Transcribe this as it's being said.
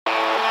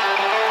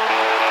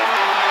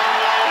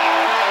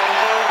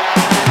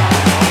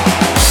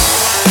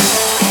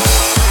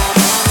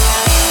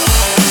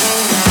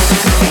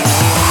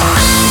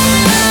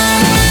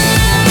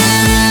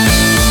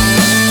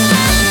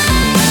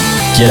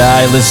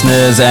G'day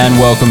listeners, and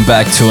welcome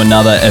back to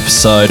another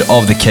episode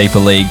of the Keeper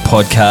League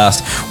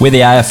podcast. We're the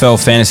AFL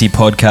fantasy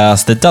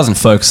podcast that doesn't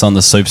focus on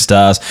the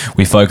superstars.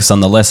 We focus on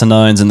the lesser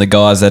knowns and the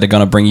guys that are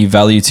going to bring you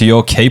value to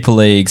your Keeper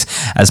Leagues.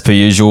 As per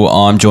usual,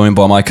 I'm joined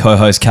by my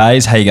co-host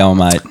Kays. How you going,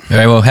 mate?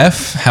 Very well,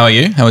 Hef. How are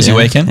you? How was your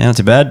weekend? Yeah, not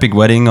too bad. Big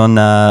wedding on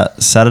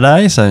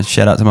Saturday, so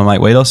shout out to my mate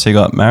Weedos who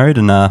got married,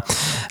 and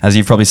as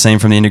you've probably seen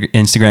from the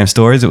Instagram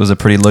stories, it was a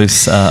pretty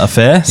loose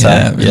affair.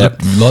 So,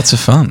 lots of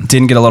fun.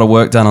 Didn't get a lot of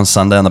work done on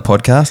Sunday on the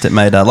podcast. It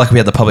made luckily we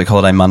had the public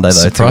holiday Monday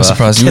though.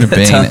 Surprise! You would have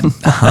been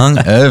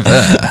hungover.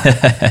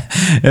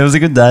 It was a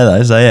good day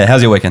though. So yeah,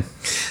 how's your weekend?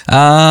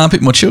 A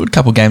bit more chilled.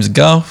 Couple games of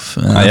golf,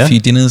 a few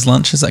dinners,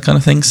 lunches, that kind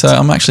of thing. So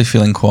I'm actually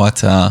feeling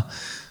quite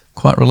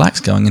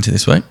relaxed going into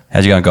this week.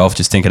 How'd you go on golf?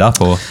 Just stink it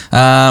up, or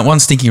one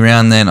stinky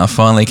round? Then I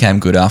finally came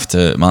good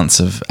after months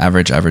of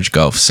average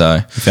golf. So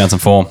you found some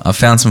form. I've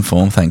found some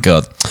form, thank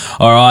God.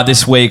 All right,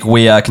 this week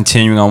we are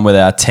continuing on with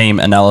our team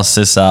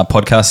analysis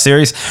podcast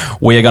series.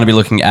 We are going to be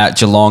looking at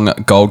Geelong,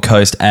 Gold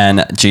Coast, and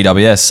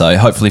GWS. So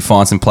hopefully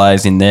find some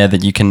players in there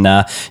that you can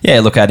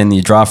look at in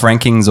your draft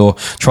rankings or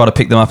try to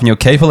pick them up in your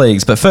keeper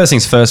leagues. But first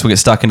things first, we'll get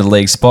stuck into the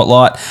league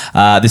spotlight.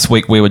 This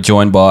week we were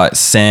joined by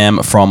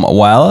Sam from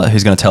Whaler,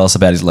 who's going to tell us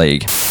about his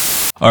league.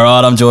 All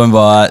right, I'm joined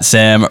by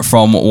Sam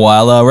from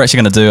Whaler. We're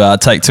actually going to do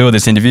take two of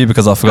this interview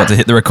because I forgot to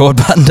hit the record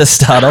button to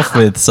start off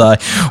with. So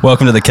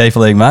welcome to the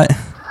Keeper League, mate.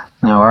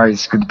 No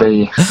worries, good to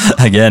be here.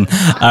 Again.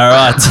 All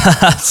right,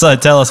 so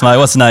tell us, mate,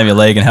 what's the name of your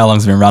league and how long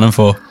has it been running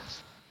for?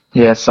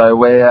 Yeah, so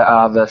we're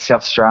the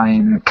South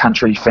Australian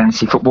Country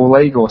Fantasy Football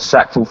League, or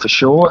SACFL for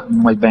short,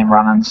 and we've been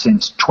running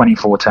since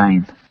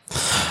 2014.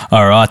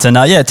 All right,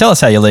 and tell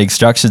us how your league's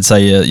structured, so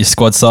your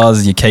squad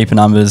sizes, your keeper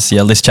numbers,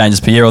 your list changes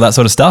per year, all that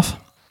sort of stuff?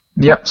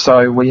 Yep,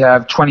 so we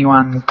have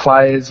 21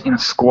 players in a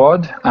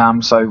squad,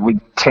 so with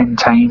 10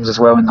 teams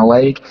as well in the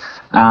league,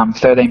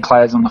 13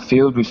 players on the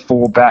field with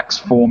 4 backs,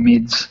 4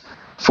 mids,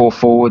 4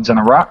 forwards and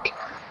a ruck.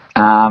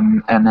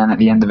 And then at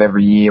the end of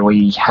every year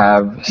we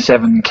have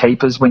 7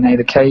 keepers we need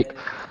to keep.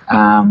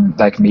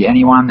 They can be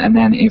anyone, and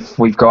then if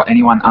we've got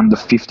anyone under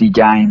 50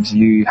 games,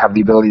 you have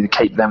the ability to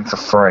keep them for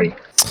free.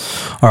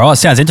 All right,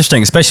 sounds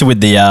interesting, especially with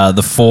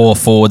the 4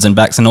 forwards and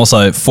backs and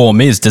also 4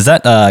 mids. Does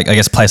that,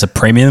 place a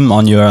premium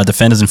on your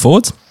defenders and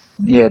forwards?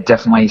 Yeah,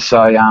 definitely.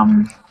 So,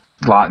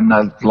 like in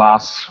the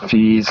last few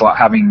years, like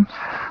having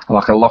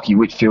like a Lockie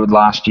Whitfield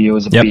last year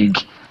was a big.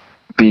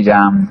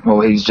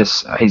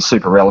 He's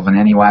super relevant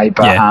anyway.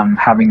 But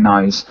having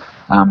those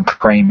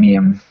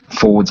premium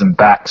forwards and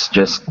backs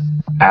just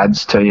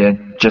adds to you,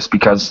 just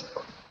because,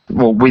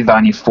 with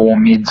only 4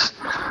 mids,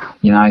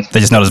 they're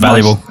just not as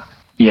valuable.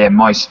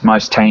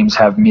 Most teams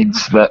have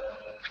mids that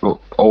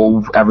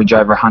all average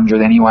over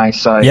 100 anyway.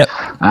 So,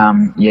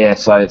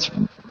 so it's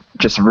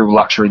just a real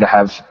luxury to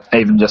have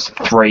even just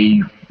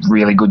 3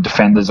 really good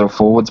defenders or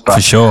forwards. But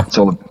for sure, it's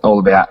all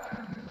about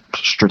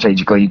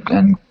strategically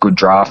and good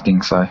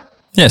drafting. So.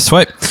 Yeah,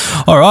 sweet.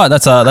 All right,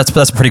 that's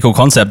a pretty cool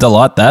concept. I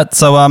like that.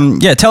 So,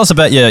 tell us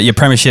about your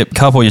Premiership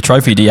Cup or your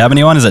trophy. Do you have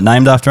anyone? Is it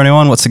named after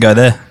anyone? What's the go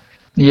there?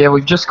 Yeah,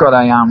 we've just got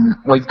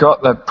we've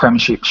got the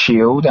Premiership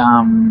Shield.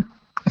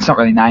 It's not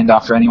really named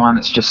after anyone.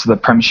 It's just the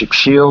Premiership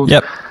Shield.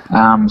 Yep.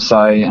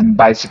 And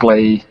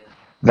basically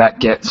that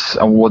gets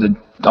awarded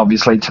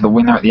obviously to the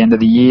winner at the end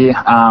of the year.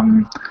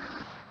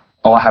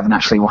 I haven't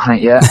actually won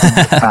it yet.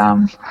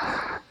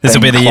 This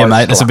will be the year,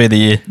 mate. This will be the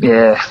year.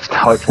 Yeah,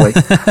 hopefully.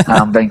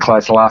 Been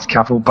close the last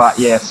couple. But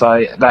yeah,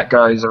 so that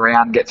goes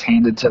around, gets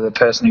handed to the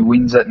person who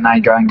wins it, and they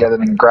go and get it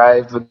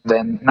engraved with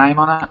their name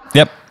on it.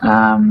 Yep.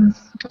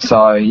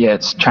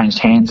 It's changed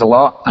hands a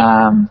lot.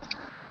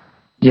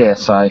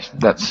 So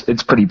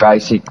it's pretty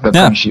basic, the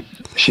Premiership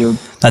Shield.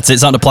 That's it,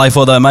 something to play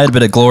for though, mate. A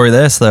bit of glory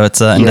there, so it's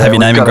and to have your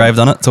name engraved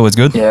on it. It's always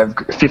good. Yeah,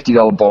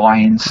 $50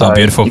 buy-in. So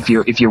beautiful.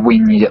 If you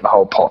win, you get the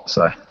whole pot.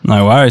 So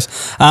no worries.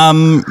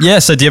 So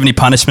do you have any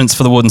punishments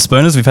for the Wooden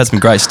Spooners? We've had some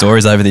great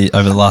stories over the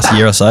last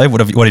year or so. What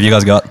have you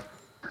guys got?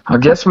 I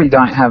guess we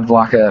don't have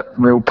like a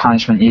real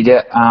punishment. You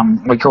get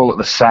we call it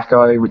the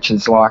Sacco, which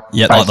is like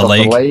based like the off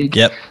league. The league.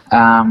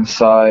 Yep.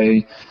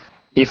 So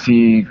if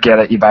you get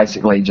it, you're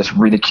basically just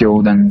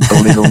ridiculed and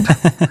belittled.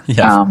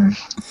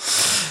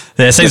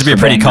 There seems to be a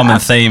pretty common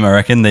theme, I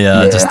reckon.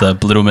 Just the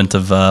belittlement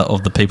of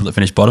the people that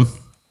finish bottom.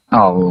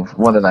 Oh, well,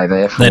 what are they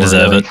there for? They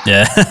deserve it,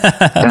 yeah.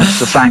 And it's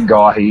the same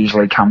guy who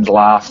usually comes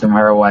last, and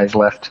we're always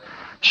left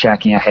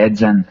shaking our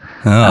heads and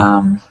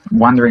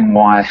wondering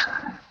why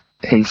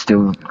he's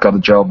still got a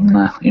job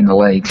in the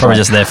league. Probably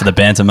just there for the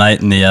banter,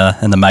 mate, and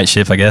the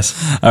mateship, I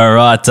guess. All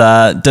right.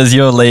 Does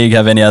your league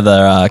have any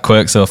other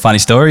quirks or funny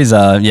stories?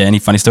 Any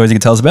funny stories you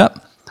can tell us about?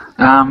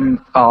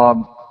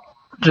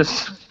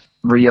 Just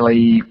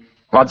really,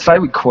 I'd say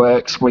with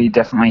quirks, we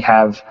definitely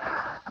have.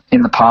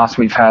 In the past,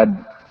 we've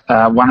had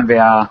one of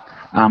our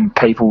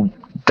people,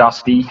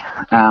 Dusty.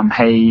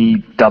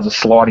 He does a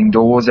sliding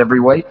doors every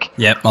week.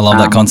 Yep, I love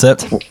that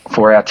concept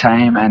for our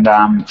team, and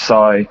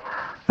so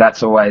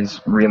that's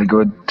always really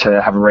good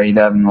to have a read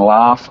of and a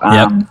laugh.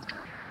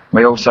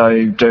 we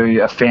also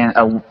do a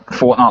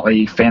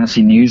fortnightly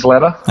fantasy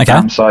newsletter.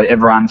 Okay. So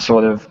everyone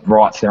sort of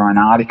writes their own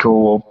article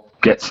or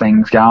gets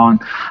things going,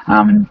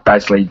 and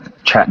basically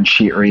chatting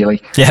shit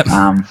really. Yep.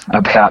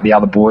 About the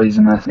other boys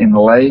in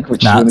the league,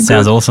 which is really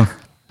sounds good. awesome.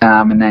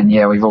 And then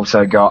we've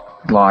also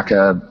got like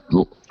a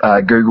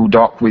Google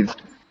Doc with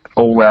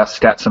all our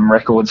stats and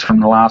records from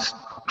the last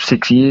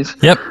 6 years.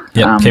 Yep. Keep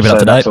it up to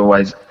date. That's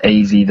always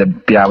easy to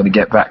be able to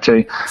get back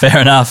to.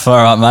 Fair enough. All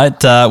right,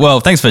 mate. Well,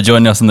 thanks for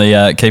joining us on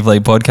the Keep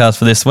League podcast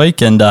for this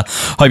week, and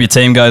hope your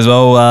team goes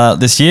well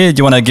this year. Do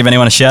you want to give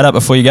anyone a shout out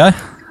before you go?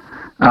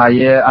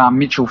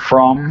 Mitchell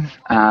from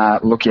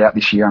look out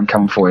this year. I'm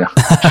coming for you.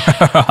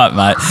 All right,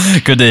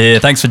 mate. Good to hear.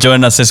 Thanks for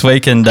joining us this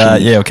week, and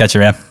we'll catch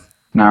you around.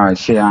 No worries.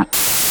 See ya.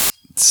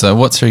 So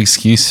what's her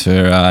excuse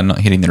for not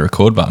hitting the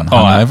record button?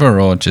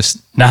 Hungover or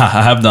just... Nah,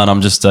 I have done. I'm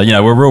just,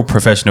 we're a real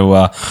professional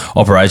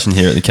operation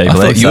here at the Keep League.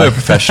 I thought you were a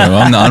professional.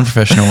 I'm the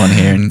unprofessional one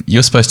here, and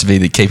you're supposed to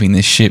be keeping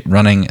this ship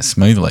running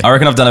smoothly. I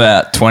reckon I've done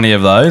about 20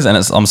 of those, and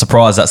I'm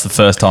surprised that's the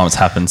first time it's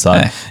happened. So,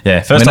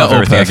 first time for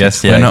everything, I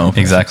guess. Yeah,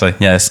 exactly.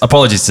 Yes.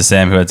 Apologies to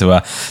Sam who had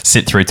to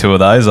sit through 2 of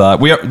those.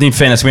 In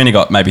fairness, we only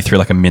got maybe through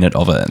like a minute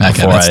of it.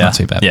 Okay, that's not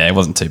too bad. Yeah, it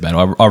wasn't too bad.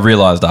 I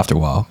realised after a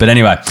while. But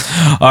anyway,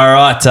 all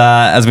right.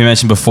 As we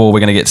mentioned before,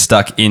 we're going to get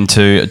stuck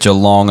into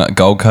Geelong,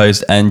 Gold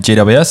Coast, and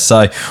GWS.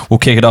 So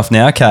we'll kick it off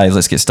now, Kay.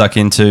 Let's get stuck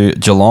into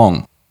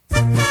Geelong.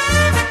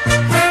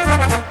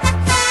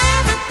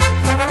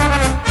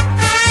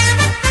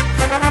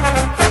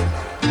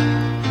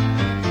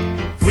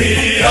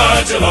 We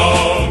are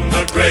Geelong,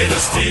 the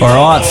greatest team. All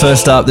right,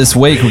 first up this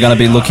week, we're going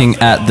to be looking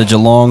at the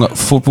Geelong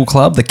Football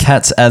Club, the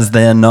Cats as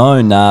they're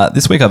known.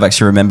 This week, I've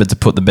actually remembered to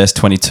put the best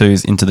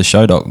 22s into the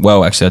show doc.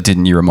 Well, actually, I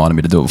didn't. You reminded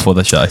me to do it before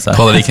the show. So.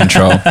 Quality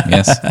control,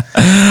 yes.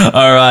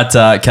 All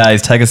right,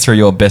 Kays, take us through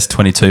your best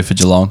 22 for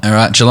Geelong. All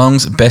right,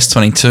 Geelong's best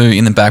 22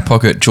 in the back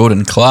pocket,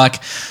 Jordan Clark,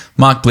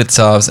 Mark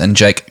Blitzarves and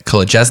Jake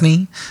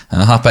Kolajasny.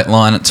 Halfback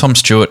line, Tom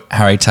Stewart,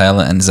 Harry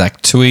Taylor and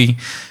Zach Tui.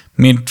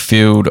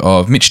 Midfield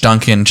of Mitch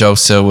Duncan, Joel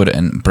Selwood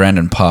and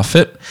Brandon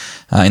Parfitt.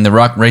 In the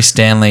ruck, Reece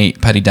Stanley,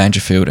 Paddy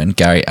Dangerfield and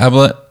Gary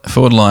Ablett.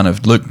 Forward line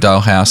of Luke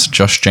Dalhouse,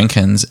 Josh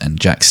Jenkins and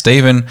Jack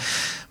Stephen.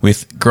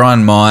 With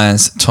Brian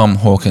Myers, Tom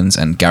Hawkins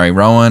and Gary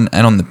Rowan.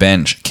 And on the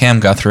bench,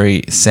 Cam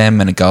Guthrie, Sam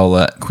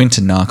Menegola,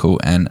 Quinton Narkle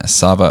and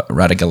Asava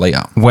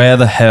Radagalia. Where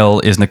the hell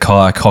is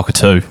Nakia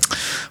Cockatoo?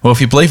 Well, if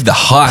you believe the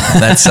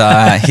hype that's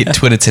hit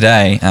Twitter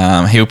today,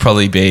 he'll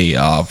probably be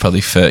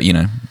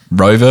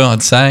Rover,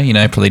 I'd say.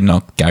 Probably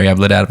knock Gary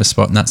Ablett out of a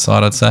spot on that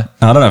side, I'd say.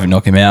 I don't know if he'd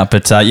knock him out,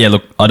 but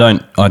look,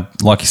 I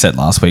like you said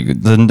last week,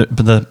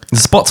 the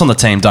spots on the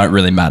team don't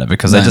really matter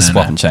because they just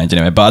swap and change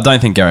anyway. But I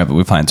don't think Gary Ablett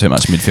will be playing too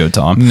much midfield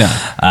time. No.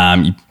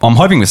 I'm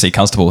hoping to see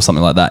Constable or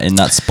something like that in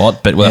that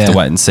spot, but we'll have to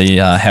wait and see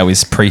how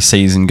his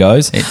pre-season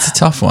goes. It's a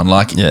tough one.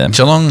 Geelong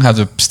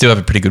still have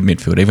a pretty good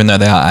midfield, even though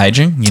they are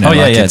aging.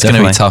 It's going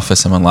to be tough for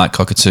someone like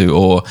Cockatoo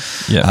or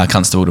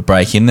Constable to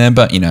break in there.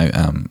 But,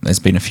 there's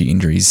been a few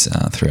injuries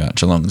throughout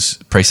Geelong's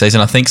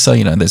pre-season, I think. So,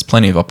 there's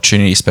plenty of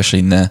opportunity, especially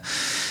in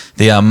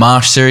the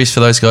Marsh series,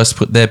 for those guys to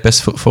put their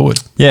best foot forward.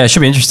 Yeah, it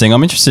should be interesting.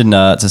 I'm interested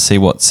to see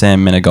what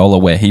Sam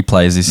Menegola, where he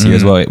plays this year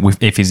as well,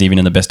 if he's even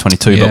in the best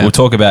 22. But we'll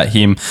talk about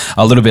him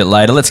a little bit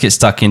later. Let's get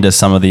stuck into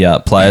some of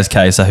the players,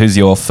 Kay. So who's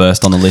your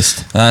first on the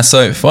list?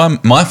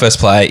 My first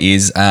player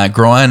is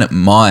Brian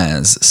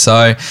Myers.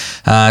 So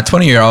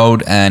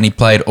 20-year-old, and he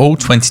played all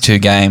 22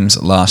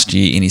 games last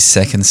year in his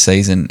second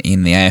season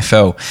in the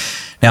AFL.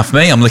 Now, for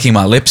me, I'm licking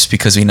my lips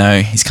because we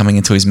know he's coming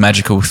into his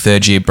magical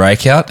third-year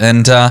breakout.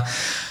 And,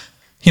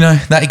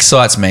 that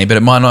excites me, but it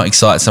might not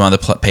excite some other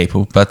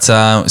people. But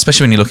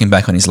especially when you're looking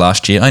back on his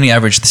last year, only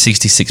averaged the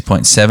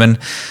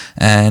 66.7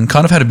 and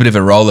kind of had a bit of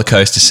a roller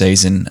coaster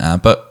season,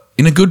 but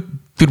in a good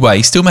way.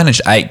 He still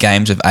managed 8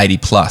 games of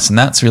 80+, and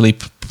that's really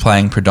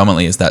playing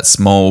predominantly as that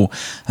small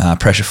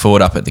pressure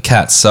forward up at the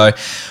Cats. So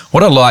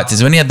what I liked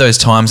is when he had those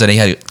times that he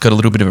had got a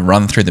little bit of a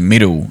run through the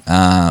middle,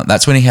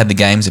 that's when he had the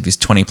games of his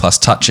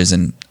 20+ touches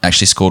and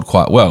actually scored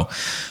quite well.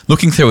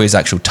 Looking through his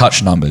actual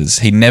touch numbers,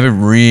 he never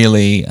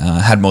really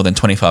had more than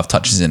 25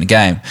 touches in a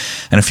game.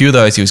 And a few of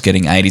those he was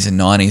getting 80s and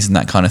 90s and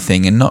that kind of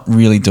thing, and not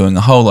really doing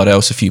a whole lot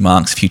else, a few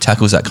marks, a few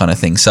tackles, that kind of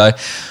thing. So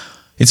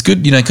it's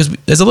good, because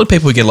there's a lot of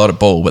people who get a lot of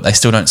ball, but they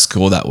still don't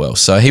score that well.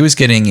 So he was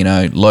getting,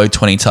 low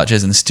 20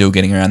 touches and still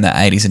getting around that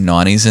 80s and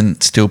 90s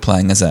and still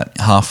playing as that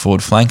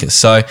half-forward flanker.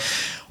 So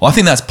I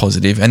think that's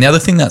positive. And the other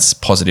thing that's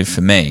positive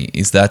for me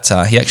is that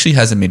he actually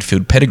has a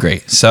midfield pedigree.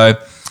 So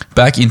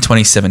back in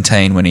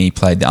 2017, when he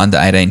played the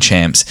under-18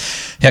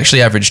 champs, he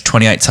actually averaged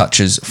 28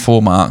 touches,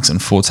 4 marks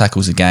and 4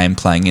 tackles a game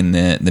playing in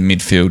the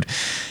midfield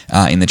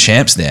in the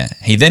champs there.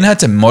 He then had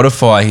to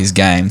modify his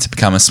game to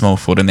become a small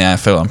forward in the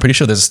AFL. I'm pretty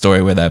sure there's a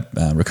story where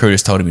the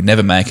recruiters told him he'd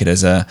never make it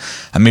as a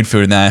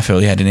midfielder in the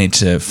AFL. He had to need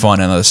to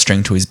find another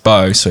string to his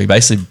bow. So he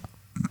basically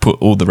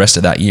put all the rest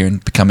of that year in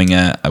becoming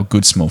a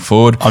good small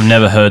forward. I've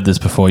never heard this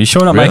before. You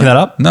sure you're not Really? making that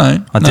up?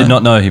 No. I did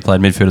not know he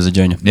played midfield as a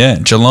junior. Yeah.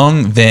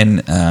 Geelong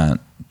then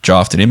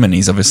drafted him, and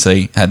he's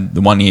obviously had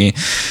the 1 year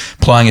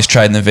plying his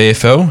trade in the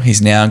VFL.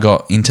 He's now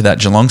got into that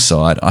Geelong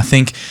side. I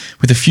think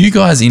with a few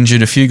guys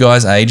injured, a few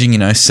guys aging,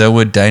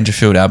 Selwood,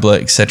 Dangerfield,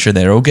 Ablett, etc.,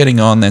 they're all getting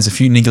on. There's a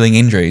few niggling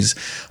injuries.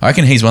 I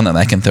reckon he's one that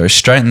they can throw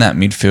straight in that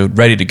midfield,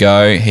 ready to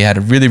go. He had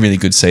a really, really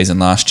good season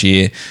last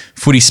year.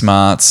 Footy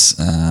smarts,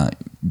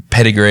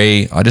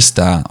 pedigree. I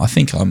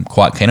think I'm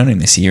quite keen on him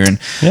this year, and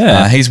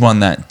he's one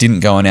that didn't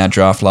go in our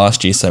draft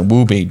last year, so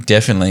will be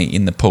definitely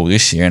in the pool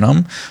this year. And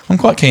I'm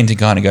quite keen to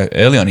kind of go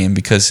early on him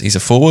because he's a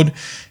forward.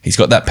 He's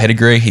got that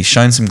pedigree. He's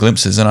shown some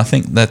glimpses, and I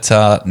think that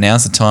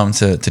now's the time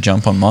to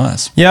jump on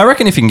Myers. Yeah, I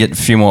reckon if he can get a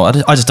few more,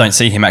 I just don't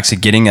see him actually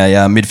getting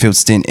a midfield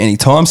stint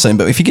anytime soon.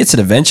 But if he gets it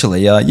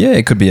eventually,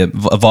 it could be a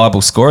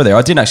viable scorer there.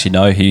 I didn't actually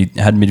know he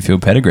had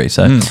midfield pedigree,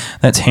 so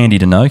that's handy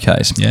to know,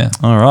 Case. Yeah,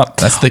 all right.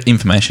 That's the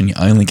information you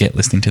only get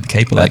listening to the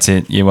Keeper League. That's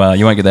it. You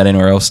won't get that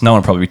anywhere else. No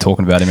one will probably be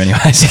talking about him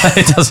anyway, so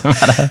it doesn't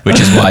matter. Which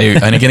is why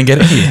you're only going to get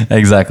it here.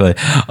 Exactly.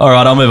 All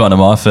right, I'll move on to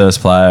my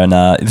first player, and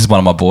this is one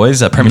of my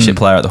boys, a premiership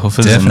player at the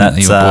Hoofers,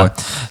 Definitely and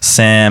that's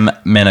Sam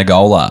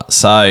Menegola.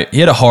 So he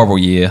had a horrible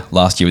year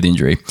last year with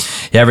injury.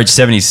 He averaged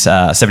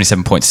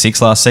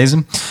 77.6 last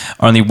season,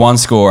 only one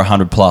score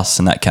 100 plus,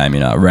 and that came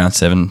round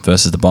 7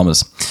 versus the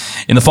Bombers.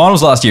 In the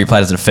finals last year, he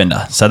played as a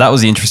defender. So that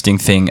was the interesting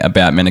thing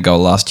about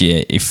Menegola last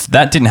year. If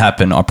that didn't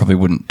happen, I probably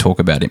wouldn't talk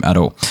about him at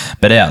all.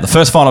 But the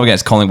first final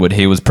against Collingwood,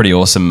 he was pretty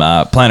awesome,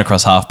 playing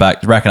across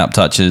halfback, racking up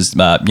touches,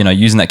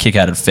 using that kick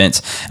out of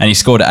defence, and he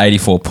scored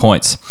 84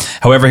 points.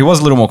 However, he was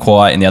a little more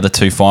quiet in the other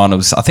two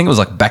finals. I think it was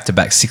like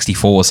back-to-back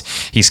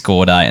 64s he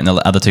scored in the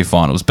other two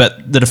finals.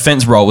 But the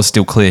defence role was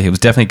still clear. He was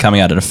definitely coming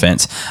out of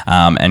defence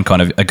and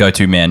kind of a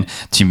go-to man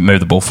to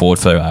move the ball forward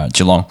for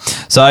Geelong.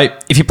 So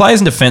if he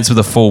plays in defence with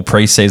a full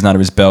pre-season under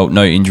his belt,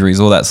 no injuries,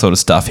 all that sort of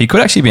stuff, he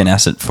could actually be an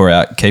asset for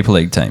our Keeper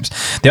League teams.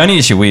 The only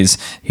issue is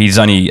he's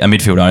only a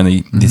midfield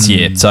only this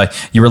year. So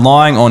you're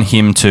relying on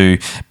him to,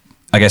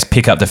 I guess,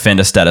 pick up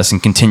defender status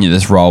and continue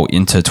this role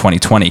into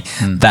 2020.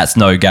 That's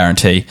no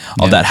guarantee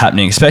of that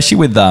happening, especially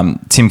with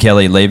Tim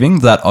Kelly leaving.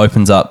 That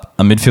opens up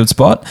a midfield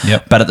spot.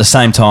 Yep. But at the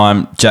same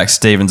time, Jack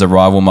Stevens'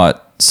 arrival might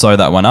sew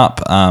that one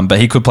up. But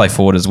he could play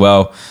forward as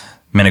well.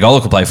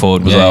 Menegola could play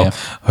forward as well. Yeah.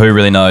 Who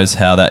really knows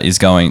how that is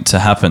going to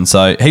happen?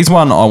 So he's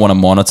one I want to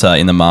monitor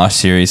in the Marsh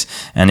series,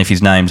 and if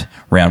he's named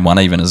round 1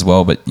 even as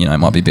well, but it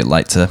might be a bit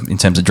late in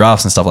terms of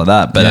drafts and stuff like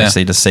that. But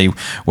actually to see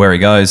where he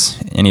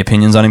goes. Any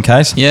opinions on him,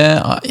 Case?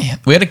 Yeah,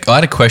 I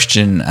had a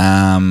question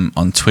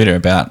on Twitter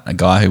about a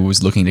guy who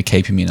was looking to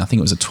keep him in. I think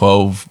it was a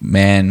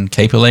 12-man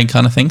keeper league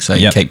kind of thing, so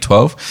you keep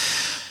 12.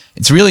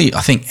 It's really,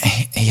 I think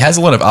he has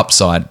a lot of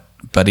upside,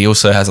 but he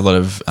also has a lot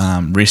of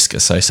risk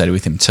associated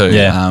with him too.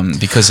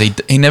 Because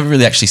he never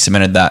really actually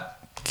cemented that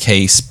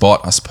key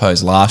spot, I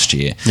suppose, last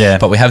year. Yeah.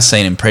 But we have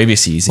seen in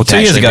previous years. Well, 2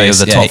 years ago he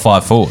was a top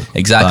 5 forward.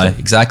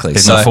 Exactly.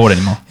 He's not forward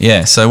anymore.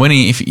 Yeah. So when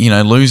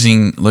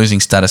losing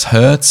status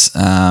hurts.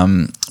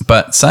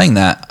 But saying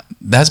that,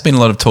 there's been a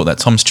lot of talk that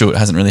Tom Stewart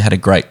hasn't really had a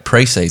great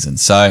preseason.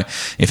 So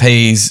if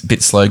he's a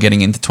bit slow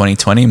getting into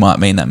 2020, might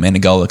mean that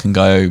Menegola can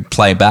go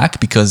play halfback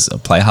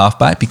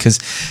because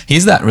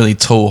he's that really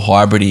tall,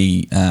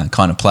 hybridy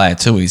kind of player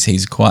too.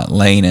 He's quite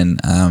lean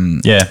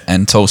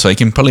and tall, so he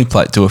can probably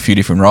do a few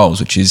different roles,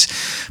 which is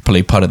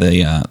probably part of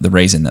the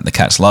reason that the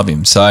Cats love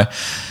him. So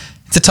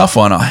it's a tough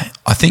one. I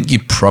think you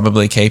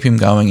probably keep him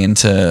going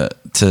into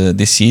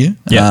this year.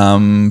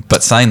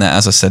 But saying that,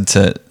 as I said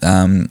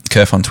to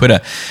Kerf on Twitter,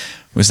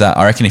 was that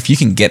I reckon if you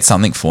can get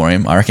something for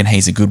him, I reckon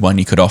he's a good one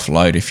you could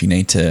offload if you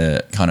need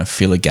to kind of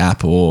fill a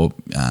gap or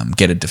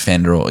get a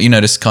defender or,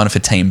 just kind of for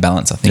team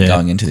balance, I think,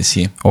 going into this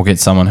year. Or get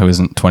someone who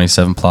isn't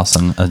 27 plus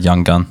and a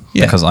young gun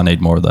because I need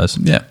more of those.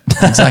 Yeah,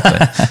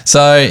 exactly.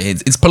 So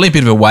it's probably a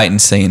bit of a wait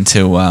and see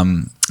until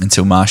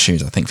Marsh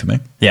shoes, I think, for me.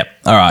 Yep.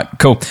 All right,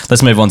 cool.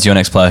 Let's move on to your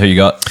next player. Who you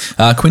got?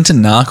 Quinton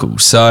Narkle.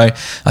 So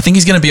I think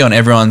he's going to be on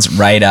everyone's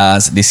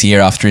radars this year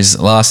after his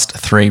last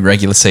 3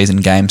 regular season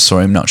games saw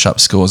him notch up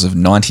scores of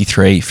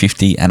 93,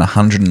 50 and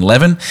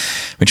 111,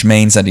 which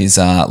means that his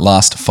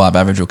last 5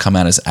 average will come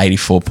out as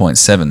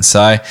 84.7.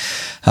 So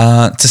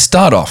to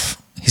start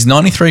off, his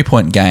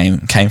 93-point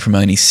game came from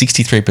only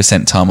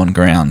 63% time on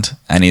ground,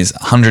 and his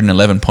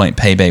 111-point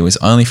PB was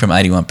only from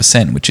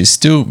 81%, which is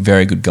still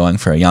very good going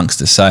for a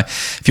youngster. So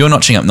if you're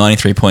notching up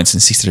 93 points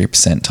and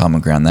 63% time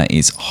on ground, that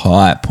is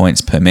high points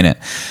per minute.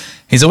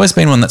 He's always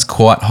been one that's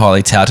quite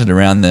highly touted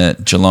around the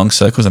Geelong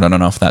circles, and I don't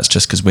know if that's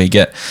just because we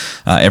get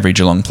every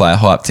Geelong player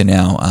hyped in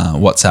our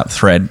WhatsApp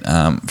thread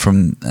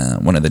from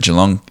one of the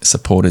Geelong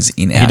supporters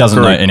in our He doesn't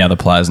group. know any other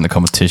players in the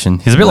competition.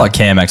 He's a bit like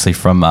Cam, actually,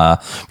 from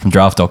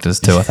Draft Doctors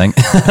too, I think.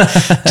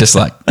 Just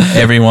like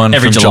everyone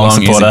every from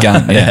Geelong Geelong supporter. is a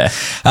gun.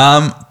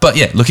 Yeah. But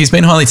yeah, look, he's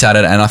been highly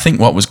touted, and I think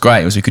what was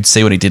great was we could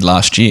see what he did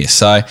last year.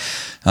 So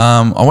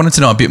I wanted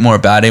to know a bit more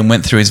about him,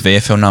 went through his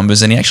VFL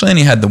numbers, and he actually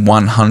only had the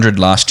 100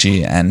 last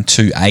year and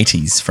 2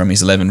 80s from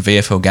his 11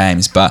 VFL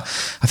games. But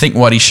I think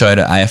what he showed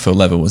at AFL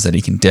level was that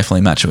he can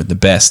definitely match it with the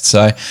best.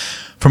 So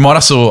From what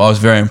I saw, I was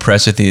very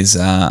impressed with his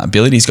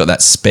ability. He's got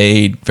that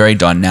speed, very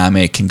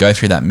dynamic, can go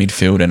through that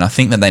midfield, and I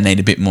think that they need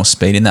a bit more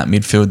speed in that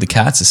midfield, the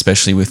Cats,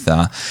 especially with,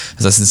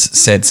 as I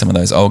said, some of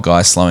those old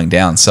guys slowing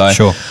down.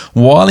 So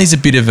while he's a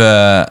bit of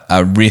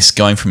a risk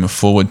going from a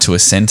forward to a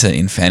centre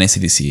in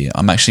fantasy this year,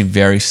 I'm actually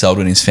very sold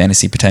on his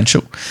fantasy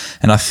potential,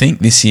 and I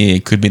think this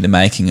year could be the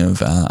making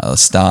of a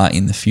star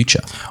in the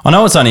future. I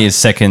know it's only his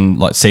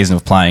second season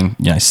of playing,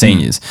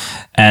 seniors,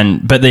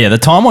 but the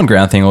time on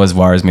ground thing always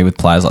worries me with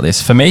players like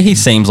this. For me, he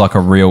seems like a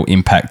real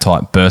impact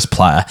type burst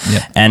player,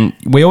 and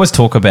we always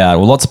talk about,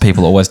 lots of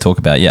people always talk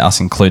about, us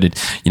included.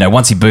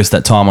 Once he boosts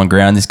that time on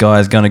ground, this guy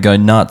is going to go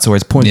nuts, or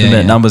he's pointing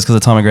at numbers because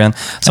of time on ground.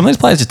 Some of these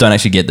players just don't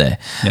actually get there.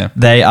 Yeah.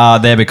 They are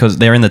there because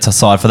they're in the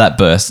side for that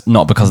burst,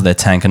 not because of their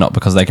tank, and not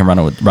because they can run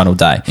all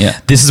day. Yeah.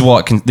 This is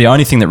the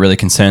only thing that really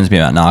concerns me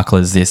about Narkle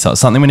is this. So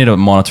it's something we need to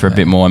monitor a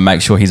bit more and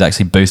make sure he's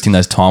actually boosting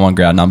those time on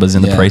ground numbers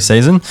in the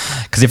preseason.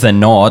 Because if they're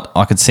not,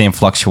 I could see him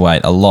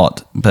fluctuate a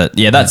lot. But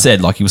that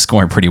said, he was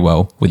scoring pretty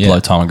well with low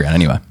time on ground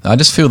anyway. I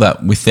just feel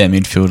that with their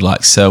midfield,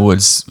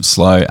 Selwood's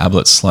slow,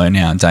 Ablett's slow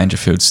now,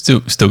 Dangerfield's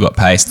still got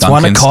pace.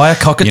 Duncan's, Nakia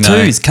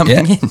Cockatoo's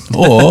coming in.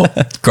 Or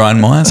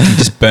Grind Myers can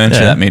just burn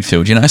through that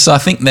midfield, So I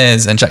think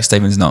and Jack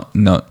Stevens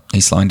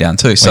he's slowing down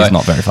too. So he's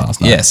not very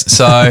fast. No. Yes.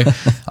 So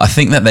I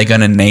think that they're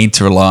going to need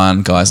to rely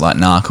on guys like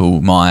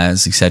Narkle,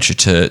 Myers, etc.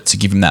 to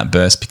give him that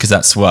burst, because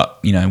that's what,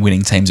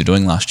 winning teams are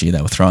doing last year.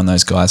 They were throwing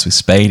those guys with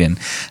speed and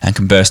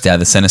can burst out of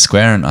the centre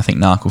square, and I think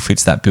Narkle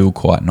fits that bill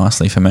quite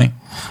nicely for me.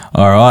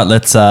 All right,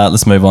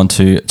 let's move on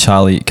to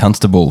Charlie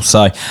Constable.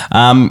 So,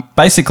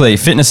 basically,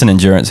 fitness and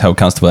endurance held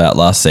Constable out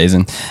last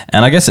season,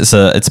 and I guess it's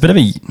a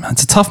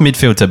tough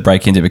midfield to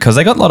break into because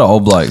they got a lot of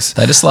old blokes.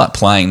 They just like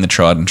playing the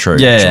tried and true.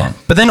 Yeah,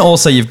 but then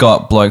also you've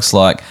got blokes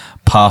like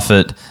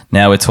Parfitt.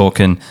 Now we're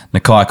talking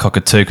Nakia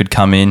Cockatoo could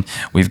come in.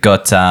 We've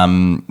got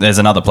there's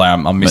another player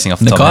I'm missing off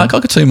the top of my head. Nakia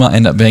Cockatoo might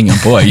end up being your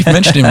boy. You've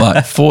mentioned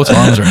him 4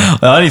 times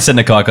already. I only said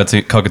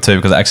Nakia Cockatoo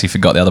because I actually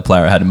forgot the other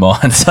player I had in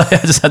mind, so I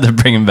just had to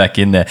bring him back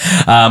in there.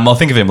 I'll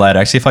think of him later.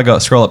 Actually, if I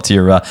scroll up to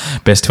your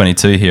best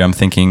 22 here, I'm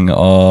thinking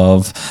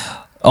of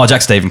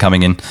Jack Stephen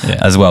coming in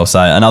as well. So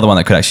another one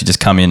that could actually just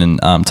come in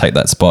and take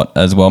that spot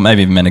as well.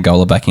 Maybe even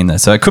Menegola back in there.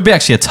 So it could be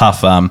actually a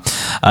tough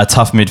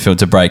midfield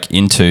to break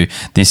into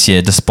this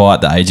year,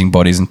 despite the aging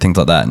bodies and things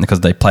like that, and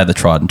because they play the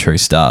tried and true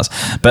stars.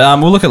 But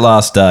we'll look at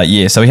last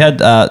year. So we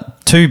had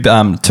two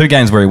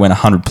games where he went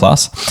 100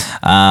 plus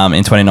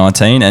in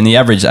 2019, and he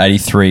averaged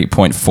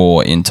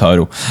 83.4 in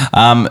total.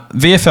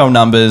 VFL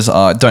numbers,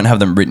 I don't have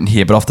them written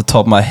here, but off the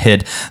top of my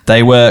head,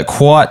 they were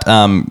quite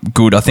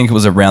good. I think it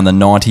was around the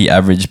 90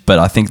 average, but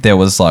I think there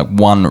was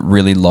one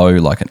really low,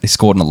 he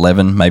scored an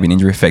 11, maybe an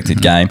injury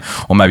affected game,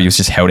 or maybe he was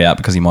just held out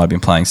because he might have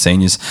been playing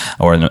seniors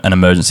or an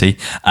emergency.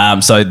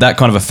 So that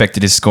kind of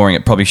affected his scoring.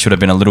 It probably should have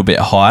been a little bit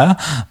higher.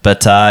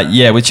 But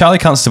with Charlie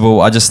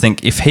Constable, I just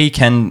think if he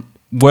can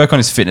work on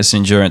his fitness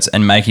and endurance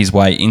and make his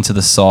way into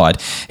the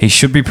side, he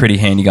should be pretty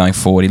handy going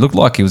forward. He looked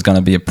like he was going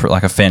to be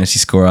a fantasy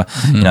scorer,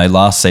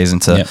 last season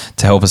to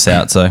help us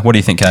out. So what do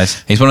you think,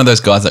 Case? He's one of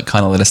those guys that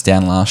kind of let us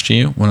down last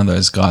year. One of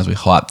those guys we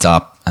hyped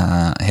up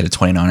ahead of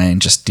 2019,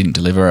 just didn't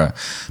deliver. A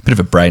bit of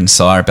a Braden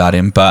Sire about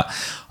him, but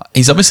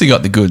he's obviously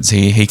got the goods.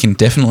 He can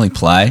definitely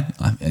play.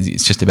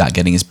 It's just about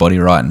getting his body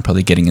right and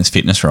probably getting his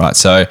fitness right.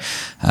 So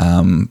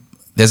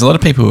there's a lot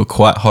of people who are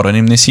quite hot on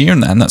him this year,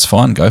 and that's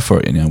fine. Go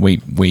for it.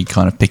 We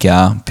kind of pick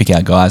our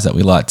guys that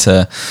we like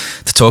to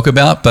talk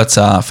about. But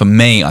for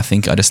me, I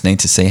think I just need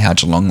to see how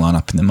Geelong line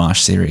up in the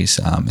Marsh series,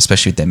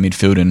 especially with their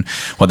midfield and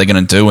what they're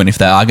going to do, and if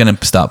they are going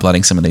to start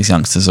blooding some of these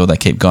youngsters, or they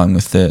keep going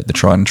with the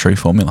tried and true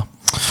formula.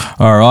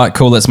 All right,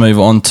 cool. Let's move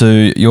on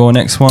to your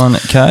next one,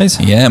 Kays.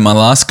 Yeah, my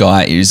last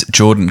guy is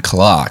Jordan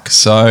Clark.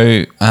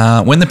 So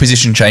when the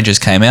position changes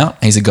came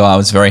out, he's a guy I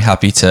was very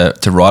happy to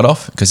write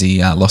off because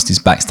he lost his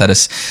back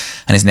status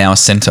and is now a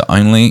centre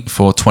only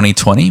for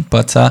 2020.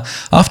 But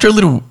after a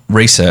little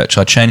research,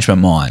 I changed my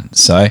mind.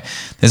 So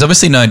there's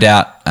obviously no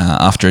doubt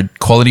after a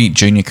quality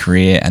junior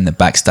career and the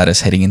back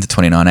status heading into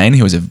 2019,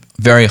 he was a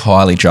very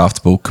highly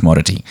draftable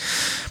commodity.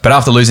 But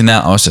after losing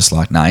that, I was just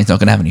like, nah, he's not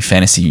going to have any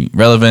fantasy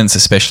relevance,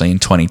 especially in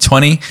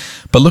 2020.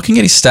 But looking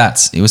at his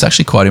stats, it was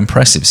actually quite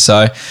impressive.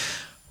 So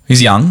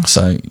he's young,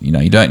 so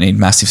you don't need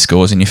massive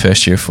scores in your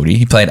first year of footy.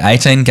 He played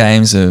 18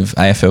 games of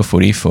AFL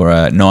footy for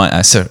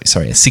a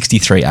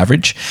 63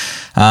 average,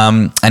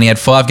 and he had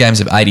 5 games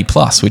of 80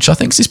 plus, which I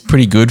think is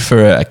pretty good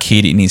for a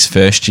kid in his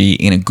first year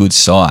in a good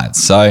side.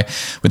 So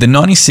with a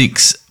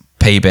 96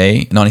 point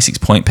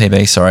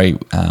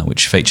PB,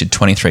 which featured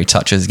 23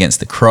 touches against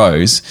the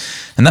Crows,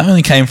 and that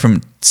only came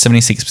from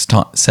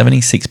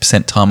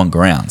 76% time on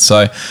ground.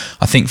 So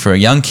I think for a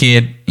young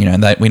kid, we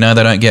know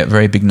they don't get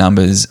very big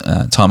numbers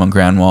time on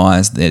ground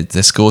wise.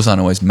 Their scores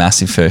aren't always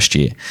massive first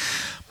year.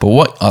 But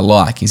what I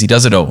like is he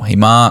does it all. He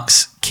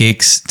marks,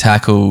 kicks,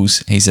 tackles.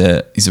 He's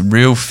a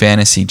real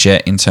fantasy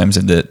jet in terms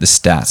of the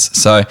stats.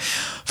 So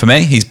for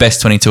me, he's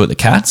best 22 at the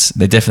Cats.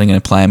 They're definitely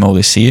going to play him all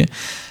this year.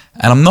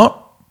 And I'm not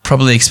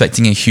probably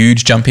expecting a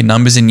huge jump in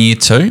numbers in year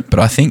 2, but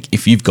I think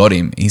if you've got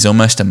him, he's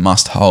almost a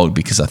must hold,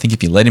 because I think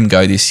if you let him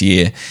go this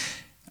year,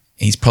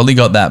 he's probably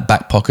got that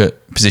back pocket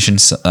position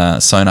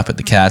sewn up at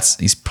the Cats.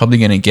 He's probably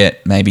going to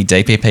get maybe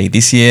DPP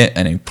this year,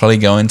 and he'll probably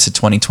go into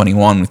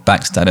 2021 with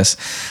back status.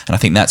 And I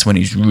think that's when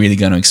he's really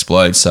going to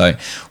explode. So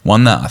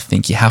one that I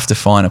think you have to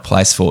find a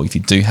place for if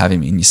you do have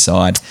him in your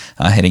side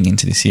heading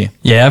into this year.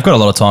 Yeah, I've got a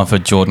lot of time for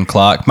Jordan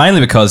Clark, mainly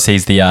because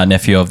he's the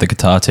nephew of the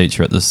guitar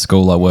teacher at the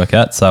school I work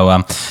at. So,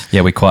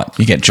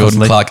 You get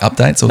Jordan Clark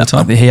updates all the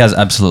time? He has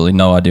absolutely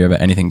no idea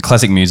about anything.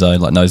 Classic muso,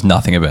 knows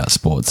nothing about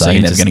sports. So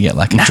you're never going to get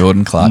a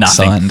Jordan Clark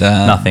signed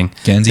nothing.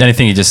 Guernsey? The only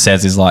thing he just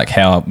says is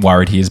how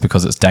worried he is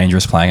because it's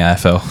dangerous playing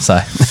AFL. So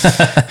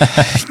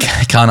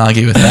can't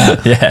argue with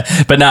that.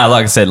 Yeah, but no,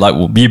 like I said,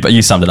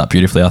 you summed it up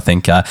beautifully. I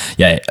think,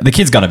 the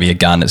kid's going to be a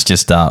gun. It's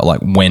just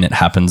when it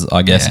happens,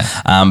 I guess.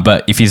 Yeah.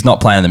 But if he's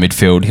not playing in the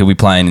midfield, he'll be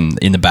playing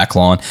in the back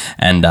line,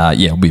 and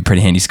he'll be a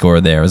pretty handy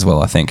scorer there as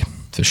well, I think.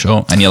 For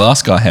sure. And your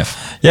last guy,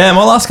 Hef? Yeah,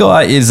 my last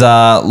guy is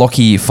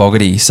Lockie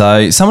Fogarty.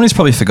 So someone who's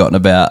probably forgotten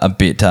about a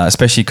bit,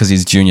 especially because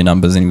his junior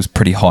numbers and he was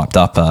pretty hyped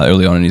up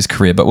early on in his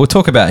career. But we'll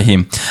talk about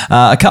him.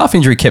 A calf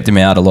injury kept him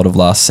out a lot of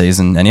last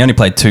season, and he only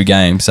played 2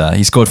 games.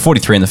 He scored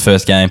 43 in the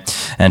first game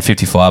and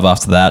 55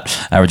 after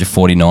that, average of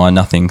 49,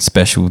 nothing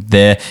special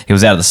there. He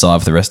was out of the side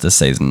for the rest of the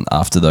season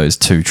after those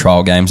 2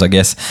 trial games, I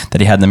guess, that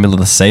he had in the middle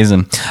of the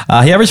season.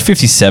 He averaged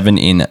 57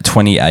 in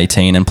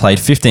 2018 and played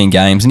 15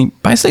 games, and he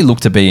basically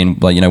looked to be in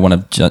one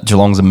of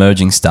Geelong's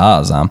emerging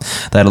stars.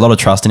 They had a lot of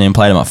trust in him,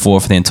 played him up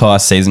forward for the entire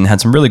season, had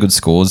some really good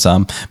scores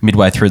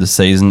midway through the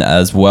season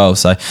as well.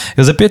 So it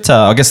was a bit,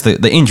 I guess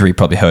the injury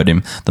probably hurt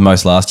him the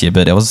most last year,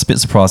 but I was a bit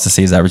surprised to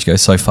see his average go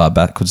so far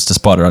backwards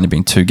despite it only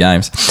being 2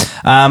 games.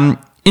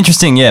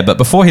 Interesting, yeah, but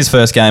before his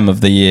first game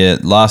of the year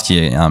last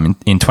year,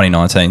 in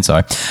 2019,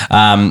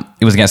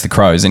 it was against the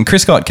Crows, and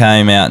Chris Scott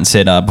came out and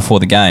said before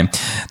the game,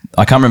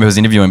 I can't remember who was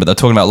interviewing, but they're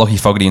talking about Lockie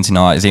Fogarty and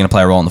tonight. Is he going to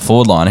play a role on the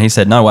forward line? And he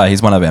said, no way,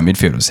 he's one of our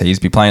midfielders. He's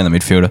be playing in the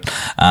midfielder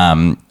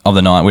of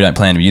the night. We don't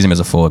plan to use him as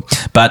a forward.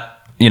 But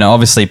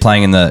obviously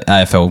playing in the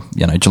AFL,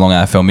 Geelong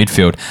AFL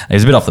midfield, he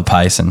was a bit off the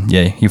pace, and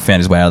he found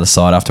his way out of the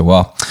side after a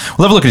while.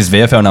 We'll have a look at his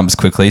VFL numbers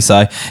quickly.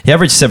 So he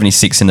averaged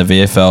 76 in the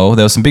VFL.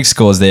 There were some big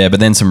scores there, but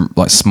then some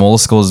smaller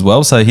scores as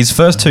well. So his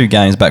first 2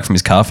 games back from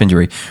his calf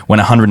injury went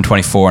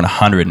 124 and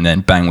 100, and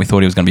then bang, we thought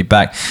he was going to be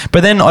back.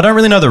 But then I don't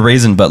really know the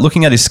reason, but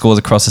looking at his scores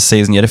across the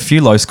season, he had a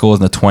few low scores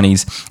in the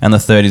 20s and the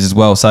 30s as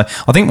well. So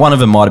I think one of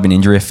them might have been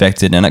injury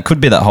affected, and it could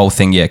be that whole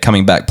thing,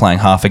 coming back playing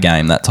half a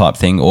game, that type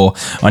thing, or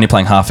only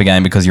playing half a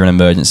game because you're an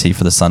emergency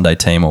for the Sunday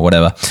team or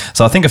whatever.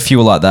 So I think a few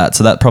were like that.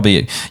 So that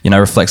probably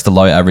reflects the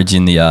low average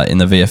in the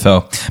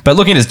VFL. But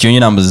looking at his junior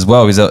numbers as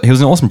well, he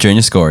was an awesome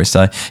junior scorer.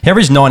 So he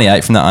averaged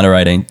 98 from the under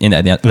 18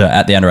 at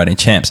the under 18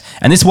 champs,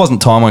 and this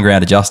wasn't time on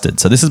ground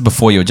adjusted. So this is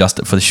before you adjust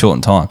it for the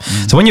shortened time.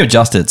 So when you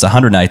adjust it, it's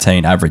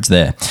 118 average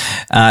there.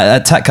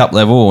 At TAC Cup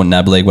level or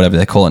NAB League, whatever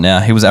they call it now,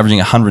 he was averaging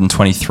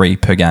 123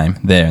 per game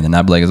there in the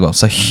NAB League as well.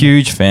 So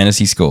huge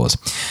fantasy scores.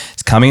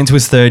 He's coming into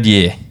his 3rd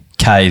year.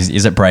 Kays,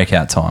 is it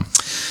breakout time?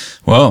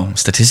 Well,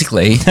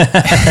 statistically,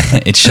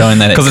 it's showing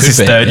that because it's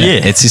his 3rd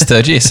year. It's his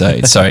 3rd year,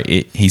 so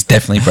he's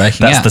definitely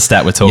breaking out. That's the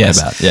stat we're talking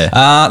about.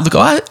 Yeah. Look,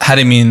 I had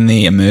him in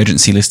the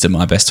emergency list of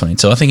my best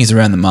 22. I think he's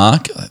around the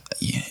mark.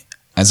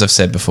 As I've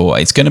said before,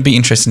 it's going to be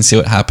interesting to see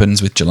what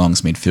happens with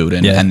Geelong's midfield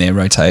and their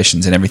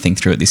rotations and everything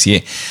through it this year.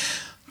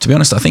 To be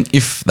honest, I think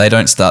if they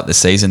don't start the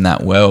season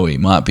that well, it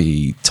might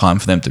be time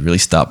for them to really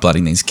start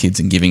blooding these kids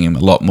and giving them a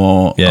lot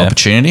more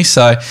opportunity.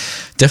 So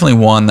definitely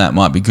one that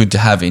might be good to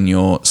have in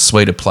your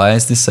suite of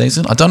players this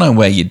season. I don't know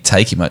where you'd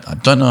take him. I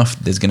don't know if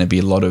there's going to be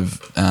a lot of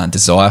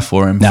desire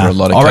for him for a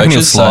lot of coaches. I reckon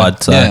he'll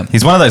slide. So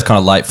he's one of those kind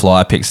of late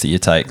flyer picks that you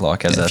take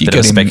as a bit of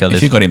a speculative.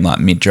 If you got him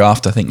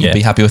mid-draft, I think you'd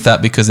be happy with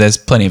that because there's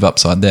plenty of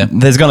upside there.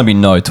 There's going to be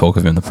no talk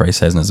of him in the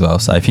preseason as well.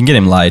 So if you can get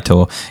him late,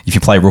 or if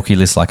you play rookie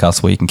lists like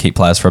us where you can keep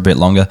players for a bit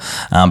longer,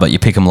 but you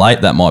pick him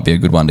late, that might be a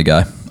good one to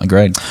go.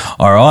 Agreed.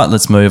 All right,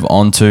 let's move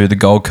on to the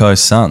Gold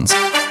Coast Suns.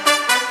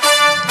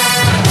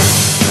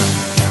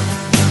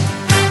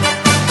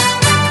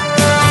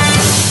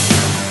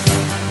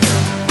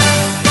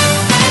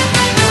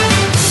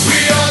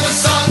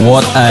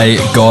 What a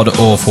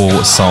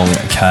god-awful song,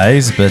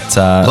 Kays, but...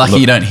 Lucky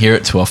you don't hear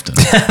it too often.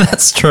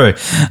 That's true.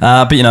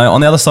 But,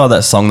 on the other side of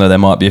that song, though, there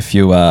might be a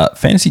few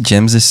fantasy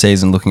gems this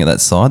season looking at that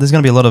side. There's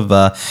going to be a lot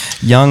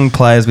of young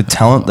players with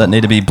talent that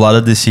need to be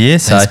blooded this year.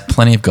 So there's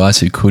plenty of guys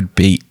who could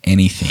beat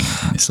anything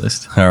in this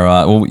list. All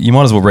right. Well, you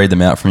might as well read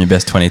them out from your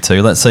best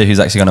 22. Let's see who's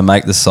actually going to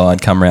make the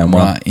side come round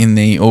 1. Right. In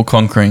the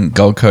all-conquering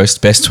Gold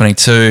Coast best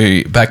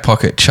 22, back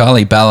pocket,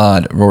 Charlie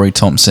Ballard, Rory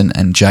Thompson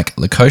and Jack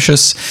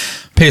Lukosius.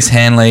 Pierce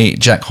Hanley,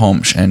 Jack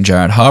Homsch and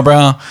Jared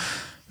Harbrow.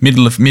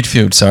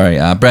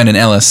 Midfield, Brandon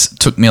Ellis,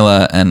 Took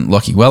Miller and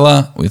Lockie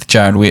Weller, with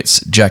Jared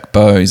Witts, Jack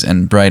Bowes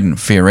and Braden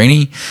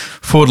Fiorini.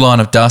 Forward line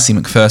of Darcy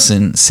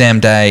McPherson,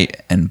 Sam Day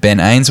and Ben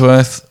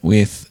Ainsworth,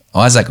 with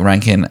Isaac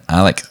Rankin,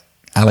 Alex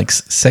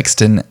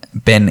Sexton,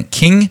 Ben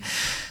King.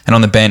 And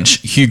on the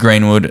bench, Hugh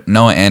Greenwood,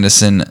 Noah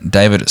Anderson,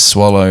 David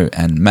Swallow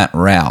and Matt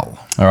Rowell.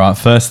 All right,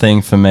 first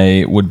thing for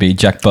me would be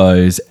Jack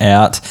Bowes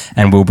out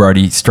and Will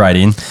Brodie straight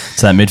in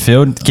to that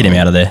midfield. Get him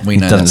out of there. We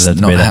know that's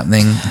not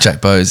happening.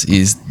 Jack Bowes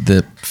is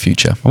the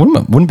future. I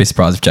wouldn't be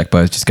surprised if Jack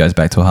Bowes just goes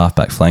back to a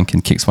halfback flank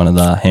and kicks one of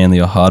the Hanley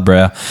or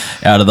Hardbrow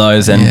out of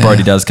those, and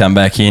Brodie does come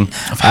back in.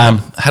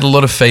 I've had a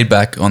lot of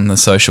feedback on the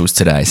socials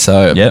today,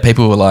 so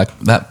people were like,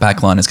 that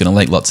back line is going to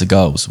leak lots of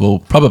goals. Well,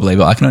 probably,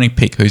 but I can only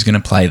pick who's going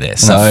to play there.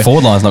 So that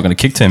forward line's not going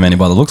to kick too many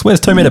by the looks. Where's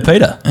 2 metre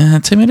Peter?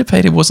 2 metre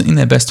Peter wasn't in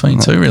their best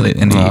 22 really at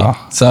the end of the year.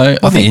 So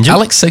I think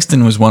Alex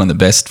Sexton was one of the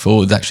best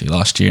forwards actually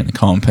last year in the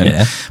comp.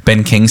 And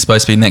Ben King's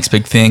supposed to be the next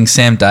big thing.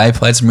 Sam Day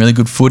played some really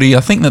good footy.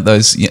 I think that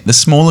the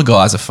smaller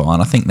guys are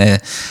fine. I think their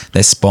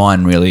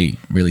spine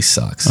really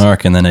sucks. I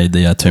reckon they need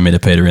the 2 metre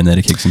Peter in there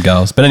to kick some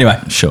goals. But anyway,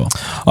 sure.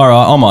 All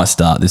right, I might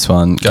start this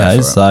one,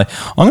 okay? So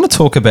I'm going to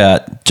talk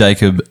about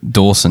Jacob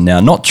Dawson now,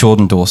 not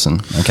Jordan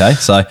Dawson, okay?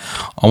 So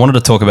I wanted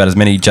to talk about as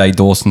many Jay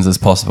Dawsons as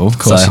possible. Of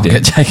course you did. I'll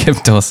get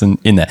Jacob Dawson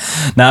in there.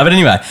 No, but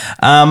anyway,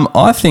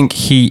 I think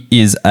he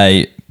is a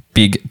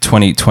big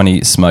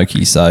 2020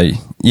 smoky. So, yeah.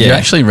 You're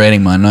actually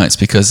reading my notes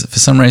because for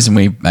some reason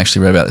we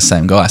actually read about the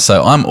same guy.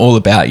 So I'm all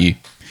about you.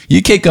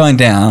 You keep going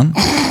down.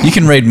 You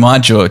can read my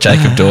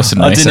Jacob Dawson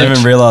research. I didn't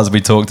even realise we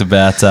talked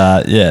about,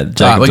 Jacob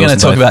Dawson. We're going to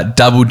talk about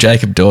double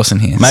Jacob Dawson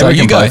here. Maybe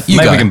we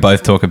can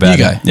both talk about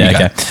it.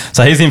 Okay.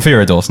 So he's the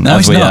inferior Dawson. No,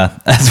 he's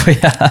not.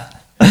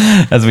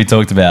 As we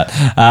talked about.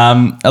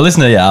 A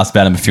listener asked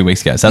about him a few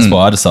weeks ago, so that's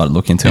why I decided to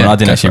look into him. And I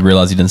didn't actually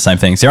realise he did the same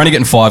thing. So you're only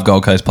getting 5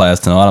 Gold Coast players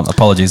tonight.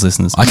 Apologies,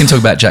 listeners. I can talk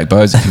about Jack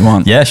Bowes if you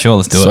want. Yeah, sure,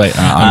 let's do it.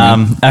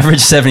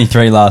 Averaged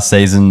 73 last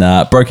season,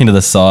 broke into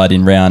the side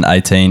in round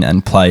 18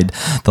 and played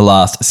the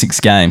last 6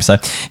 games. So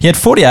he had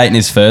 48 in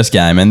his first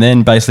game and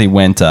then basically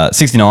went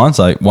 69,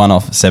 so 1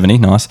 off 70,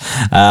 nice.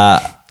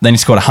 Then he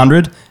scored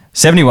 100,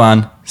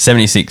 71,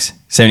 76,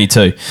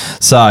 72.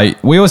 So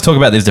we always talk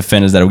about these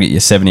defenders that'll get you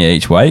 70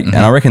 each week, and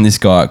I reckon this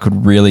guy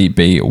could really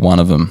be one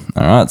of them.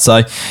 All right,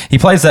 so he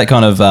plays that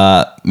kind of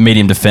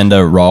medium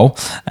defender role,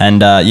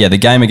 and the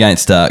game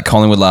against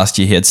Collingwood last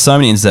year, he had so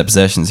many intercept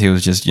possessions. He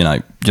was just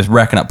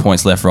racking up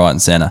points left, right,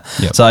 and centre.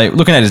 Yep. So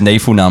looking at his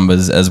NEFL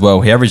numbers as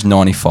well, he averaged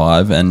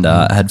 95 and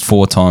had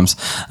 4 times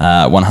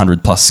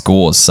 100 plus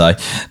scores. So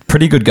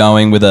pretty good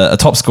going with a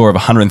top score of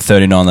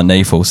 139 on the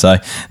NEFL. So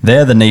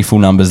they're the NEFL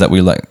numbers that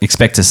we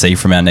expect to see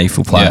from our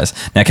NEFL players.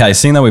 Yep. Now, Kay,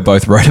 seeing that we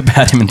both wrote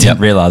about him and didn't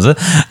realise it,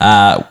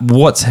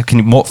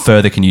 what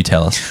further can you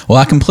tell us? Well,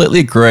 I completely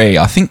agree.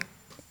 I think,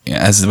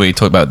 as we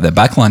talked about the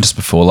backline just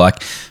before,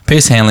 like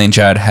Pierce Hanley and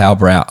Jared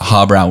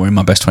Harbrow were in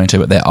my best 22,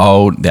 but they're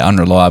old, they're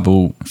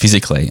unreliable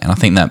physically, and I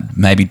think that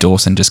maybe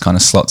Dawson just kind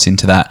of slots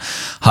into that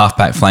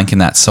halfback flank in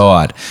that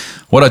side.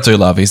 What I do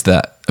love is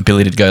that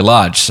ability to go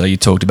large. So you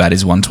talked about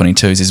his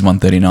 122s, his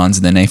 139s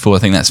in the NEFL. I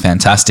think that's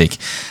fantastic.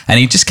 And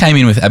he just came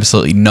in with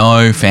absolutely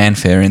no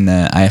fanfare in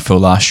the AFL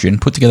last year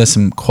and put together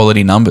some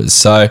quality numbers.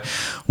 So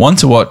one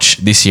to watch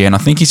this year, and I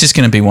think he's just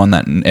going to be one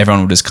that everyone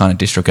will just kind of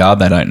disregard.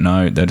 They don't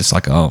know. They're just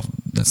like, oh,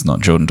 that's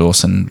not Jordan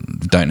Dawson.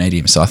 Don't need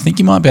him. So I think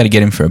you might be able to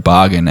get him for a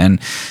bargain. And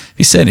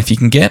he said, if you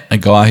can get a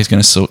guy who's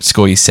going to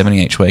score you 70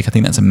 each week, I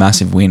think that's a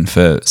massive win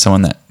for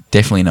someone that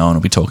definitely no one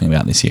will be talking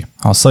about this year.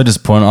 I was so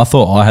disappointed. I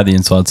thought I had the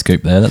inside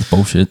scoop there. That's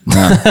bullshit.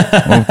 No.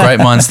 Well, great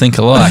minds think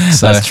alike.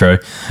 So, that's true.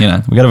 We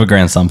got to agree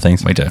on some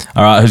things. We do.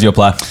 All right, who's your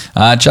player?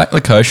 Jack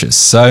Lukosius.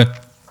 So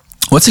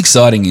what's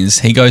exciting is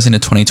he goes into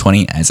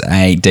 2020 as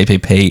a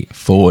DPP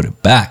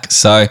forward back.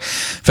 So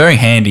very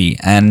handy.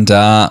 And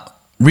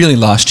really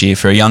last year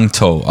for a young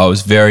tall, I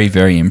was very,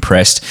 very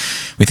impressed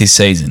with his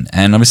season.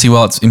 And obviously,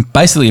 while it's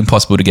basically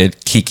impossible to get a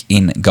kick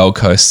in Gold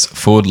Coast's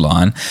forward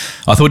line,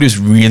 I thought he was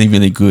really,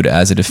 really good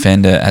as a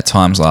defender at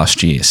times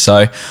last year.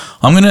 So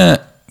I'm going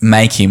to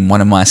make him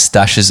one of my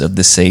stashes of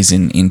the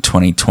season in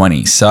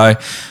 2020. So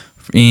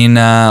in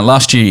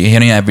last year, he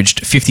only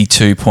averaged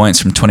 52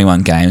 points from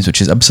 21 games, which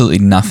is absolutely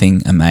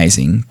nothing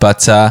amazing.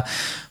 But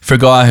for a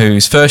guy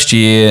who's first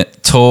year,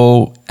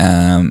 tall,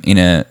 in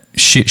a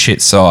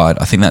shit side,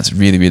 I think that's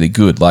really, really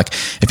good. Like,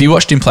 if you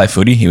watched him play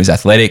footy, he was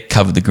athletic,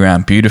 covered the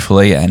ground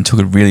beautifully, and took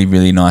a really,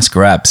 really nice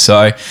grab.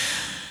 So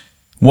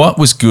what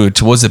was good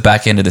towards the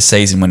back end of the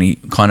season when he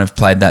kind of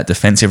played that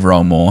defensive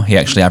role more, he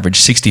actually averaged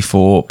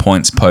 64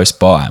 points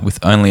post-bye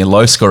with only a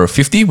low score of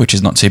 50, which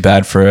is not too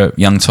bad for a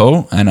young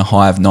tall, and a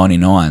high of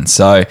 99.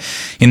 So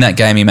in that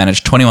game, he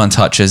managed 21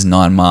 touches,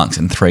 9 marks,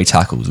 and 3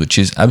 tackles, which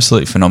is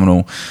absolutely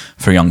phenomenal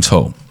for a young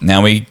tall.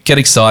 Now, we get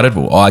excited,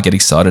 well, I get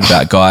excited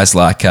about guys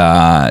like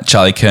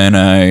Charlie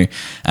Curnow,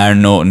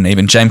 Aaron Norton,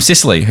 even James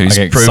Sicily, who's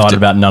I get excited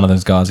about none of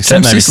those guys,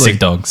 except maybe Sick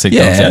Dog. Sick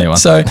Dog's the only one.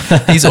 So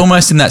he's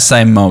almost in that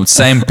same mould,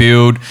 same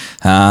build.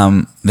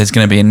 There's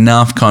going to be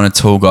enough kind of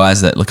tall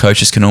guys that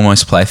Lukosius can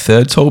almost play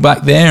third tall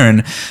back there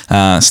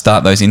and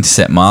start those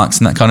intercept marks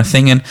and that kind of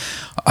thing. And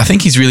I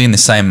think he's really in the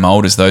same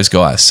mould as those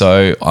guys.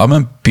 So I'm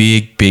a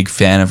big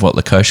fan of what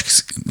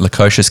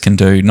Lukosius can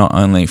do, not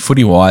only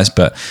footy-wise,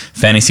 but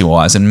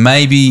fantasy-wise. And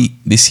maybe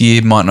this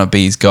year might not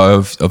be his go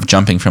of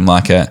jumping from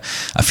like a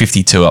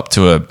 52 up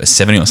to a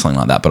 70 or something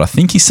like that. But I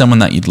think he's someone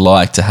that you'd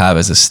like to have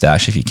as a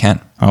stash if you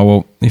can. Oh,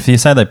 well, if you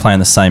say they play in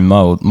the same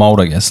mould,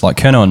 I guess, like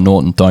Curnow and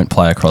Norton don't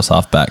play across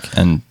half-back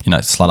and,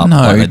 slut up.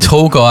 No,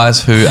 tall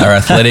guys who are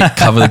athletic,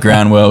 cover the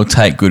ground well,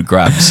 take good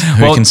grabs,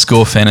 who can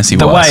score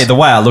fantasy-wise. The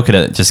way I look at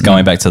it, just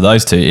going back to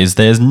those two, is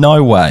there's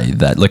no way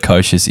that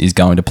Lukosius is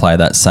going to play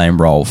that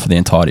same role for the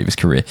entirety of his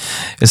career.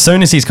 As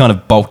soon as he's kind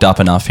of bulked up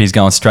enough, he's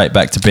going straight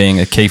back to being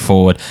a key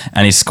forward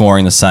and he's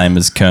scoring the same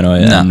as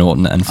Curnow and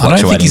Norton and fluctuating.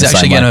 I don't think he's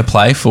actually going to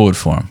play forward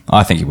for him.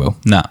 I think he will.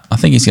 No, I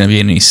think he's going to be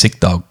any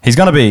sick dog. He's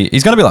going to be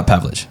like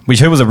Pavlich,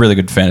 who was a really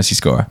good fantasy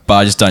scorer, but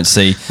I just don't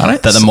see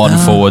that the modern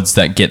forwards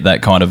that get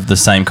that kind of the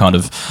same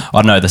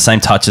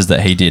touches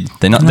that he did.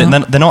 They're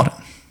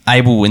not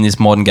able in this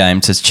modern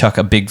game to chuck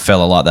a big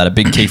fella like that, a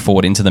big key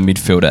forward into the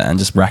midfielder and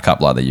just rack up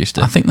like they used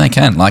to. I think they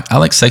can. Like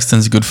Alex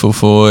Sexton's a good full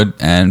forward,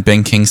 and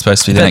Ben King's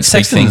supposed to be the next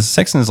big thing.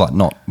 Sexton's like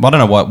not. I don't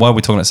know why are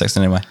we talking about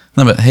Sexton anyway.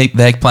 No, but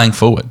they're playing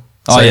forward.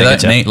 So he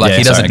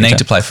doesn't need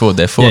to play forward.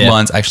 Their forward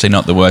line's actually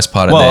not the worst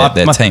part of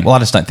their team. Well, I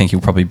just don't think he'll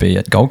probably be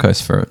at Gold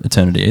Coast for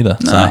eternity either.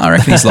 No, I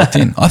reckon he's locked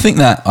in. I think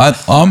that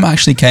I'm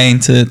actually keen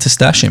to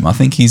stash him. I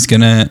think he's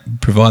going to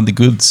provide the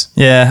goods.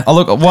 Yeah. Oh,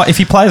 look, if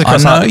he plays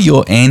across... I know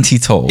you're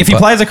anti-tall. If he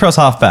plays across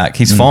half-back,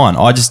 he's fine.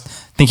 I just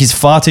think he's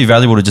far too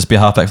valuable to just be a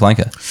half-back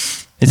flanker.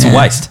 It's a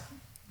waste.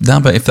 No,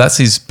 but if that's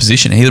his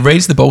position, he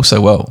reads the ball so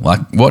well.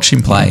 Like, watch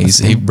him play.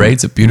 He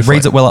reads it beautifully. He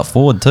reads it well up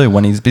forward too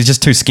when he's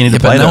just too skinny to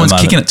play. But no one's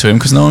kicking it to him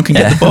because no one can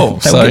get the ball.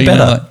 That would get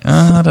better.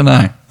 I don't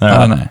know.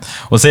 I don't know.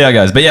 We'll see how it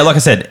goes. But yeah, like I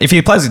said, if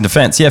he plays in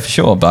defence, yeah, for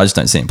sure. But I just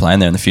don't see him playing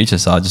there in the future.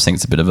 So I just think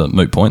it's a bit of a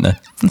moot point there.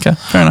 Okay,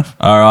 fair enough.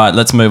 All right,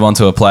 let's move on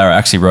to a player I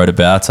actually wrote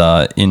about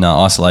in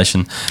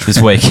isolation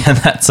this week, and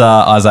that's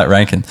Isaac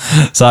Rankin.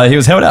 So he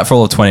was held out for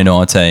all of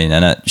 2019,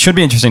 and it should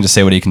be interesting to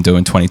see what he can do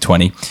in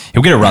 2020.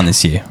 He'll get a run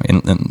this year,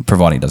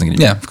 providing he doesn't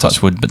get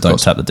touch wood, but don't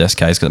tap the desk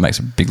case because it makes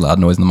a big loud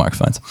noise in the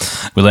microphones.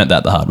 We learnt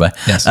that the hard way.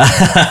 Yes.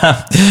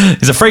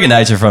 He's a freak of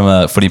nature from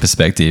a footy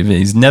perspective.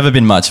 He's never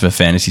been much of a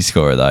fantasy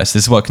scorer though, so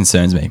this is what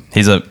concerns me.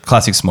 He's a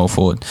classic small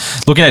forward.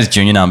 Looking at his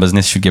junior numbers, and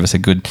this should give us a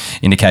good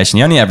indication,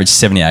 he only averaged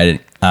 78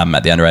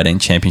 at the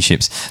under-18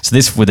 championships. So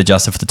this, with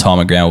adjusted for the time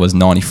on ground, was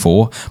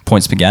 94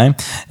 points per game.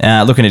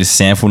 Looking at his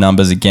sample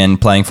numbers, again,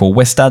 playing for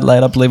West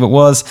Adelaide, I believe it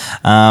was,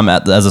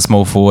 as a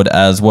small forward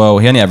as well.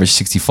 He only averaged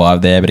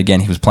 65 there, but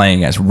again, he was playing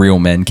against real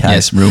men, Kate.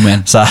 Yes, real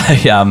men. So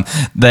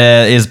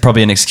there is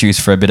probably an excuse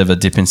for a bit of a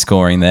dip in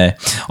scoring there.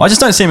 I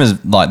just don't see him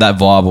as like that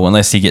viable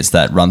unless he gets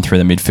that run through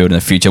the midfield in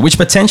the future, which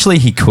potentially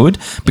he could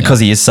because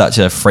he is such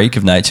a freak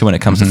of nature when it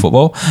comes to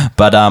football.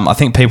 But I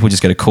think people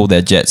just got to cool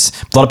their jets.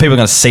 A lot of people are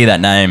going to see that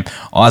name,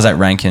 Isaac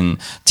Rankin,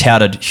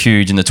 touted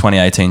huge in the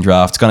 2018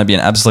 draft. It's going to be an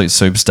absolute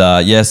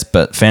superstar, yes,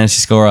 but fantasy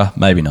scorer,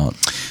 maybe not.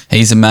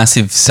 He's a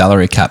massive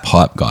salary cap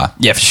hype guy.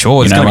 Yeah, for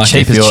sure. It's going to be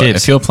cheap as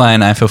chips. If you're playing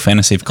AFL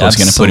fantasy, of course,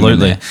 you're going to put him in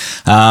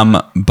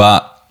there.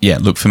 But yeah,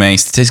 look, for me,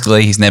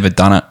 statistically, he's never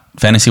done it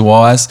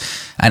fantasy-wise.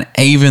 And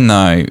even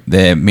though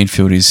their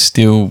midfield is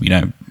still,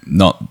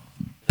 not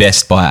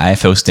best by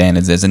AFL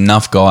standards, there's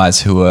enough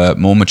guys who are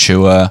more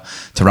mature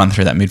to run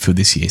through that midfield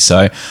this year.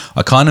 So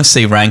I kind of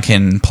see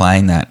Rankin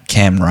playing that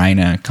Cam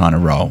Rayner kind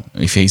of role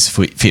if he's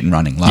fit and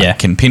running.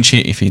 Can pinch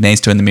it if he needs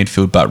to in the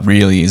midfield, but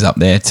really is up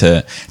there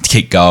to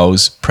kick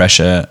goals,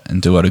 pressure,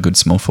 and do what a good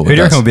small forward does. Who do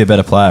you reckon would be a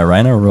better player,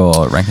 Rayner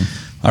or Rankin?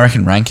 I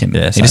reckon Rankin.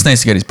 Yeah, he just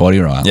needs to get his body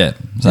right. Yeah.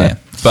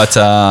 But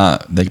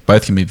they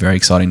both can be very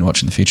exciting to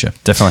watch in the future.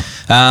 Definitely.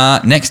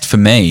 Next for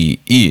me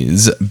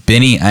is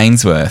Benny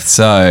Ainsworth.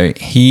 So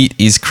he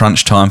is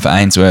crunch time for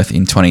Ainsworth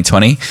in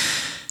 2020.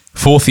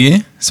 Fourth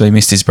year, so he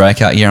missed his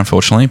breakout year,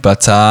 unfortunately.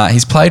 But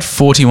he's played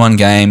 41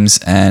 games,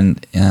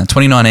 and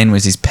 2019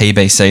 was his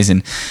PB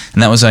season,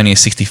 and that was only a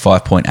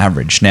 65-point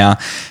average. Now,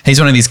 he's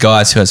one of these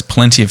guys who has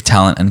plenty of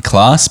talent and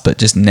class, but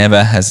just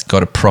never has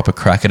got a proper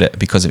crack at it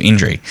because of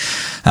injury.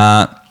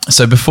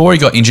 So before he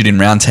got injured in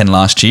round 10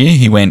 last year,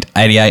 he went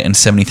 88 and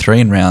 73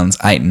 in rounds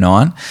 8 and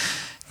 9.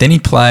 Then he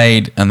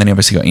played, and then he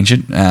obviously got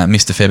injured,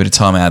 missed a fair bit of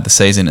time out of the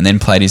season, and then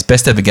played his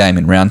best ever game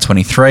in round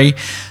 23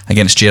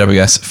 against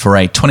GWS for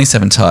a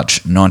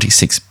 27-touch,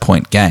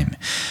 96-point game.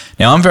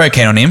 Now, I'm very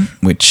keen on him,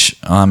 which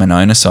I'm an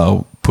owner, so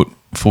I'll put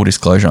full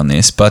disclosure on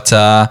this, but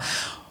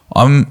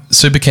I'm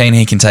super keen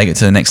he can take it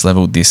to the next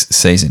level this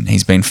season.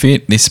 He's been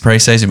fit this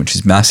pre-season, which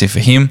is massive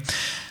for him.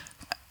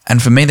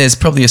 And for me, there's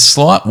probably a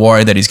slight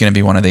worry that he's going to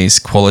be one of these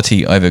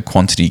quality over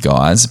quantity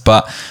guys,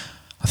 but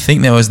I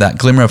think there was that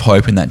glimmer of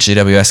hope in that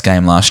GWS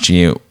game last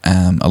year,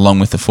 along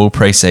with the full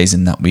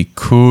pre-season, that we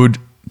could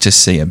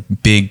just see a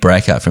big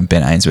breakout from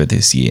Ben Ainsworth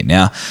this year.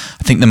 Now,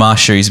 I think the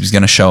Marsh series was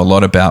going to show a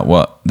lot about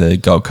what the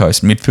Gold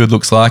Coast midfield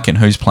looks like and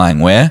who's playing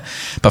where.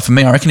 But for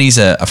me, I reckon he's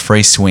a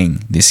free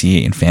swing this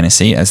year in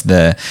fantasy as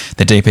the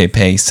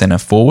DPP centre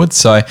forward.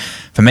 So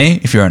for me,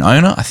 if you're an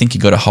owner, I think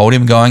you've got to hold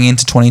him going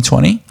into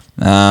 2020.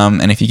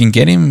 And if you can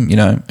get him,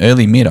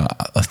 early mid,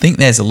 I think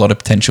there's a lot of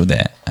potential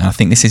there. And I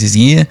think this is his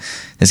year.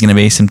 There's going to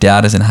be some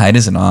doubters and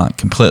haters, and I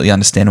completely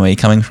understand where you're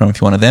coming from if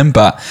you're one of them.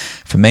 But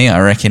for me, I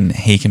reckon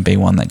he can be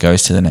one that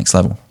goes to the next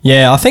level.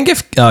 Yeah, I think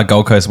if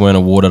Gold Coast weren't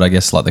awarded, I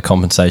guess, like the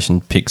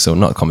compensation picks, or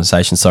not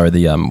compensation, sorry,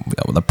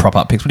 the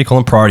prop-up picks, what do you call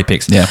them? Priority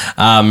picks. Yeah.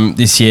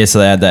 This year, so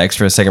they had the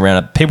extra second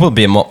round. People would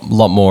be a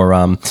lot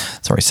more,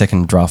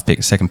 second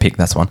pick,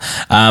 that's one.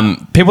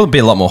 People would be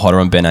a lot more hotter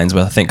on Ben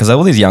Ainsworth, I think, because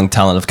all these young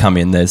talent have come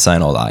in, they're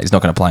saying, he's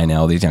not going to play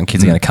now, all these young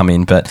kids are going to come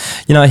in. But,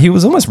 he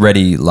was almost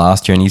ready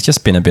last year, and he's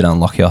just been a bit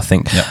unlucky, I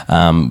think,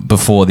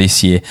 before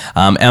this year.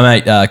 Our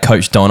mate,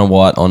 Coach Donna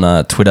White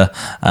on Twitter,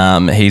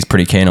 he's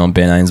pretty keen on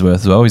Ben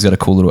Ainsworth as well. He's got a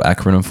cool little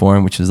acronym for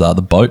him, which is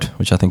the BOAT,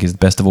 which I think is the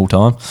best of all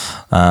time,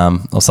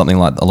 or something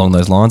like along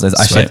those lines.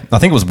 Actually, I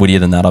think it was wittier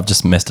than that. I've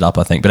just messed it up,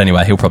 I think. But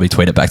anyway, he'll probably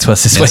tweet it back to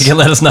us this week and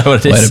let us know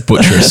what it is. Way to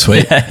butcher a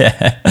sweet.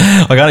 Yeah.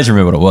 I can't even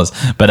remember what it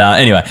was. But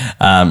anyway,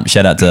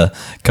 shout out to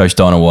Coach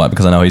Donna White,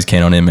 because I know he's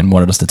keen on him and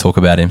wanted us to talk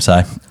about him.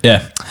 So,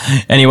 yeah.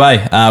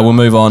 Anyway, we'll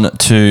move on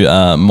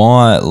to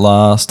my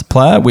last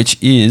player,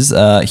 which is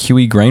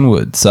Huey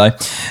Greenwood. So,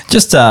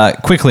 just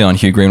quickly on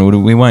Hugh Greenwood,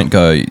 we won't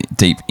go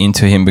deep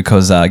into him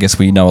because I guess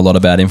we know a lot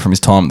about him from his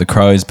time at the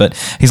Crows, but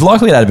he's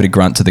likely to add a bit of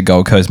grunt to the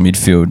Gold Coast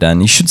midfield,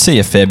 and he should see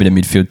a fair bit of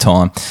midfield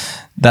time.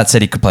 That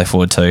said, he could play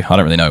forward too. I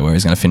don't really know where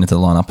he's going to fit into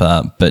the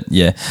lineup, but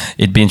yeah,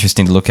 it'd be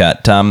interesting to look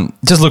at.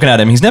 Just looking at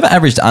him, he's never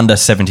averaged under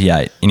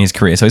 78 in his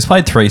career. So he's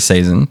played 3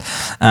 seasons,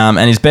 and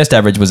his best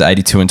average was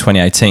 82 in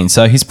 2018.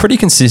 So he's pretty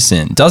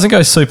consistent. Doesn't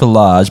go super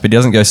large, but he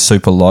doesn't go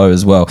super low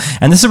as well.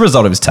 And this is a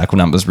result of his tackle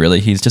numbers, really.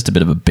 He's just a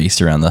bit of a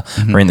beast around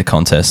the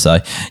contest. So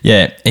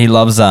yeah, he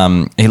loves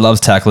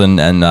tackling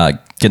and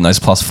getting those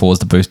 +4s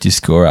to boost your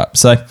score up.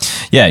 So,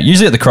 yeah,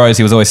 usually at the Crows,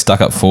 he was always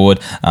stuck up forward.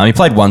 He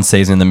played 1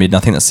 season in the mid, and I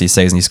think that's the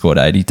season he scored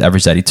 80,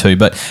 averaged 82.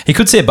 But he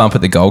could see a bump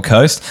at the Gold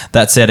Coast.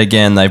 That said,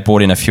 again, they've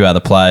brought in a few other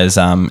players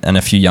and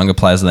a few younger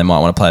players that they might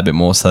want to play a bit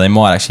more, so they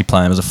might actually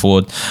play him as a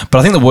forward. But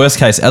I think the worst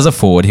case as a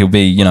forward, he'll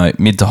be,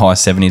 mid to high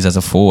 70s as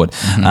a forward.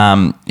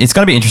 It's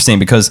going to be interesting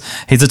because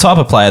he's the type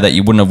of player that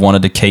you wouldn't have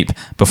wanted to keep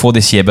before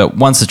this year, but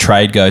once the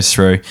trade goes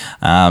through,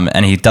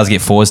 and he does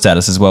get forward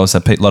status as well, so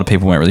a lot of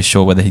people weren't really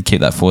sure whether he'd keep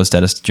that forward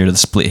status due to the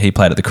split he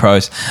played at the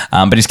Crows,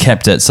 but he's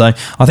kept it. So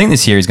I think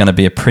this year he's going to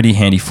be a pretty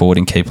handy forward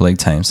in keeper league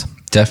teams.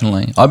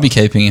 Definitely. I'd be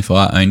keeping if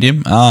I owned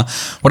him.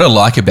 What I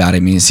like about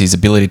him is his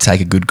ability to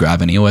take a good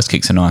grab, and he always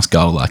kicks a nice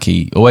goal. Like,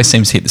 he always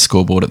seems to hit the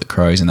scoreboard at the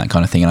Crows and that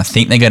kind of thing. And I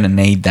think they're going to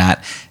need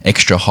that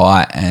extra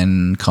height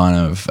and kind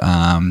of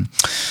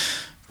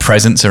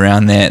presence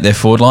around their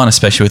forward line,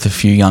 especially with a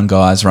few young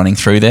guys running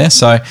through there.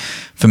 So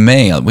for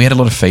me, we had a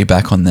lot of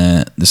feedback on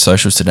the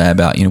socials today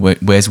about,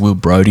 where's Will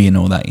Brodie and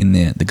all that in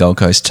the Gold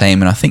Coast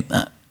team. And I think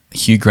that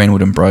Hugh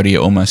Greenwood and Brodie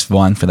are almost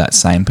vying for that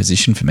same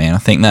position for me. And I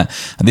think that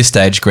at this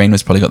stage,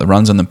 Greenwood's probably got the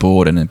runs on the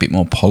board and a bit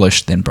more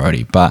polished than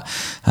Brodie. But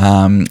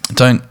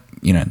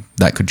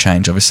that could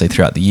change obviously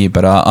throughout the year.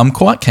 But I'm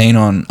quite keen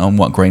on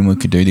what Greenwood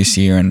could do this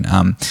year and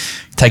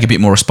take a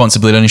bit more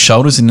responsibility on his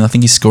shoulders. And I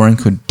think his scoring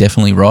could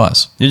definitely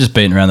rise. You're just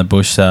beating around the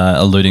bush, not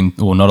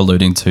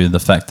alluding to the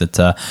fact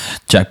that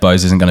Jack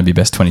Bowes isn't going to be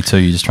best 22.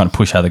 You're just trying to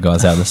push other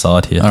guys out of the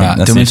side here. All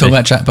right, do we talk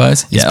about Jack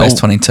Bowes? He's best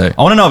 22.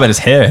 I want to know about his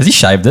hair. Has he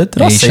shaved it?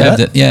 Did I see that? He shaved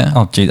it, yeah.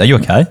 Oh, geez. Are you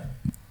okay?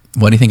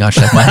 Why do you think I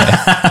shaved my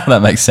hair?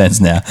 That makes sense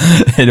now.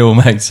 It all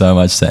makes so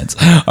much sense.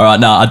 All right,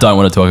 no, I don't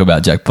want to talk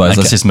about Jack Bowes. Okay.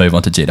 Let's just move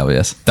on to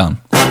GWS.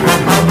 Done.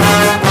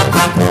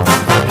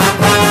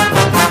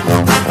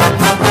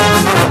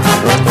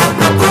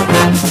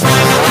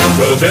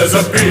 There's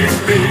a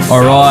big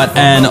All right,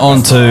 and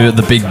on to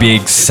the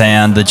big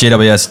sound, the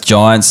GWS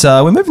Giants.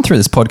 We're moving through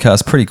this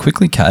podcast pretty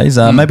quickly, Kays.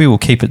 Maybe we'll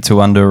keep it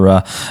to under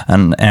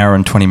an hour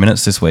and 20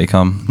 minutes this week.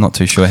 I'm not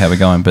too sure how we're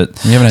going,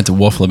 but you haven't had to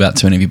waffle about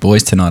too many of your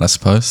boys tonight, I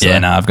suppose. So. Yeah,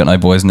 no, I've got no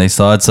boys on these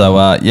sides. So,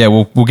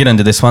 we'll get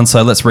into this one.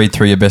 So let's read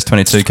through your best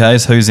 22,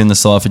 Kays. Who's in the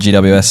side for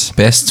GWS?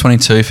 Best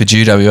 22 for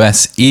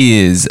GWS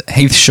is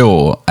Heath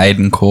Shaw,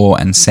 Aidan Corr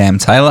and Sam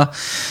Taylor.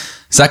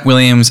 Zach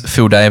Williams,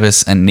 Phil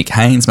Davis and Nick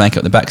Haynes make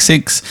up the back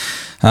 6.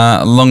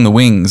 Along the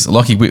wings,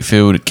 Lockie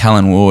Whitfield,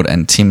 Callan Ward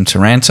and Tim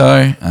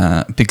Taranto.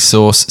 Big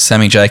Sauce,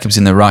 Sammy Jacobs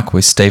in the ruck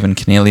with Stephen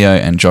Canelio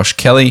and Josh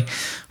Kelly.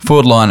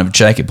 Forward line of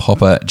Jacob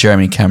Hopper,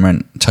 Jeremy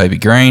Cameron, Toby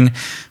Green,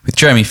 with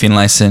Jeremy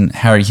Finlayson,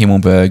 Harry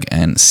Himmelberg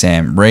and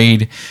Sam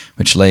Reid,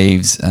 which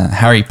leaves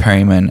Harry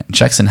Perryman,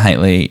 Jackson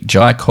Haitley,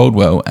 Jai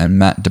Caldwell and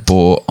Matt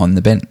DeBoer on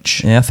the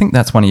bench. Yeah, I think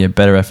that's one of your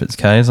better efforts,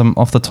 Kays. I'm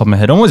off the top of my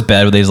head. I'm always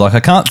bad with these. Like, I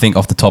can't think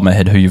off the top of my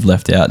head who you've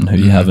left out and who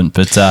you haven't.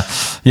 But,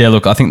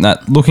 look, I think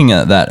that looking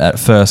at that at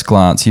first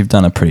glance, you've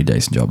done a pretty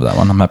decent job with that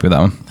one. I'm happy with that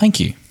one. Thank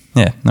you.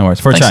 Yeah, no worries.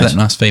 For Thanks a change. for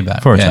that nice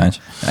feedback. For a change.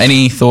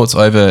 Any thoughts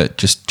over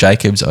just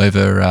Jacobs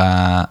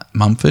over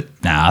Mumford?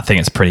 Nah, I think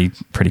it's pretty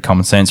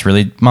common sense,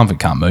 really. Mumford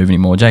can't move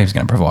anymore. Jacobs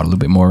going to provide a little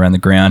bit more around the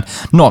ground.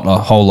 Not a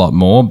whole lot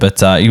more,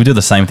 but he'll do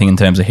the same thing in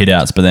terms of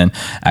hit-outs, but then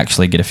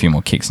actually get a few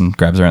more kicks and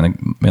grabs around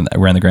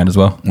the ground as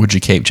well. Would you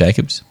keep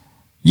Jacobs?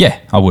 Yeah,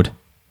 I would.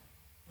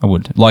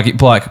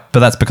 But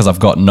that's because I've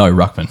got no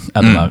ruckman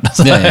at the moment.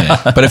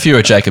 Yeah. But if you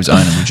were a Jacobs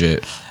owner, would you?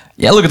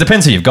 Yeah, look, it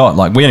depends who you've got.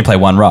 Like, we only play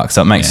one ruck,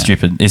 so it makes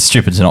it's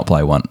stupid to not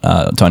play one.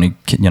 To only,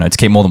 to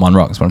keep more than one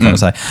ruck is what I'm trying to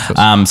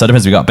say. So it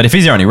depends who you got. But if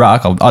he's your only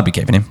ruck, I'd be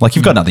keeping him. Like,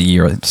 you've got another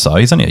year or so.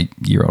 He's only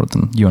a year older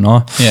than you and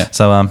I. Yeah.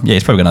 So,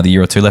 he's probably got another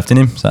year or two left in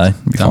him. So,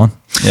 he'll be fine.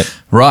 Yep.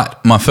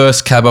 Right. My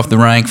first cab off the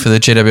rank for the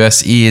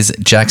GWS is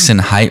Jackson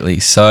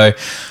Haitley. So,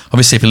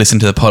 obviously, if you listened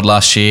to the pod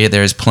last year,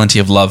 there is plenty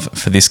of love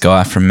for this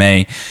guy from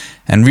me.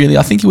 And really,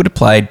 I think he would have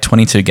played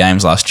 22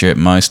 games last year at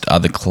most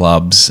other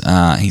clubs.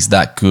 He's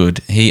that good.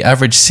 He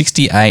averaged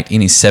 68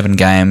 in his 7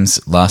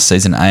 games last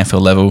season at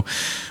AFL level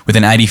with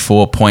an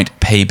 84-point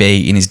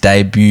PB in his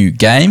debut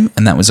game,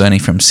 and that was only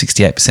from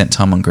 68%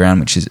 time on ground,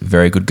 which is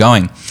very good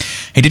going.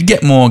 He did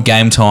get more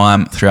game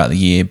time throughout the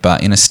year,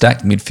 but in a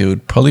stacked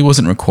midfield, probably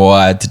wasn't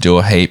required to do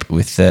a heap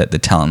with the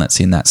talent that's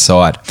in that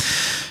side.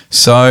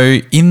 So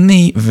in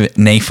the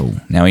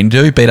NEFL, now we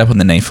do beat up on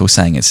the NEFL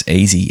saying it's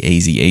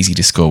easy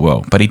to score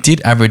well, but he did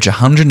average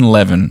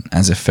 111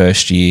 as a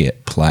first-year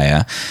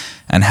player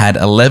and had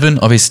 11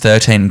 of his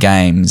 13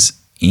 games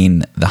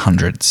in the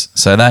hundreds.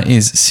 So that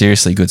is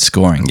seriously good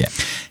scoring. Yeah.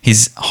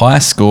 His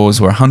highest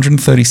scores were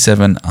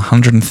 137,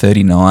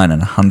 139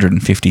 and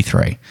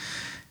 153.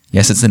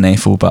 Yes, it's the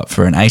NEFL, but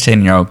for an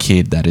 18-year-old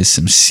kid, that is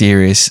some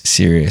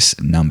serious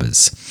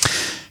numbers.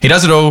 He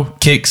does it all,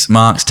 kicks,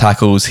 marks,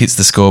 tackles, hits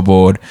the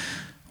scoreboard.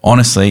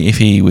 Honestly, if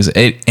he was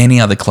at any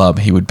other club,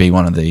 he would be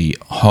one of the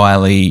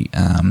highly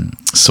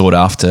sought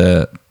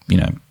after,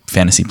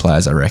 fantasy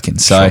players, I reckon.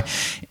 So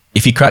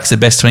if he cracks the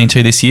best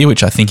 22 this year,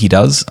 which I think he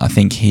does, I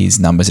think his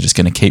numbers are just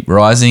going to keep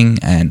rising,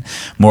 and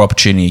more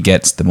opportunity he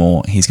gets, the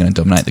more he's going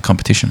to dominate the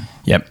competition.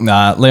 Yep.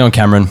 Leon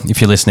Cameron, if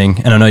you're listening,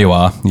 and I know you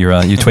are, you're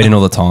tweeting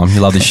all the time. You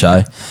love this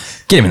show.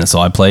 Get him in the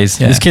side, please.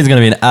 Yeah. This kid's going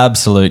to be an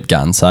absolute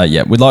gun. So,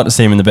 yeah, we'd like to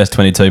see him in the best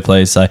 22,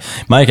 please. So,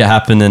 make it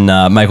happen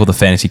and make all the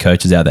fantasy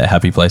coaches out there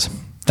happy, please.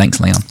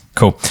 Thanks, Leon.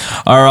 Cool.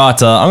 All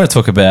right, I'm going to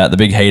talk about the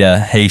big heater,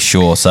 Heath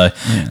Shaw. So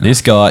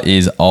this guy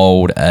is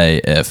old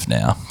AF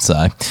now.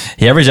 So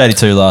he averaged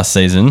 82 last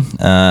season,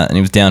 and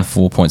he was down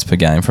 4 points per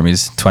game from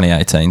his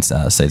 2018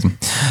 season.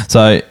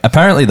 So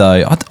apparently,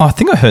 though, I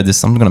think I heard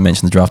this. I'm going to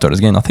mention the draft orders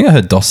again. I think I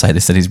heard Doss say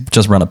this, that he's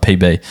just run a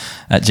PB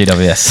at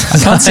GWS.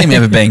 I can't see him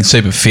ever being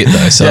super fit,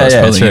 though. So it's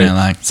probably,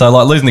 true.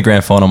 So losing the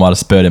grand final might have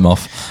spurred him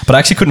off. But I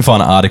actually couldn't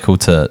find an article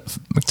to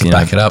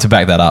back it up. To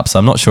back that up. So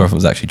I'm not sure if it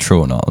was actually true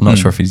or not. I'm not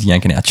sure if he's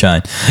yanking our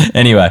chain.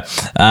 Anyway,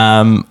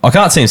 I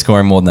can't see him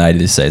scoring more than 80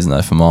 this season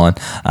though for mine.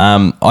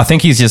 I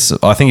think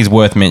he's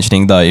worth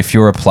mentioning though if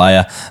you're a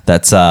player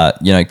that's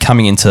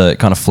coming into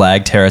kind of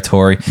flag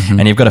territory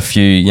and you've got a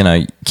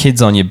few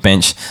kids on your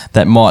bench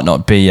that might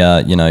not be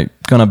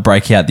going to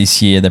break out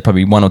this year. They're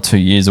probably 1 or 2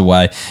 years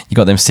away. You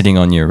got them sitting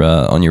on your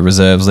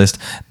reserves list.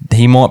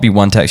 He might be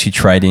one to actually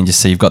trade in just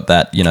so you've got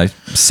that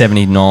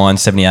 79,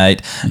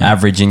 78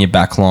 average in your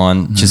back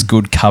line. Just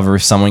good cover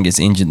if someone gets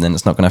injured, then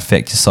it's not going to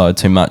affect your side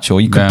too much.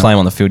 Or you could play him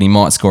on the field. He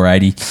might score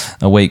 80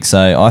 a week.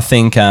 So I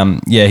think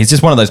he's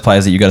just one of those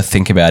players that you got to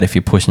think about if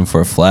you're pushing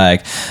for a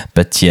flag.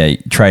 But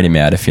trade him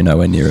out if you're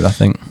nowhere near it, I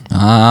think.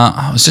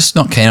 I was just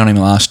not keen on him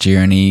last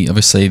year, and he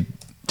obviously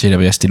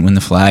GWS didn't win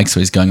the flag, so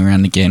he's going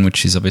around again,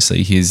 which is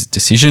obviously his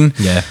decision.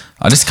 Yeah.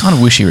 I just kind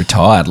of wish he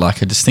retired.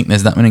 Like, I just think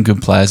there's that many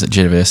good players at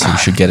GWS who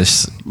should get a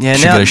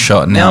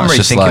shot. Now I'm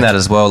rethinking that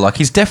as well. Like,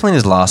 he's definitely in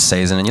his last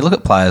season, and you look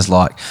at players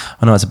like,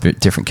 I know it's a bit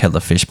different kettle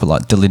of fish, but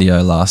like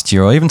Delidio last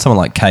year, or even someone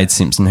like Cade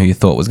Simpson, who you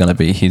thought was going to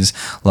be his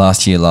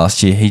last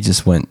year, he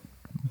just went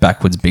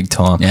backwards big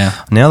time. Yeah.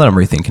 Now that I'm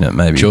rethinking it,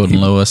 maybe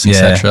Jordan Lewis,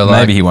 etc.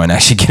 Maybe he won't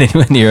actually get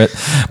anywhere near it.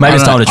 Maybe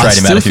it's time to trade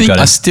him out if you've got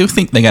him. I still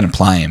think they're going to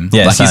play him.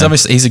 Yeah, like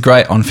he's a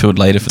great on-field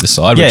leader for the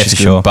side, which is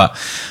good. Sure. But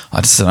I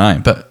just don't know.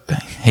 But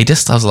he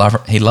just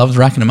loves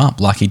racking them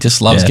up. Like, he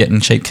just loves getting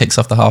cheap kicks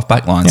off the half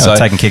back line. So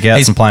taking kick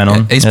outs and playing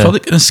on. He's probably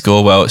going to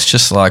score well. It's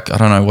just like, I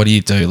don't know, what do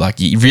you do? Like,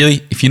 you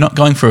really, if you're not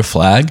going for a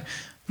flag,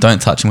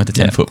 don't touch him with the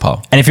 10-foot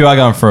pole. And if you are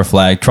going for a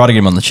flag, try to get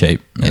him on the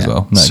cheap as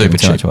well. No, super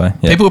cheap. Away.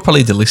 Yeah. People will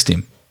probably delist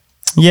him.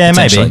 Yeah,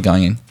 maybe.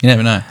 Going in. You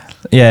never know.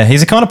 Yeah, he's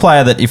the kind of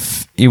player that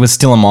if he was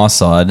still on my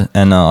side,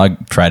 and I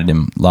traded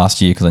him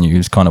last year because I knew he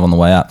was kind of on the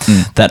way up,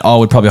 that I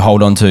would probably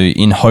hold on to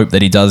in hope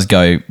that he does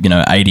go,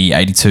 80,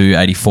 82,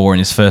 84 in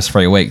his first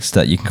 3 weeks,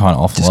 that you can kind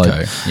of offload.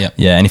 Just go. Yep.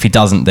 Yeah, and if he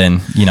doesn't,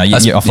 then, you're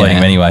offloading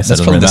him anyway. So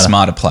that's probably the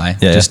smarter play.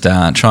 Yeah. Just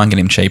try and get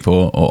him cheap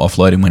or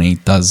offload him when he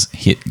does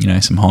hit,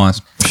 some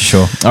highs.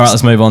 Sure. All right,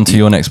 let's move on to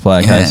your next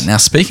player, Case. Now,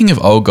 speaking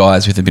of old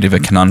guys with a bit of a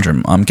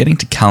conundrum, I'm getting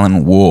to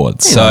Callan Ward.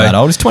 He's not that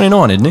old. He's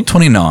 29, isn't he?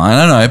 29,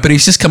 I know, but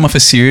he's just come off a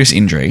serious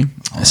injury.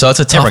 So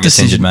it's a tough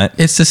decision, mate.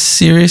 It's a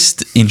serious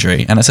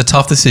injury, and it's a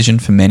tough decision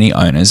for many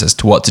owners as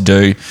to what to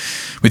do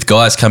with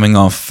guys coming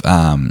off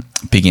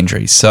big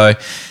injuries. So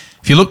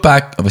if you look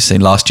back, obviously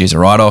last year's a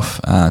write-off.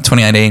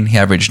 2018, he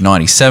averaged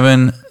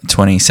 97.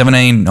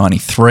 2017,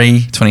 93.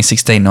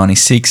 2016,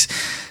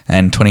 96.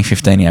 And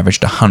 2015, he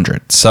averaged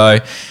 100. So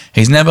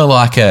he's never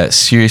like a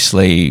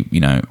seriously,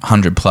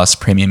 100-plus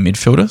premium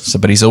midfielder.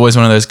 But he's always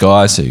one of those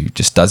guys who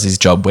just does his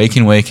job week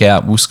in, week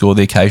out, will score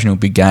the occasional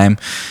big game,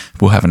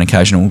 will have an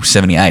occasional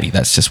 70, 80.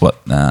 That's just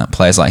what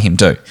players like him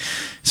do.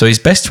 So he's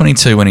best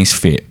 22 when he's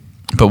fit.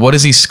 But what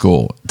does he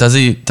score? Does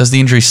the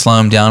injury slow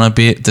him down a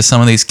bit? Do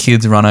some of these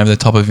kids run over the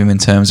top of him in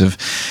terms of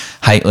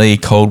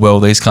Haitley, Caldwell,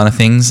 these kind of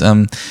things?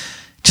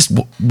 Just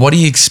what do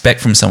you expect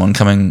from someone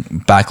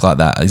coming back like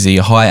that? Is he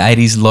a high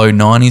 80s, low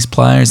 90s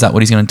player? Is that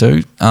what he's going to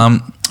do?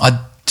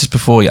 Just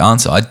before you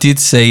answer, I did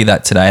see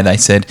that today they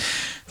said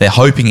they're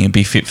hoping he'll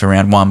be fit for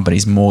round 1, but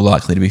he's more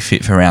likely to be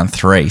fit for round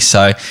 3.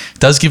 So it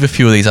does give a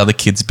few of these other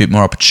kids a bit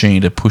more opportunity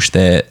to push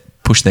their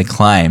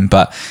claim.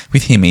 But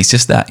with him, he's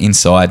just that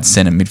inside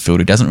centre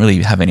midfielder. Doesn't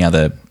really have any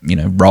other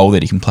role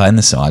that he can play in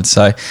the side.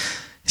 So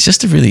it's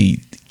just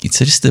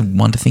just a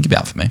one to think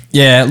about for me.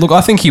 Yeah, look,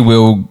 I think he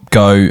will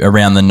go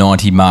around the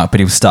 90 mark, but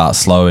he'll start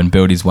slow and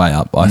build his way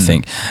up, I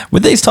think.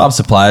 With these types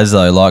of players,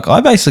 though, like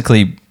I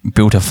basically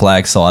built a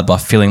flag side by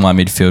filling my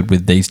midfield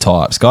with these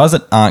types. Guys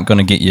that aren't going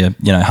to get you,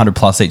 100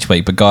 plus each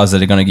week, but guys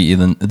that are going to get you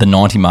the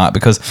 90 mark,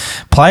 because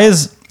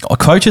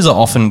coaches are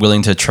often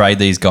willing to trade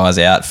these guys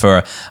out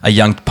for a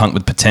young punk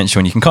with potential,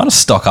 and you can kind of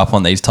stock up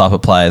on these type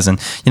of players. And,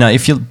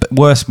 if your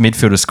worst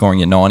midfielder scoring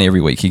your 90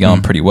 every week, you're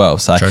going pretty well.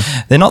 So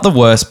they're not the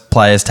worst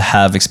players to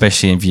have,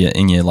 especially if you're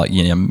in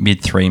your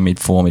mid 3, mid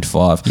 4, mid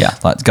 5,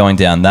 like going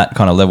down that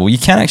kind of level. You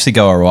can actually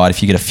go all right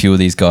if you get a few of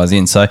these guys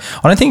in. So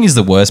I don't think he's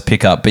the worst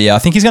pickup, but I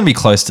think he's going to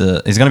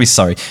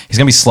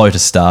be slow to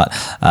start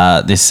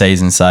this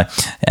season. So,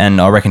 and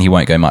I reckon he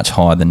won't go much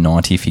higher than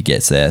 90 if he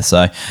gets there.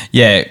 So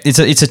yeah, it's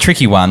a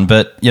tricky one.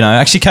 But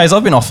actually, Kays,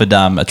 I've been offered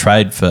a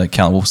trade for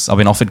I've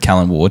been offered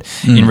Callan Ward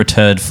in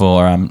return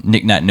for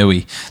Nick Nat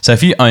Nui. So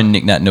if you own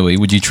Nick Nat Nui,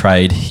 would you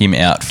trade him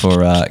out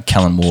for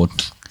Callan Ward?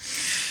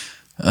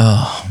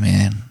 Oh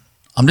man,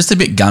 I'm just a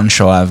bit gun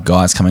shy of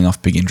guys coming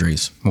off big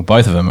injuries. Well,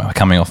 both of them are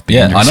coming off big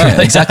injuries. I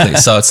know exactly.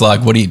 So it's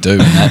like, what do you do in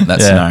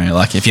that scenario?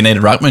 Like, if you need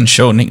a ruckman,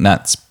 sure, Nick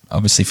Nat's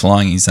obviously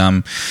flying. He's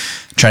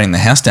training the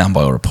house down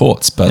by all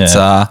reports. But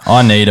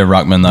I need a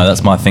ruckman though.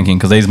 That's my thinking,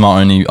 because he's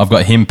my only. I've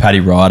got him, Paddy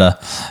Ryder,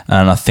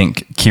 and I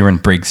think Kieran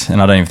Briggs,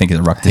 and I don't even think he's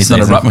a ruck this season.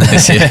 He's not a ruckman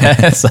this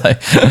year. So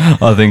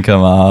I think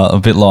I'm a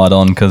bit light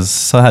on,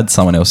 because I had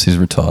someone else who's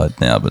retired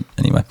now. But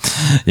anyway,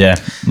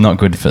 not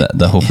good for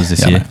the hookers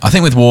this year. I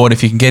think with Ward,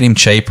 if you can get him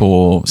cheap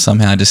or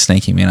somehow just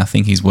sneak him in, I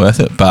think he's worth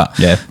it. But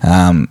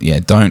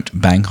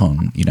don't bank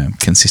on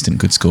consistent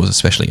good scores,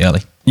 especially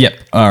early. Yep.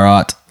 All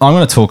right. I'm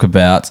going to talk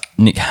about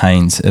Nick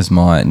Haynes as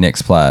my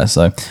next player.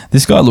 So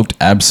this guy looked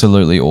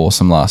absolutely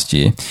awesome last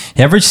year.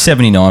 He averaged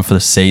 79 for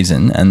the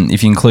season, and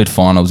if you include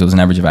finals, it was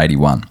an average of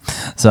 81.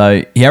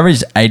 So he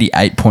averaged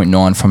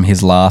 88.9 from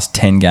his last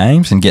 10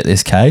 games, and get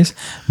this, case,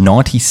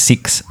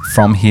 96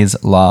 from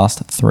his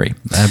last 3.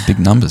 They have big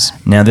numbers.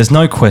 Now, there's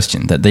no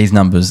question that these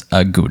numbers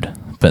are good,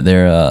 but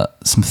there are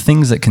some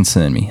things that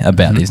concern me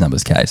about these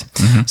numbers, Case.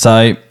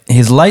 So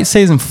his late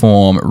season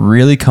form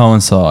really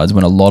coincides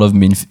when a lot of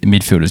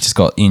midfielders just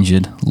got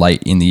injured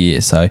late in the year.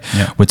 So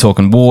we're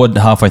talking Ward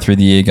halfway through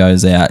the year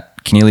goes out.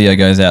 Canelio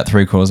goes out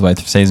 3/4 of the way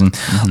through the season.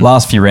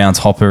 Last few rounds,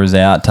 Hopper is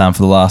out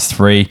for the last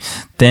 3.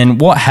 Then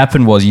what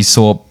happened was you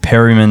saw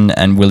Perryman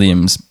and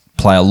Williams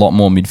play a lot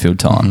more midfield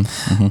time.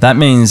 That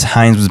means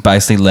Haynes was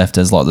basically left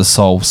as like the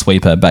sole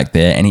sweeper back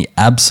there, and he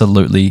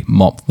absolutely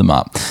mopped them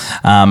up.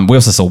 We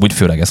also saw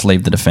Whitfield, I guess,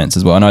 leave the defence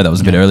as well. I know that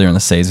was a bit earlier in the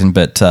season,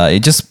 but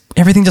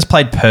everything just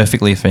played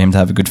perfectly for him to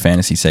have a good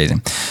fantasy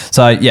season.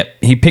 So,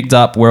 he picked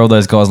up where all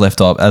those guys left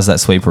off as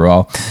that sweeper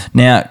role.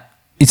 Now,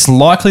 it's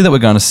likely that we're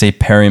going to see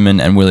Perryman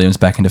and Williams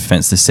back in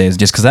defence this season,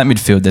 just because that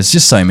midfield, there's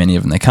just so many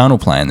of them. They can't all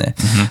play in there.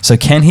 So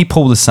can he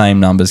pull the same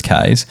numbers,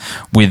 Kays,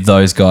 with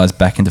those guys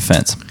back in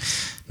defence?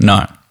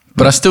 No.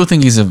 But I still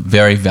think he's a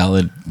very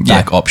valid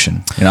back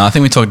option. I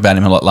think we talked about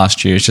him a lot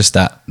last year. It's just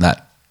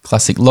that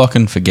classic lock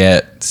and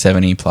forget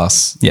 70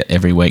 plus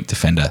every week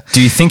defender.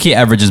 Do you think he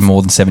averages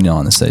more than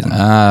 79 this season?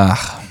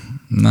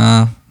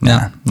 No.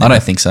 I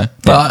don't think so.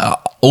 But I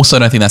also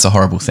don't think that's a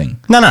horrible thing.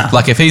 No.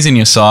 Like, if he's in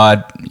your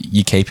side,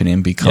 you're keeping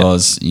him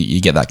because you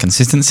get that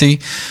consistency.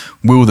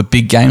 Will the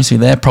big games be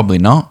there? Probably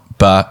not.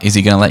 But is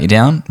he going to let you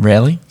down?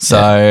 Rarely.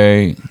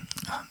 So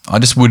I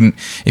just wouldn't.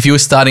 If you were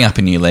starting up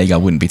in your league, I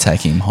wouldn't be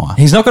taking him high.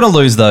 He's not going to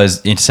lose those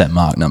intercept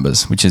mark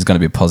numbers, which is going to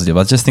be a positive.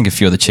 I just think a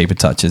few of the cheaper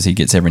touches he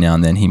gets every now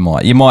and then, he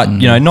might,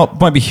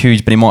 won't be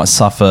huge, but he might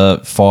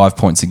suffer 5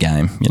 points a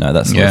game,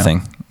 that sort of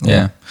thing.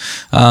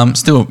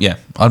 Still,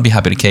 I'd be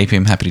happy to keep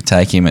him, happy to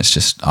take him. It's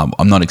just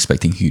I'm not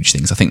expecting huge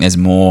things. I think there's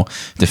more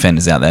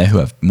defenders out there who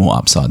have more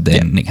upside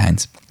than Nick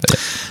Haynes.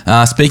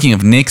 Speaking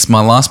of Nicks, my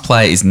last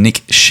player is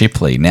Nick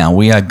Shipley. Now,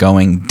 we are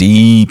going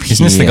deep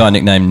Isn't this the guy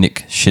nicknamed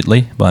Nick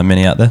Shitley by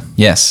many out there?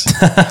 Yes.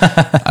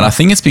 And I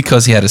think it's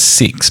because he had a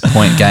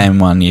 6-point game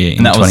one year in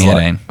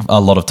 2018. Was like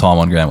a lot of time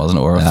on ground, wasn't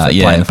it? Or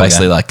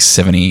basically like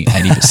 70,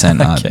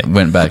 80%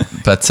 went back.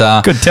 But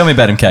good. Tell me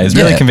about him, Kays.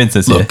 Really convinced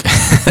us here.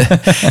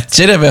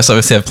 GWS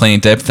obviously have plenty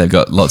of depth. They've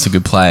got lots of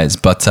good players.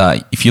 But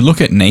if you look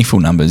at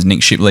NEFL numbers,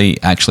 Nick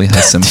Shipley actually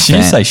has some... Did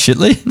you say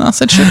Shitley? No, I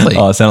said Shipley.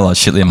 Oh, it sounded like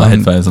Shitley in my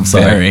headphones. I'm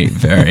sorry. Very,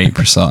 very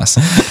precise.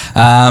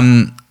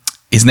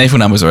 his NAFL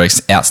numbers are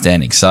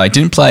outstanding. So he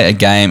didn't play a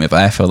game of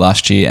AFL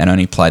last year and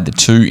only played the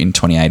 2 in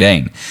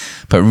 2018.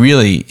 But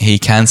really, he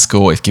can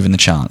score if given the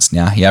chance.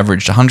 Now, he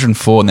averaged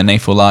 104 in the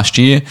NAFL last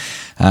year.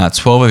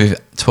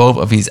 12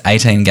 of his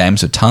 18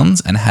 games were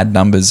tons and had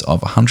numbers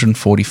of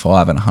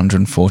 145 and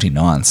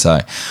 149. So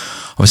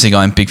obviously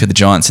going big for the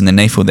Giants in the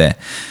NAFL there.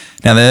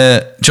 Now,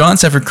 the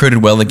Giants have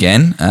recruited well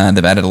again.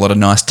 They've added a lot of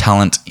nice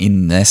talent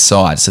in their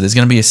side. So there's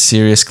going to be a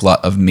serious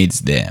glut of mids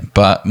there.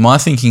 But my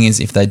thinking is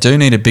if they do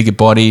need a bigger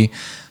body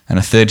and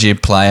a third-year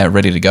player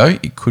ready to go,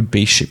 it could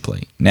be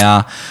Shipley.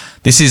 Now,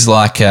 this is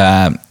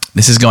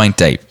going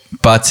deep.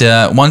 But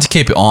one to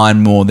keep your eye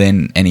on more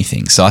than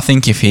anything. So I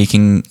think if he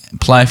can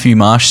play a few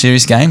Marsh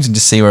Series games and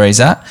just see where he's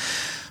at.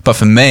 But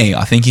for me,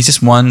 I think he's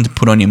just one to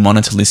put on your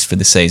monitor list for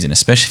the season,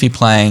 especially if you're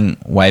playing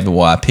waiver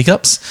wire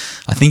pickups.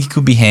 I think he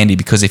could be handy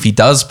because if he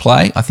does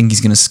play, I think he's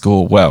going to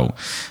score well.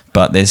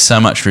 But there's so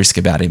much risk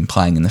about him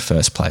playing in the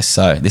first place.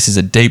 So this is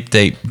a deep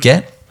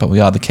get, but we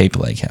are the keeper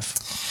league, Hef.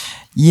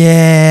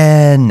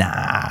 Yeah, nah.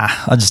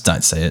 I just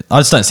don't see it. I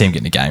just don't see him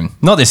getting a game.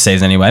 Not this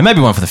season anyway. Maybe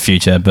one for the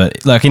future.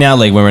 But like in our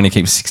league, when we're going to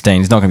keep 16,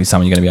 he's not going to be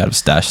someone you're going to be able to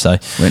stash. So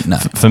no.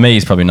 For me,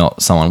 he's probably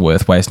not someone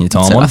worth wasting your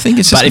time on. I think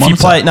it's just. But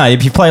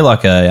if you play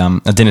like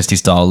a dynasty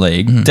style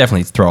league,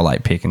 definitely throw a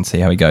late pick and see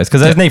how he goes because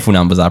those NAFL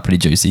numbers are pretty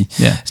juicy.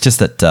 Yeah, it's just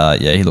that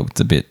he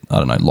looked a bit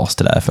lost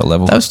at AFL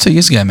level. That was 2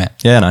 years ago,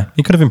 Matt. Yeah, no,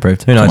 he could have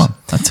improved. Who knows?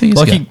 That's 2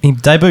 years ago. He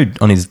debuted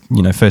on his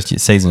first year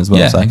season as well.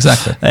 Yeah, so,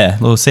 exactly. Yeah,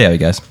 we'll see how he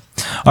goes.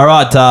 All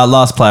right,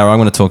 last player I'm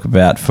going to talk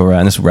about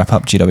and this will wrap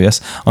up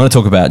GWS. I'm going to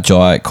talk about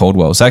Jai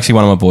Caldwell. It's actually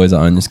one of my boys that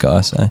own this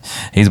guy, so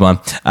he's one.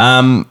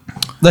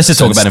 Let's just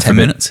talk about him for 10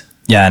 minutes.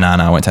 Yeah, no,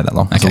 it won't take that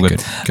long. It's Okay, all good.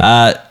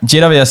 Good.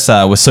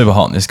 GWS was super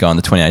hot on this guy in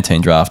the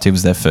 2018 draft. He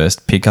was their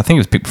first pick. I think he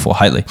was picked before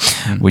Haley,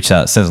 which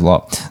says a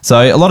lot. So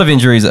a lot of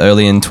injuries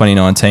early in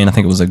 2019. I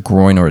think it was a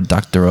groin or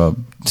adductor or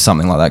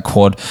something like that,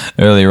 quad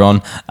earlier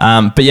on.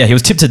 But yeah, he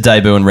was tipped to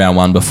debut in round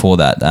 1 before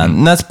that.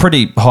 And that's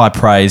pretty high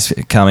praise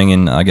coming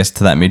in, I guess,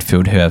 to that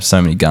midfield who have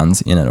so many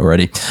guns in it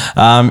already.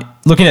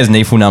 Looking at his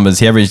NAFL numbers,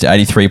 he averaged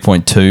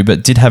 83.2,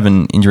 but did have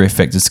an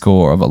injury-affected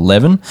score of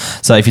 11.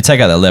 So if you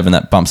take out the 11,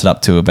 that bumps it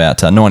up to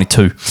about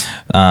 92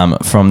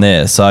 from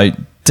there. So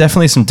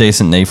definitely some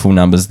decent NAFL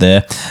numbers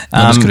there.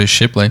 Not as good as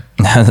Shipley.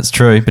 That's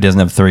true, but he doesn't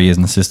have 3 years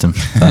in the system.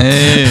 So.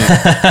 Hey.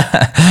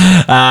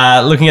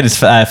 Looking at his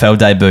AFL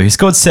debut, he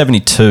scored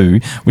 72,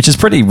 which is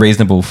pretty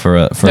reasonable for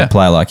a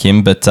player like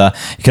him, but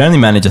he can only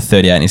manage a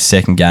 38 in his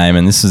second game,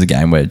 and this was a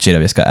game where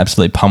GWS got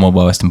absolutely pummeled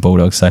by Western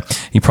Bulldogs, so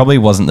he probably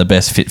wasn't the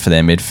best fit for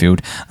their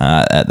midfield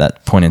at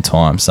that point in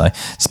time. So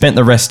spent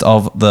the rest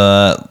of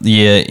the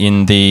year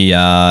in the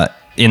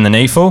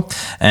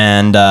NAFL,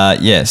 and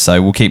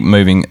so we'll keep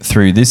moving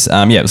through this.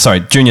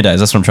 Junior days,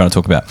 that's what I'm trying to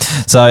talk about.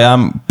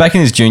 So back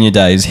in his junior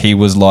days, he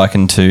was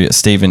likened to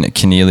Stephen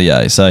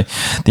Canellier. So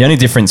the only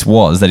difference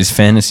was that his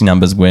fantasy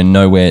numbers were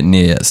nowhere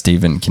near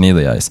Stephen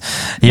Canellier's.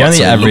 He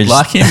only averaged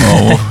like him,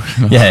 or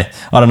yeah,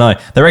 I don't know.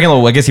 They reckon.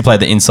 Well, I guess he played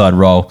the inside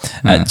role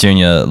at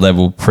junior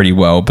level pretty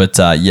well, but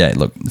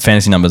look,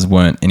 fantasy numbers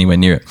weren't anywhere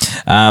near it.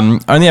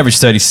 Only averaged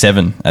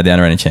 37 at the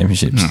under-18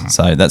 championships,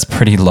 so that's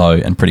pretty low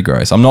and pretty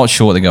gross. I'm not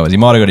sure what the goal is. He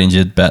might have got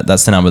injured, but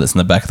that's the number that's in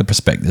the back of the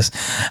prospectus.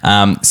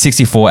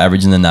 64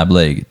 average in the NAB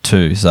league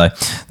too, so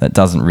that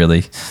doesn't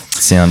really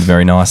sound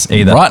very nice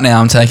either. Right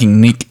now, I'm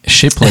taking Nick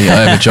Shipley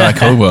over Jai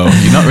Caldwell.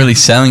 You're not really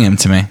selling him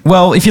to me.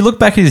 Well, if you look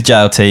back at his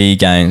JLT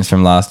games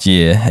from last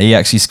year, he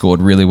actually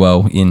scored really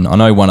well in, I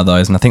know one of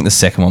those, and I think the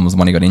second one was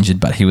when he got injured,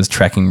 but he was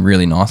tracking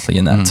really nicely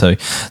in that too.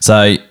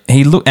 So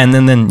he looked, and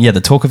then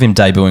the talk of him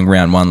debuting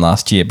round 1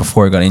 last year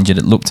before he got injured,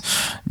 it looked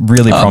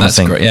really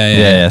promising. That's great.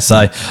 Yeah. So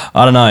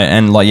I don't know,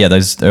 and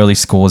those early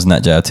scores in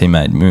that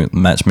JLT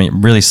match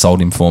really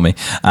sold him for me.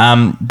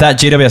 That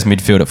GWS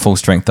midfield at full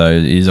strength though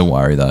is a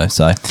worry though.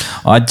 So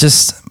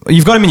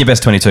you've got him in your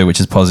best 22, which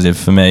is positive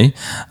for me.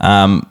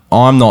 I'm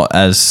not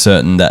as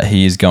certain that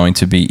he is going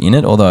to be in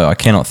it, although I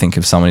cannot think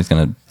of someone who's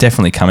going to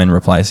definitely come in and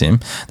replace him.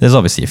 There's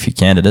obviously a few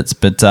candidates,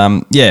 but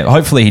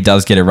hopefully he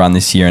does get a run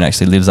this year and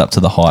actually lives up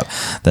to the hype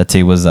that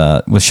he was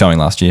showing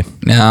last year.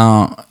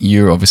 Now,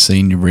 you're obviously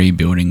in your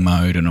rebuilding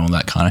mode and all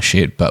that kind of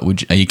shit, but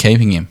are you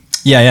keeping him?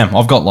 Yeah, I am.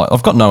 I've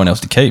got no one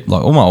else to keep.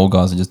 Like all my old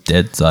guys are just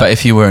dead. So. But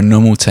if you were a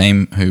normal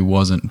team who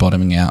wasn't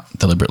bottoming out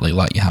deliberately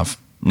like you have,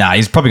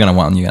 he's probably going to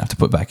want you're going to have to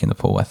put back in the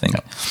pool, I think.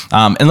 Yep.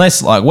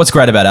 Unless, what's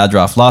great about our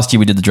draft, last year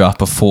we did the draft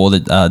before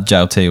the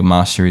JLT or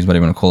Marsh Series,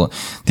 whatever you want to call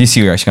it. This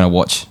year we're actually going to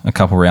watch a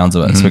couple rounds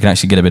of it so we can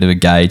actually get a bit of a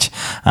gauge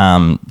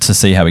to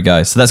see how we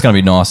go. So that's going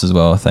to be nice as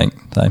well, I think.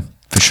 So.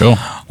 For sure.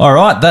 All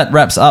right, that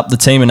wraps up the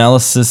team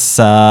analysis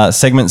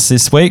segments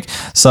this week.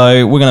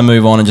 So we're going to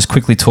move on and just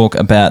quickly talk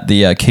about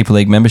the Keeper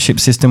League membership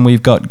system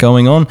we've got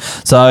going on.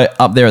 So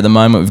up there at the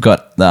moment, we've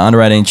got the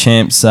under-18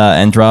 champs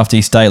and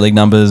draftee state league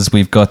numbers.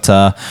 We've got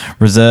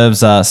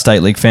reserves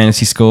state league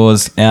fantasy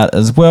scores out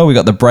as well. We've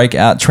got the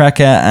breakout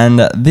tracker.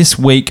 And this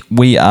week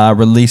we're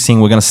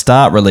going to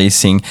start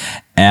releasing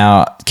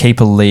our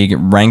Keeper League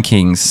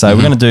rankings. So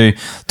we're going to do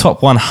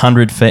top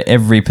 100 for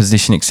every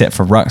position except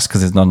for rucks,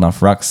 because there's not enough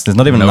rucks. There's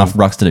not even enough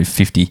rucks to do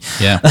 50.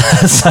 Yeah.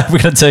 So we're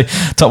going to do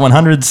top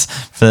 100s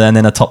and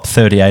then a top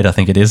 38, I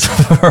think it is,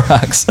 for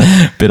rucks.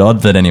 Bit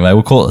odd, but anyway,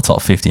 we'll call it the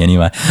top 50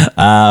 anyway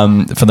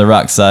for the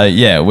rucks. So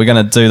yeah, we're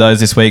going to do those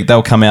this week.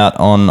 They'll come out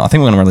on, I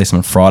think we're going to release them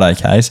on Friday,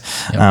 Case,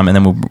 and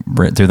then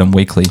we'll do them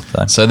weekly.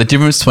 So the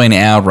difference between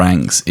our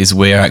ranks is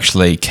we're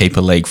actually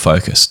Keeper League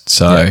focused.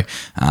 So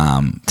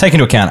take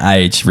into account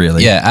age,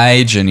 really. Yeah,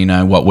 age and,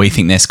 what we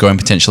think their scoring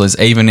potential is,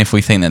 even if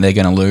we think that they're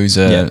going to lose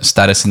a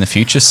status in the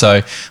future.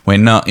 So we're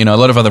not, a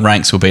lot of other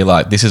ranks will be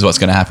like, this is what's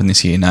going to happen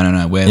this year.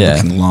 No. We're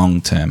looking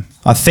long term.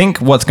 I think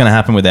what's going to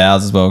happen with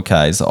ours as well,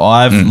 Kay,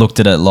 I've looked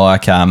at it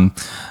like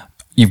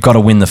you've got to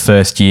win the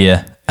first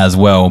year as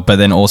well, but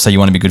then also you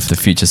want to be good for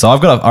the future. So I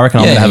reckon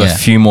I'm going to have a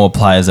few more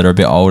players that are a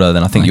bit older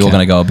than I think you're going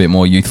to go a bit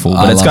more youthful.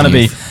 But it's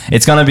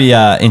going to be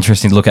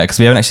interesting to look at, because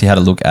we haven't actually had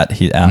a look at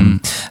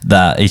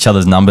each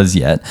other's numbers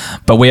yet.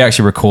 But we're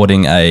actually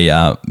recording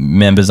a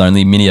members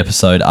only mini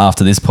episode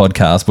after this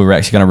podcast. We're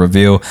actually going to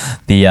reveal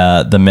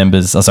the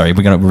members. We're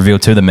going to reveal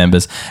to the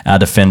members our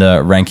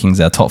defender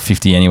rankings, our top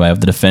 50 anyway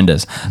of the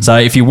defenders. So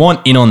if you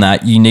want in on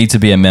that, you need to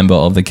be a member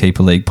of the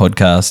Keeper League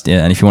podcast.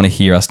 Yeah, and if you want to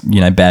hear us,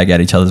 bag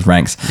out each other's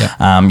ranks.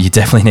 You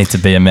definitely need to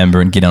be a member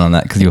and get in on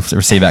that, because you'll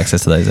receive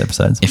access to those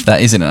episodes. If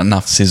that isn't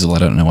enough sizzle, I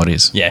don't know what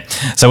is. Yeah.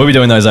 So we'll be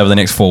doing those over the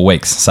next 4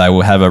 weeks. So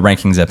we'll have a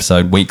rankings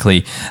episode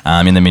weekly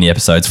in the mini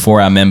episodes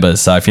for our members.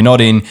 So if you're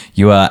not in,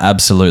 you are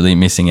absolutely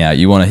missing out.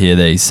 You want to hear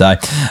these. So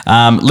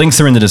links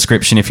are in the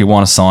description if you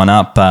want to sign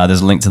up.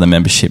 There's a link to the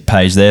membership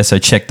page there. So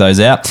check those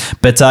out.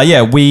 But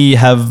we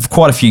have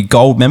quite a few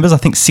gold members. I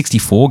think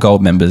 64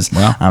 gold members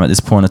at this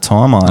point of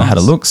time. I had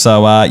a look.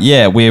 So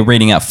we're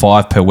reading out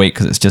 5 per week,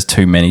 because it's just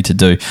too many to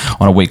do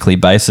on a weekly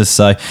basis.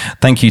 So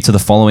thank you to the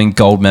following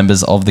gold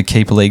members of the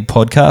Keeper League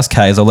podcast.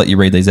 Kays, I'll let you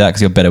read these out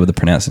because you're better with the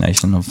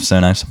pronunciation of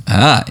surnames.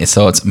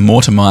 So it's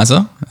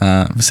Mortimizer,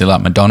 obviously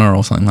like Madonna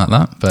or something like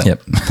that. But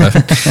yep.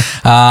 Perfect.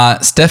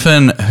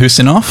 Stefan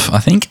Husinov, I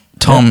think,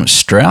 Tom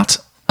Strout,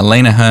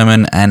 Alina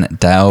Herman, and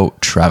Dale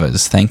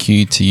Travers. Thank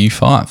you to you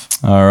 5.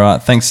 All right.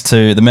 Thanks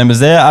to the members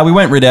there. We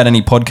won't read out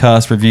any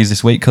podcast reviews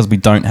this week because we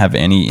don't have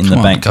any in the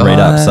bank to read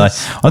up. So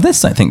I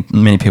just don't think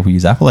many people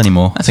use Apple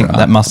anymore. I think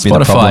that must be the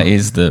problem. Spotify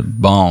is the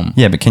bomb.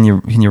 Yeah, but can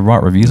you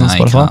write reviews on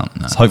Spotify? You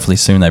can't, no. So hopefully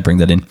soon they bring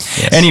that in.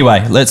 Yes.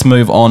 Anyway, let's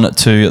move on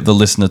to the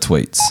listener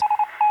tweets.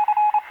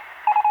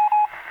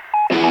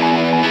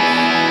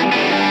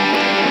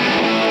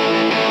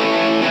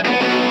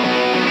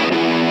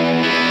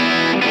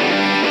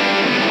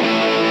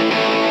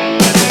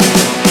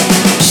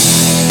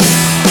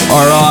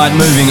 All right,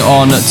 moving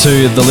on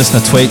to the listener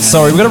tweets.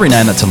 Sorry, we've got to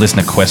rename that to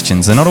listener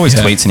questions. They're not always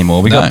tweets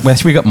anymore. We got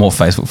more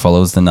Facebook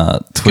followers than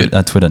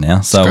Twitter now.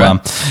 So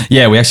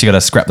we actually got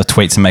to scrap the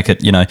tweets and make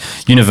it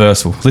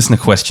universal. Listener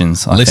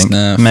questions. I think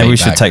maybe feedback. We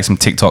should take some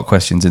TikTok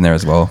questions in there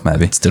as well.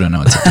 Maybe still don't know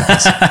what TikTok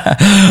is.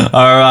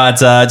 All right,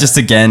 just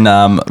again,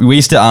 we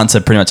used to answer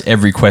pretty much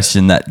every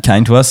question that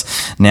came to us.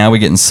 Now we're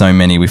getting so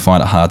many, we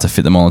find it hard to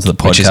fit them all into the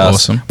podcast, which is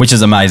awesome. Which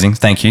is amazing.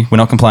 Thank you. We're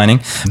not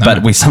complaining,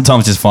 but we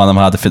sometimes just find them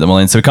hard to fit them all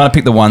in. So we kind of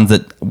pick the ones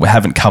that we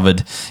haven't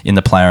covered in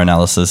the player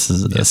analyses,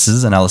 that's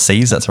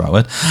the right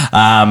word.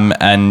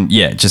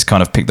 Just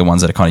kind of pick the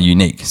ones that are kind of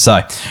unique. So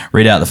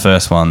read out the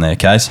first one there,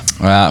 Case.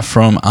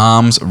 From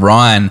Arms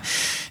Ryan.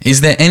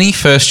 Is there any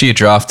first-year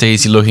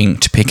draftees you're looking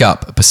to pick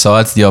up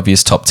besides the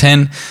obvious top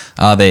 10?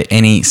 Are there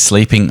any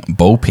sleeping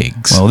ball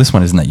pigs? Well, this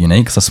one isn't that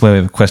unique because I swear we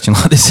have a question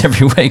like this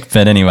every week.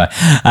 But anyway,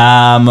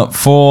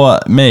 for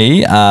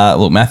me,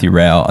 Matthew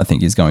Rao, I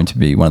think, is going to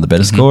be one of the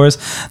better scorers.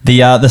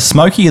 The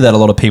smoky that a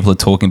lot of people are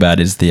talking about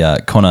is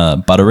the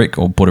Connor Butterick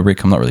or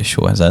Butterick. I'm not really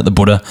sure. Is that the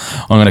Buddha?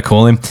 I'm going to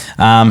call him.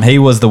 He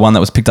was the one that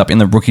was picked up in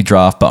the rookie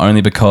draft, but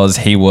only because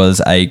he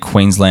was a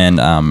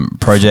Queensland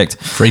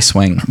project. Free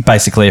swing.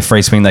 Basically, a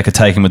free swing. They could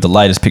take him with the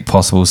latest pick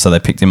possible, so they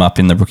picked him up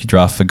in the rookie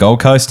draft for Gold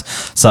Coast.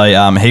 So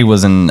he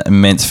was an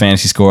immense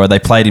fantasy scorer. They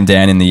played him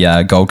down in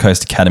the Gold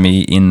Coast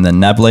Academy in the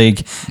NAB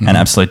League and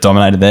absolutely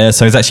dominated there.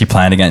 So he's actually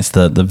playing against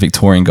the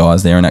Victorian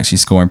guys there and actually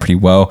scoring pretty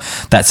well.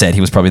 That said,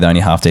 he was probably the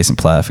only half-decent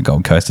player for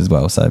Gold Coast as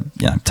well. So,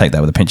 take that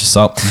with a pinch of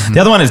salt.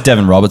 The other one is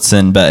Devon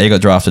Robertson, but he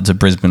got drafted to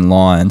Brisbane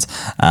Lions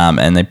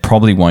and they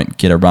probably won't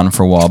get a run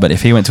for a while. But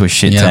if he went to a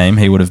shit team,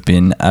 he would have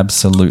been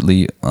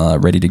absolutely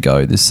ready to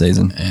go this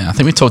season. Yeah, I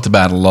think we talked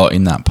about it a lot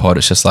in that pod.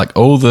 It's just like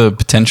all the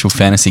potential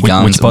fantasy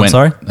guns. Which pod,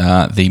 sorry?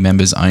 The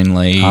members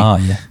only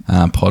pod.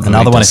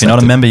 Another one, if you're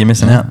not a member, you're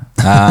missing out.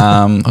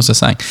 What was I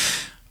saying?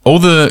 All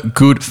the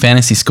good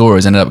fantasy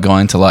scorers ended up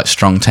going to like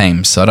strong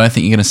teams. So I don't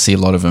think you're going to see a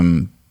lot of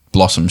them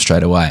blossom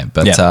straight away.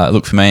 But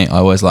look, for me, I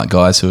always like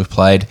guys who have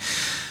played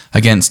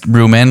against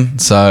real men.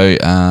 So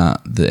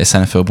the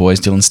SNFL boys,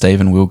 Dylan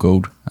Stephen, Will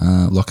Gould,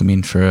 lock them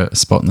in for a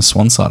spot in the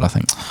Swan side, I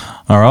think.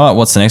 All right,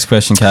 what's the next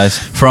question, Case?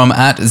 From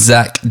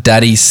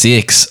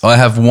 @ZachDaddy6. I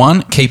have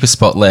one keeper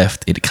spot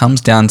left. It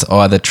comes down to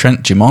either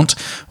Trent Dumont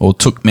or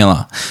Took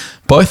Miller.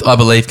 Both, I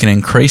believe, can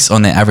increase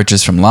on their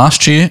averages from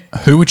last year.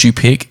 Who would you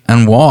pick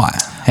and why?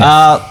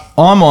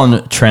 I'm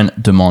on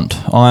Trent Dumont.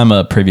 I am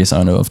a previous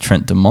owner of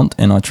Trent Dumont,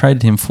 and I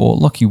traded him for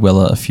Lockie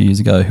Weller a few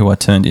years ago, who I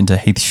turned into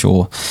Heath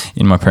Shaw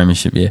in my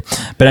premiership year.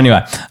 But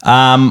anyway,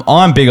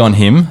 I'm big on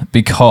him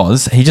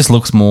because he just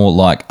looks more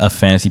like a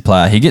fantasy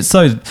player. He gets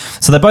so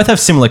they both have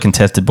similar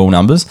contested ball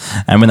numbers,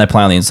 and when they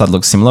play on the inside, it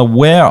looks similar.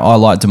 Where I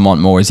like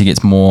Dumont more is he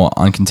gets more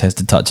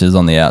uncontested touches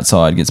on the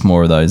outside, gets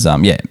more of those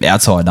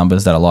outside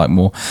numbers that I like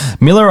more.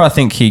 Miller, I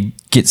think he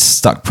gets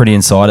stuck pretty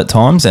inside at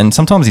times, and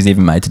sometimes he's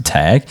even made to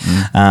tag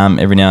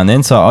every now and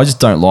then. So I just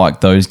don't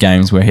like those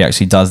games where he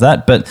actually does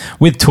that. But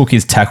with Took,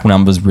 his tackle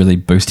numbers really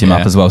boost him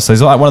up as well. So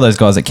he's like one of those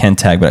guys that can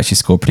tag but actually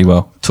score pretty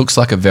well. Took's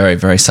like a very,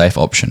 very safe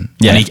option.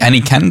 Yeah. And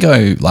he can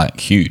go like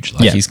huge.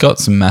 Like he's got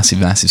some massive,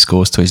 massive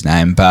scores to his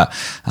name, but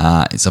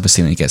it's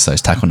obviously when he gets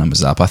those tackle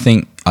numbers up. I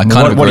think I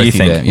kind of agree with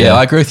you there. Yeah,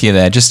 I agree with you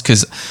there, just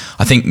because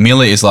I think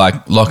Miller is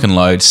like lock and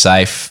load,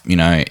 safe,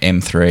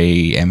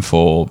 M3,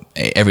 M4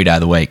 every day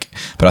of the week.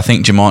 But I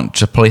think Dumont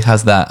probably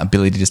has that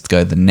ability just to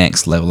go the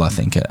next level, I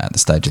think, at the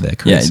stage of their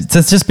careers. Yeah,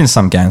 there's just been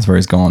some games where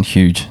he's gone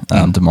huge,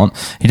 Dumont.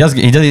 He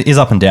is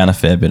up and down a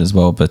fair bit as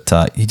well, but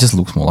he just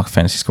looks more like a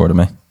fantasy scorer to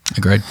me.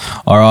 Agreed.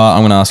 All right,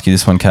 I'm going to ask you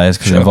this one, Kaz,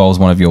 because it involves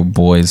one of your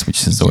boys,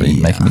 which is already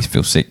making me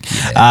feel sick.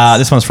 Yes.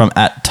 This one's from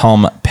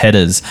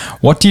 @TomPetters.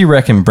 What do you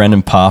reckon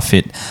Brendan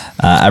Parfitt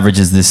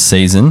averages this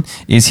season?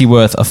 Is he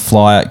worth a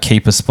flyer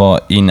keeper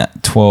spot in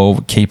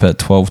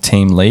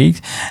 12-team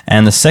league?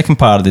 And the second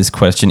part of this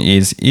question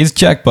is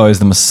Jack Bowes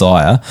the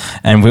Messiah,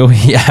 and will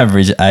he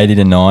average 80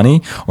 to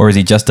 90, or is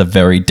he just a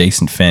very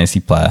decent fantasy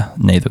player?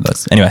 Neither of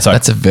those. Anyway, sorry.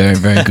 That's a very,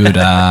 very good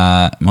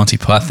Monty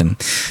Python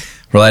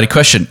related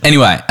question.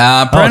 Anyway,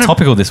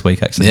 topical this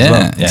week actually. Yeah, as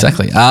well.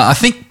 Exactly. I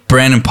think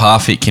Brandon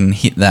Parfitt can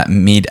hit that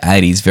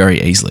mid-80s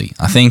very easily.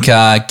 I think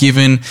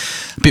given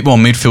a bit more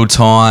midfield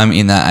time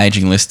in that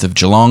ageing list of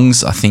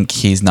Geelongs, I think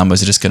his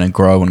numbers are just going to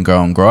grow and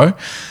grow and grow.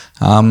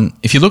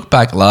 If you look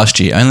back last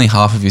year, only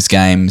half of his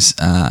games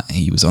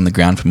he was on the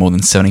ground for more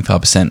than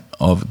 75%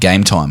 of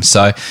game time.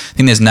 So I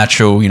think there's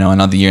natural,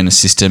 another year in the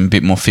system, a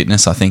bit more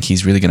fitness. I think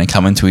he's really going to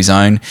come into his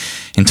own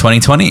in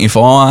 2020. If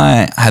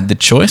I had the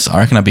choice, I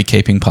reckon I'd be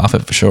keeping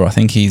Parfitt for sure. I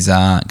think he's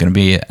going to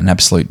be an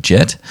absolute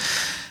jet.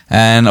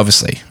 And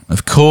obviously,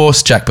 of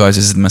course, Jack Bowes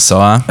is the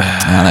Messiah.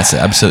 That's an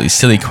absolutely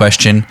silly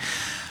question.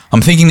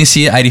 I'm thinking this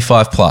year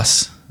 85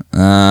 plus.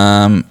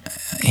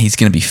 He's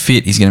going to be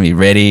fit. He's going to be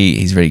ready.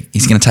 He's ready.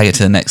 He's going to take it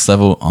to the next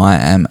level. I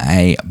am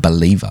a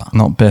believer.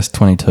 Not best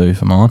 22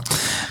 for mine.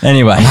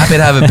 Anyway. I'm happy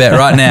to have a bet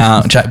right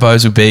now. Jack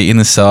Bowes will be in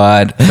the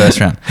side first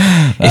round.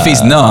 If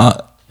he's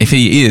not, if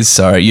he is,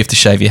 sorry, you have to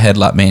shave your head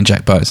like me and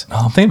Jack Bowes.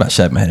 I'm thinking about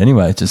shaving my head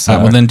anyway. Just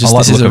well, then just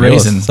this is a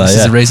reason. This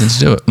is a reason to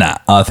do it. Nah,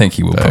 I think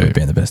he will probably be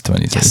in the best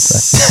 22. Yes.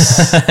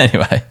 So.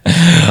 Anyway,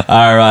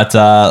 all right.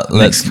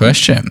 Let's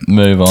question.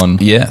 Move on.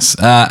 Yes.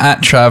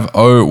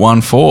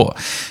 @Trav014.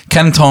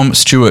 Can Tom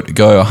Stewart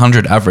go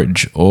 100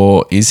 average,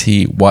 or is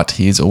he what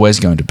he is always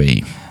going to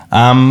be?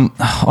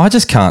 I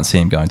just can't see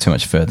him going too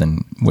much further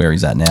than where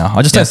he's at now.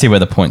 I just don't see where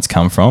the points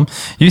come from.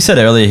 You said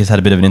earlier he's had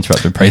a bit of an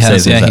interrupted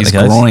preseason. He's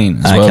groin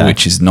as well,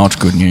 which is not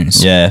good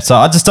news. Yeah, so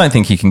I just don't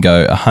think he can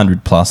go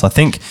 100 plus. I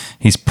think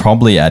he's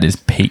probably at his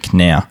peak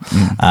now.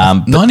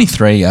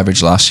 93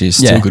 average last year is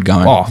still good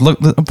going. Oh, look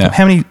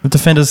how many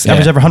defenders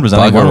average over 100 was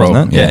only one,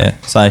 wasn't it? Yeah.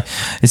 So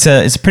it's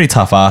a pretty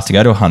tough ask to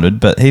go to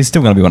 100, but he's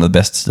still going to be one of the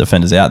best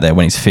defenders out there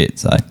when he's fit.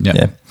 So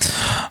yeah.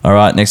 All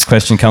right, next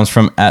question comes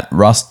from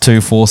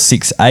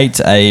 @Rust2468.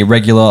 A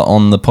regular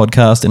on the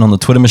podcast and on the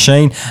Twitter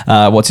machine.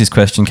 What's his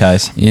question,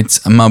 Case?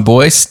 It's my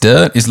boy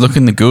Sturt is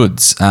looking the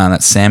goods.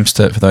 That's Sam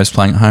Sturt for those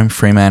playing at home,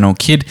 Freeman or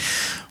kid.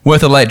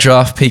 Worth a late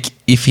draft pick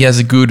if he has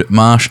a good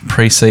Marsh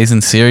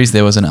preseason series.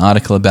 There was an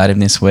article about him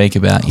this week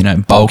about,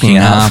 bulking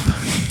up.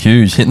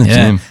 Huge, hitting the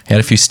gym. He had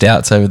a few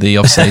stouts over the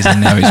off-season.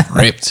 Now he's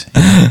ripped.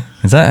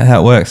 Is that how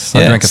it works?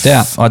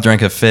 Yeah, I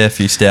drank a fair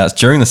few stouts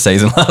during the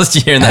season last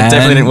year, and that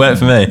definitely didn't work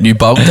for me. You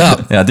bulked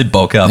up. Yeah, I did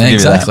bulk up. Yeah,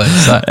 exactly.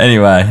 So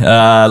anyway,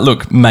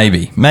 look,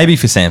 maybe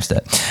for Sam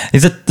Sturt.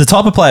 Is it the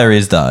type of player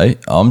is though?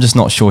 I'm just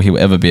not sure he'll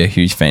ever be a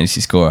huge fantasy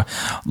scorer.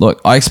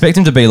 Look, I expect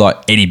him to be like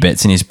Eddie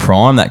Betts in his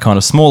prime, that kind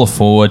of smaller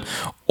forward,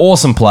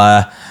 awesome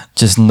player.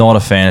 Just not a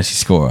fantasy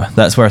scorer.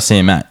 That's where I see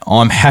him at.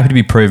 I'm happy to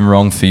be proven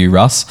wrong for you,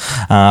 Russ,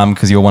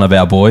 because you're one of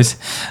our boys.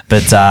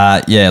 But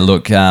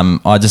look,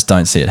 I just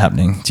don't see it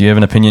happening. Do you have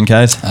an opinion,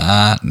 Kaz?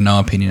 No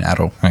opinion at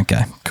all.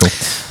 Okay, cool.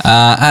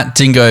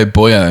 @Dingo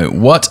Boyo,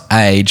 what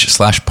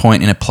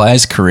age/point in a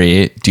player's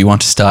career do you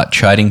want to start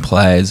trading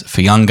players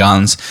for young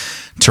guns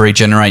to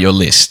regenerate your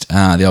list?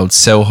 The old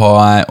sell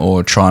high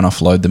or try and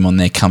offload them on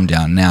their come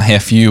down. Now,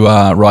 if you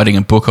are writing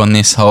a book on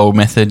this whole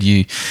method,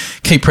 you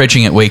keep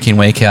preaching it week in,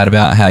 week out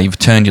about how you've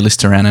turned your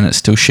list around and it's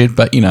still shit,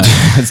 but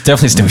it's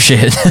definitely still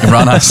shit.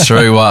 Run us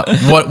through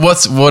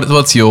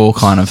what's your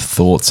kind of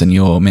thoughts and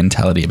your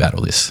mentality about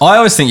all this? I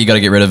always think you got to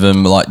get rid of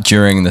them like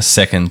during the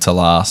second to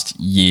last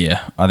year.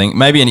 I think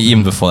maybe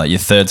even before that, your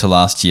third to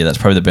last year. That's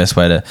probably the best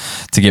way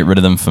to get rid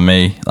of them for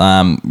me.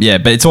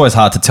 But it's always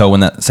hard to tell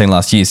when that second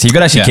last year. So you've got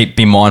to actually keep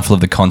be mindful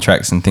of the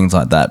contracts and things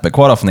like that. But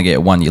quite often they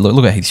get 1 year.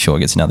 Look at Heath Shaw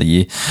gets another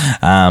year,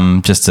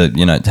 just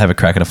to have a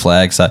crack at a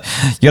flag. So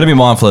you got to be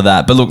mindful of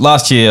that. But look,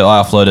 last year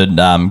I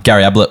offloaded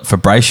Gary Ablett for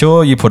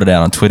Brayshaw. You put it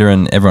out on Twitter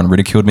and everyone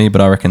ridiculed me,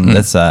 but I reckon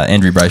that's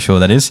Andrew Brayshaw.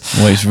 That is.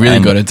 Well, he's really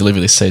got to deliver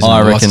this season.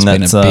 I reckon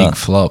that's been a big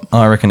flop.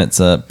 I reckon it's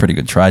a pretty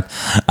good trade.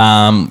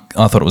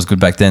 I thought it was good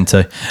back then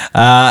too.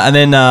 And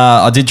then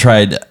I did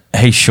trade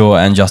Heath Shaw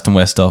and Justin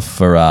Westhoff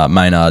for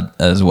Maynard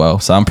as well.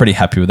 So I'm pretty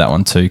happy with that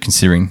one too,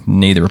 considering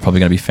neither are probably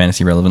going to be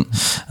fantasy relevant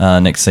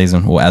next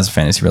season, or as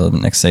fantasy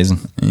relevant next season.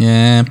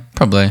 Yeah,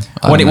 probably.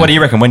 What do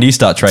you reckon? When do you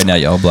start trading out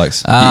your old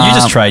blokes? You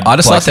just trade. I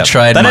just like to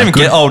trade. They don't even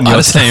get old in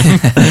your team.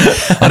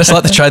 I just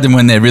like to trade them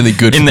when they're really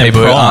good In for their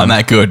people who prime. aren't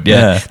that good.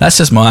 Yeah. That's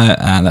just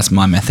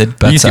my method.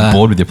 But You just get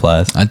bored with your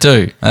players. I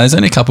do. There's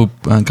only a couple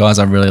guys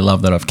I really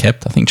love that I've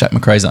kept. I think Jack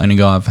McRae's the only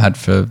guy I've had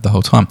for the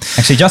whole time.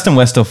 Actually, Justin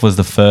Westhoff was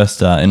the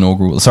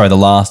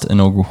last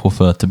inaugural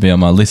hoofer to be on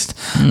my list,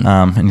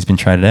 and he's been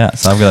traded out.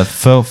 So I've got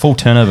a full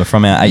turnover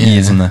from our 8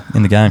 years in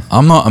the game.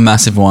 I'm not a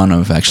massive one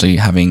of actually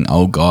having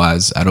old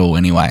guys at all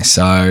anyway.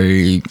 So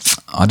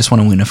I just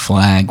want to win a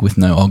flag with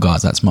no old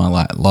guys. That's my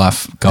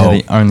life goal.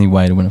 They're the only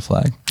way to win a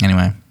flag.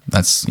 Anyway,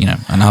 that's, and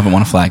I haven't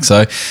won a flag.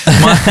 So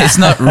it's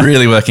not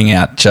really working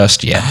out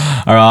just yet.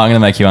 All right, I'm going to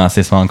make you answer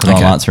this one because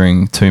I'm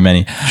answering too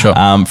many. Sure.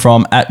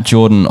 From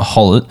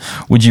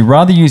 @JordanHollett, would you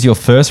rather use your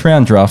first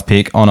round draft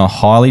pick on a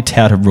highly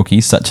touted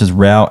rookie such as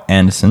Rao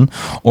Anderson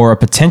or a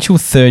potential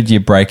third year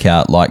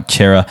breakout like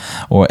Chera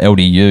or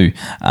LDU?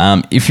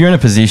 If you're in a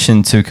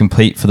position to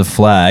compete for the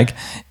flag,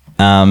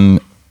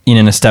 in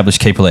an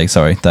established keeper league.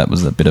 Sorry, that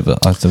was a bit of there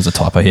was a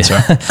typo here.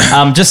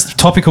 Just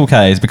topical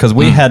Ks, because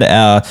we had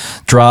our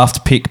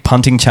draft pick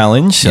punting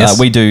challenge. Yes.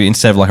 We do,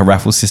 instead of like a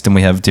raffle system,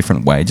 we have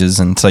different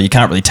wages, and so you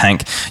can't really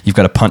tank. You've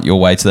got to punt your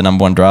way to the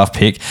number one draft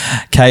pick.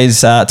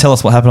 Ks, tell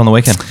us what happened on the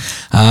weekend.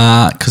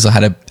 Because I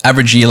had an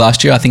average year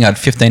last year. I think I had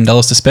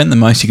 $15 to spend. The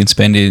most you can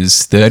spend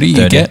is 30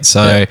 you get.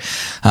 So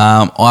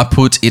I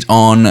put it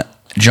on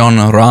John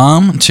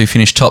Rahm to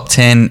finish top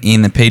 10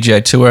 in the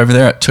PGA Tour over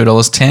there at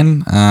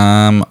 $2.10.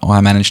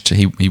 I managed to,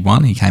 he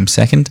won, he came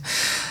second.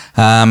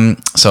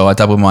 So I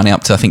doubled money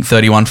up to I think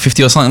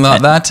 $31.50 or something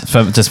like that.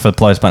 Just for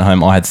players playing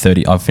home, I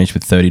finished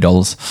with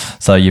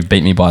 $30. So you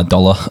beat me by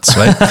 $1.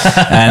 Sweet.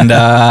 And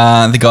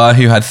the guy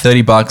who had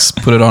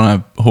 $30 put it on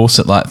a horse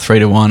at like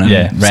 3-1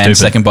 and ran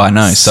second by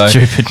no. So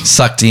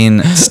sucked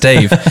in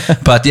Steve.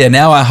 But yeah,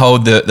 now I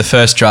hold the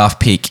first draft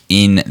pick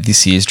in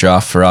this year's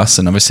draft for us,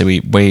 and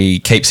obviously we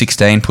keep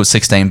 16, put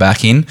 16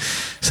 back in.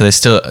 So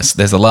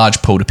there's a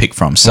large pool to pick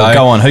from. So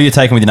go on. Who are you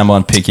taking with your number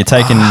one pick? You're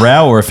taking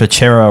Rao or if a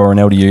Chera or an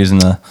LDU's in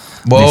the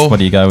list, what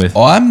do you go with?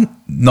 I'm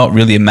not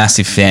really a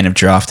massive fan of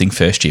drafting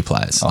first year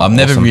players. I've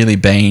never really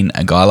been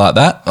a guy like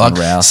that. Like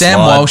Rao, Sam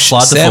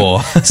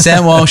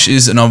Walsh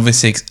is an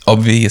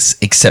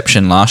obvious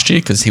exception last year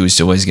because he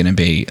was always going to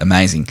be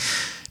amazing.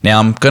 Now,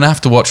 I'm going to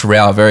have to watch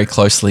Rao very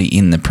closely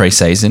in the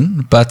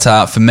preseason, but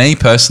for me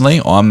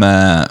personally, we all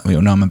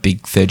know I'm a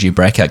big third-year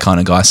breakout kind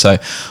of guy, so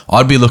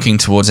I'd be looking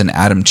towards an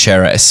Adam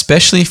Chera,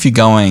 especially if you're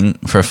going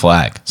for a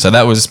flag. So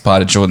that was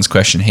part of Jordan's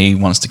question. He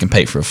wants to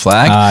compete for a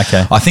flag.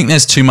 Okay. I think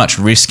there's too much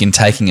risk in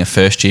taking a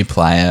first-year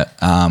player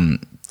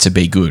to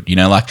be good.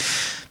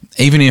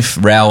 Even if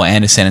Rao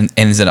Anderson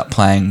ends up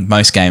playing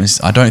most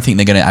games, I don't think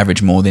they're going to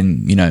average more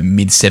than,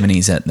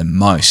 mid-70s at the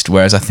most,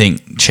 whereas I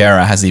think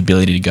Chera has the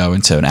ability to go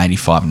into an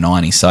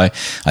 85-90. So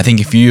I think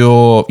if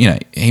you're,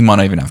 he might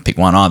not even have pick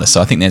one either.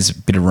 So I think there's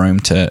a bit of room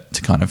to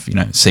kind of,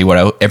 see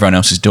what everyone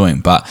else is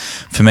doing. But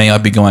for me,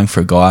 I'd be going for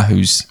a guy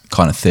who's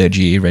kind of third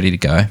year, ready to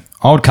go.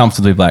 I would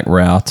comfortably back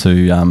Rao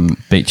to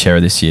beat Chera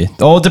this year.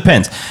 Or it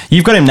depends.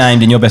 You've got him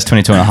named in your best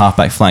 22 on a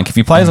halfback flank. If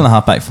he plays on a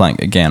halfback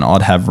flank again,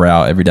 I'd have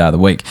Rao every day of the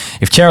week.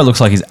 If Chera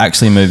looks like he's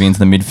actually moving into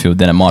the midfield,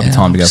 then it might be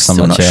time to go for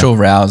someone like Chera. I'm not sure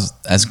Rao's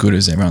as good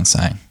as everyone's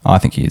saying. I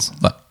think he is.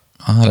 But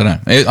I don't know.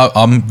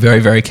 I'm very,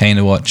 very keen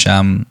to watch He's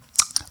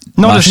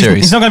not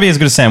going to be as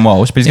good as Sam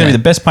Walsh, but he's going to be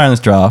the best player in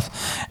this draft,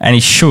 and he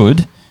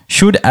should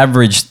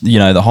average,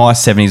 the high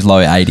 70s,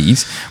 low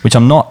 80s, which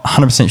I'm not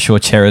 100% sure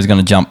Chera is going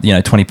to jump,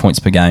 20 points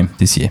per game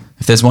this year.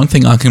 If there's one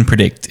thing I can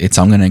predict, it's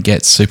I'm going to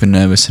get super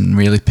nervous and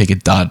really pick a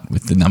dud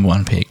with the number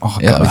one pick.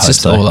 It's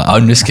just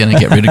I'm just going to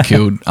get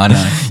ridiculed. I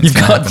know.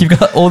 You've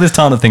got all this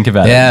time to think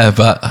about it. Yeah,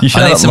 but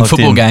I need some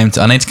football games.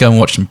 I need to go and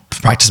watch some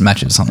practice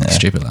matches or something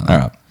stupid like that. All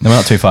right. Then we're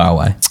not too far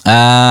away.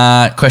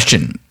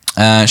 Question.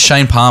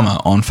 Shane Palmer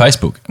on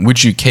Facebook.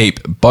 Would you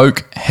keep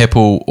Boak,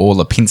 Heppel or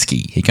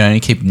Lipinski? He can only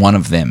keep one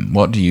of them.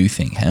 What do you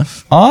think,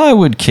 Hef? I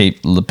would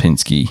keep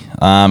Lipinski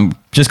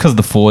just because of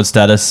the forward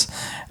status.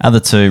 Other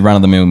two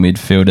run-of-the-mill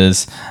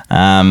midfielders.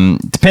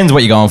 Depends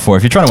what you're going for.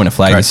 If you're trying to win a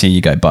flag this year,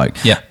 you go Boak.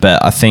 Yeah.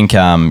 But I think,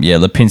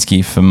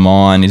 Lipinski for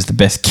mine is the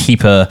best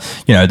keeper,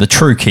 the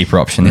true keeper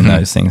option in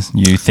those things.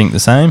 You think the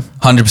same?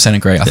 100%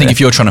 agree. I think if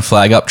you're trying to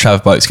flag up, Trav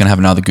Boak's going to have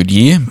another good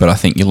year, but I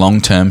think your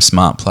long-term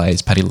smart play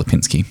is Paddy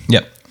Lipinski.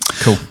 Yep.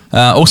 Cool.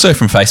 Also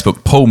from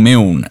Facebook, Paul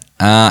Milne.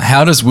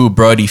 How does Will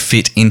Brodie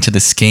fit into the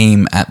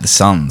scheme at the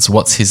Suns?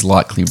 What's his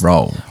likely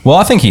role? Well,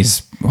 I think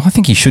he's I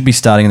think he should be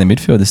starting in the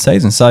midfield this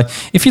season. So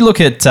if you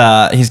look at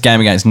his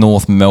game against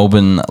North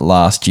Melbourne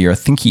last year, I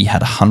think he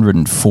had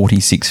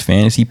 146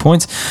 fantasy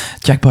points.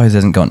 Jack Bowes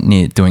hasn't gone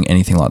near doing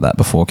anything like that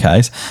before,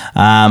 Kays.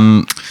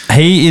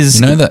 He is...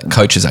 You know that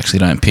coaches actually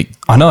don't pick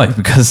I know,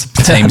 because...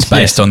 teams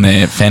based on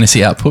their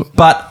fantasy output.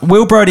 But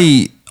Will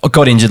Brodie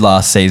got injured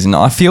last season.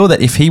 I feel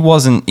that if he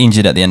wasn't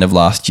injured at the end of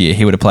last year,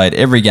 he would have played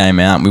every game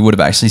out and we would have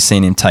actually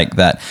seen him take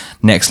that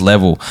next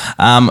level.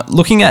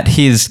 Looking at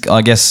his,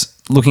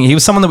 he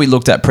was someone that we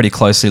looked at pretty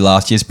closely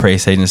last year's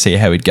preseason to see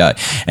how he'd go.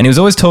 And he was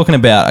always talking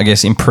about,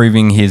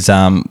 improving his,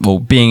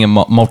 being a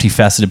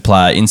multifaceted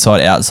player,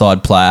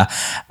 inside-outside player,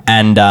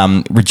 and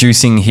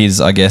reducing his,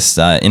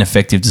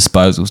 ineffective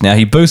disposals. Now,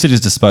 he boosted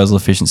his disposal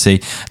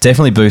efficiency,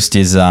 definitely boosted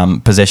his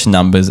possession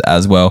numbers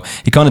as well.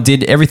 He kind of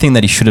did everything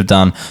that he should have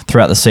done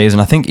throughout the season.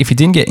 I think if he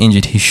didn't get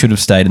injured, he should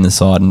have stayed in the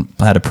side and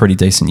had a pretty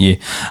decent year.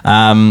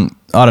 I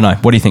don't know.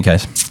 What do you think,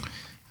 Case?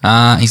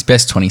 He's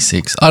best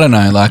 26. I don't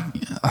know.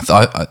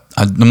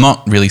 I'm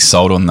not really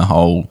sold on the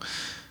whole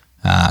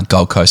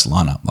Gold Coast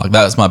lineup.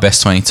 That was my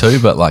best 22,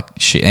 but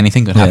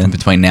anything could happen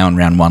between now and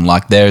round one.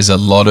 There's a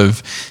lot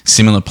of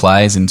similar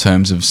players in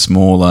terms of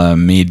smaller,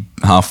 mid,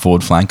 half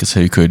forward flankers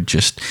who could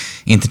just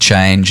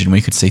interchange, and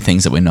we could see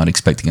things that we're not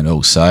expecting at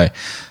all. So,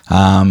 as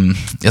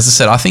I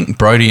said, I think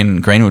Brodie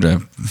and Greenwood are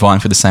vying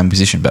for the same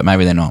position, but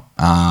maybe they're not.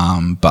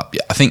 But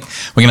yeah, I think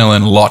we're going to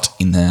learn a lot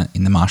in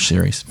the Marsh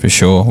series. For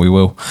sure, we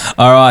will.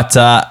 All right,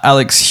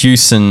 Alex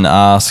Hewson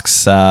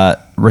asks,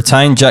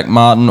 retain Jack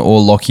Martin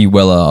or Lockie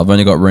Weller? I've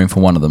only got room for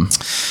one of them.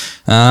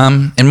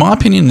 In my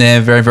opinion,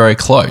 they're very, very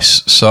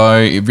close. So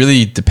it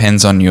really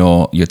depends on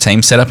your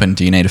team setup and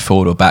do you need a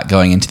forward or back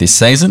going into this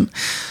season.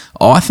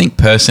 I think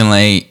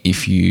personally,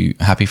 if you're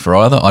happy for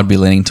either, I'd be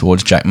leaning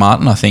towards Jack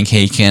Martin. I think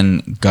he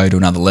can go to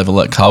another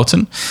level at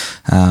Carlton.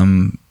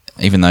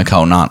 Even though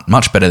Carlton aren't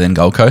much better than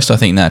Gold Coast, I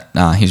think that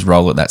his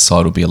role at that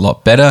side will be a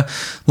lot better.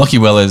 Lockie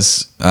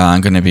Weller's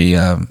going to be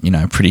a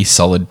pretty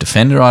solid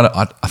defender.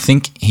 I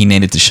think he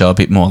needed to show a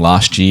bit more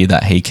last year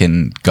that he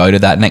can go to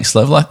that next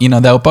level.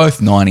 They were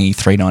both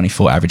 93,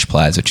 94 average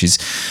players, which is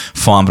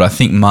fine, but I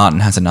think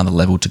Martin has another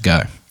level to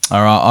go.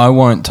 All right, I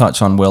won't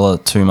touch on Weller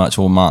too much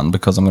or Martin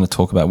because I'm going to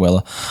talk about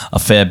Weller a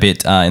fair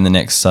bit in the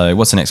next. So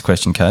what's the next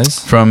question, Kays?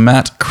 From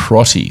Matt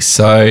Crotty.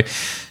 So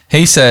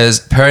he says,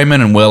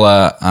 Perryman and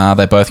Weller, are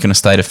they both going to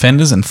stay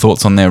defenders, and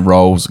thoughts on their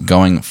roles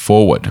going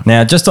forward?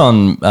 Now, just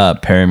on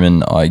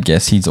Perryman, I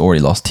guess he's already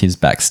lost his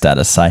back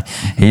status, so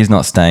he's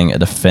not staying a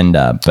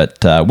defender.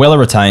 But Weller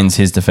retains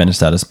his defender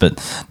status.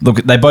 But look,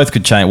 they both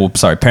could change. Well,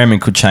 sorry, Perryman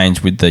could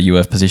change with the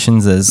UF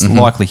positions. There's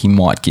likely he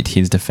might get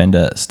his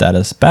defender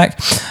status back.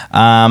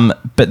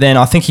 But then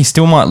I think he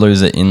still might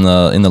lose it in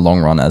the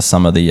long run as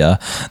some of the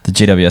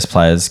GWS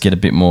players get a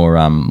bit more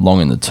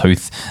long in the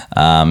tooth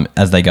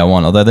as they go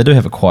on. Although they do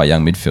have a quite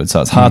young midfield,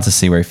 so it's hard to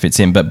see where he fits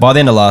in. But by the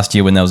end of last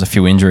year, when there was a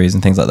few injuries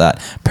and things like that,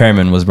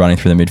 Perryman was running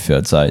through the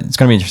midfield, so it's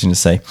going to be interesting to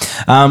see.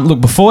 Look,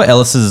 before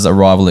Ellis's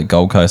arrival at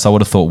Gold Coast, I would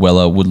have thought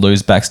Weller would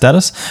lose back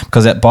status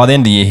because by the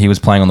end of the year, he was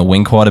playing on the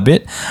wing quite a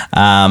bit.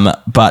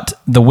 But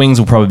the wings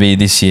will probably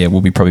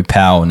be probably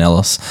Powell and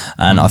Ellis,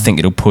 and I think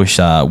it'll push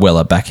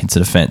Weller back into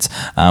defence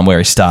where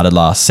he started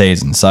last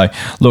season. So,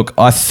 look,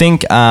 I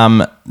think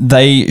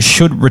they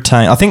should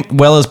retain. I think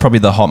Weller's probably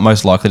the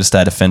most likely to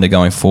stay a defender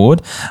going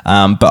forward.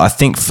 But I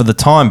think for the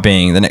time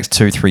being, the next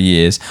 2-3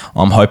 years,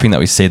 I'm hoping that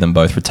we see them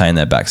both retain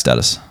their back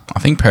status. I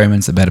think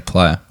Perryman's the better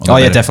player.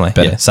 Definitely.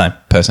 Better Same.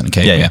 person to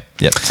keep.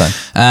 Yeah, same.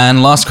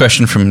 And last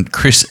question from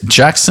Chris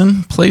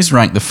Jackson. Please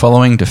rank the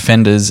following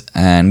defenders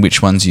and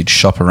which ones you'd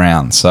shop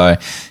around. So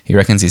he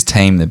reckons his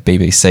team, the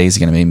BBC, is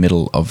going to be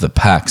middle of the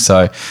pack.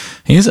 So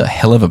here's a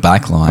hell of a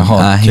back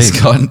line. He's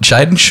got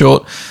Jaden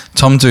Short,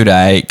 Tom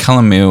Duday,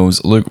 Cullen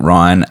Mills, Luke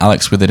Ryan,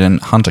 Alex Witherden,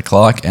 Hunter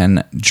Clark,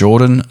 and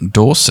Jordan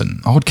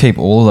Dawson. I would keep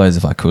all of those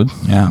if I could.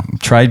 Yeah.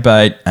 Trade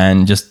bait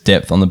and just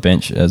depth on the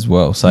bench as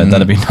well. So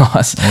that'd be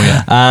nice.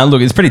 Oh, yeah.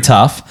 Look, it's pretty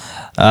tough.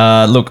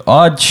 Look,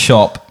 I'd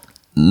shop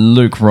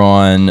Luke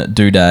Ryan,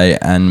 Duday,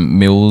 and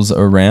Mills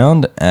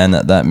around, and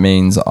that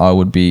means I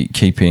would be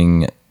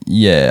keeping...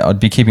 Yeah, I'd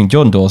be keeping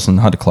Jordan Dawson,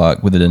 Hunter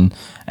Clark, Witherden,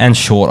 and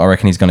Short. I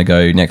reckon he's going to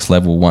go next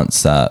level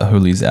once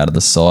Hooley's out of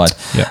the side.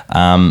 Yeah.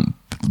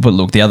 But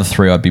look, the other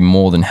three I'd be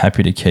more than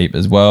happy to keep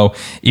as well.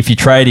 If you're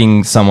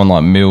trading someone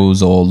like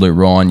Mills or Luke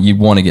Ryan, you'd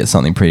want to get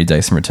something pretty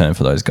decent return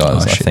for those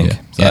guys, I think.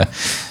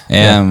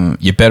 Yeah.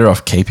 You're better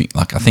off keeping...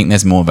 I think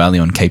there's more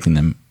value on keeping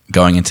them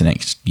going into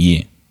next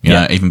year. You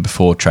know, even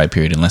before trade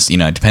period, unless,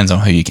 it depends on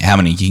how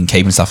many you can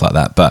keep and stuff like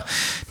that. But,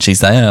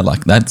 geez, they are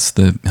that's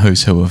the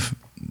who's who of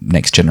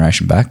next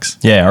generation backs.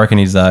 Yeah, I reckon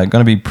he's going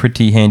to be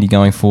pretty handy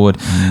going forward.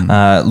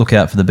 Look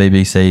out for the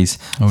BBCs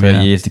for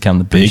years to come,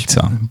 the British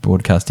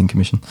Broadcasting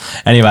Commission.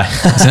 Anyway.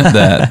 Isn't it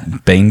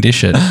the bean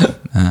dish at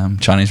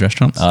Chinese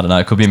restaurants. I don't know.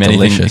 It could be many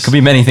things. Delicious. It could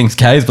be many things,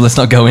 Kays, but let's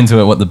not go into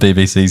it. What the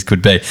BBCs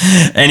could be.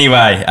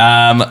 Anyway,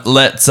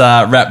 let's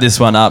wrap this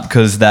one up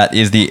because that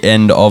is the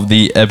end of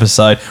the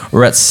episode.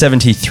 We're at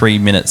 73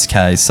 minutes,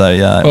 Kays. So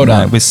Well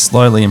done. we're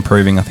slowly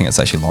improving. I think it's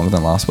actually longer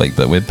than last week,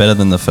 but we're better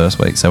than the first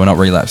week, so we're not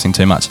relapsing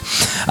too much.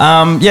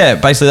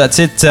 Basically that's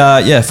it.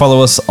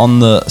 Follow us on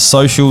the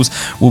socials.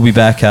 We'll be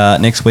back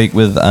next week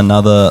with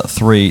another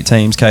 3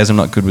 teams. Kays, I'm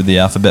not good with the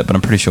alphabet, but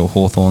I'm pretty sure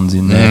Hawthorn's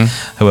in there.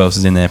 Who else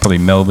is in there? Probably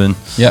Melbourne.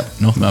 Yep,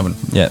 North Melbourne.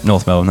 Yeah,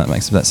 North Melbourne.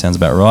 That sounds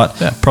about right.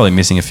 Yeah. Probably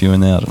missing a few in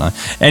there. I don't know.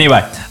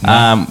 Anyway,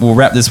 we'll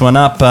wrap this one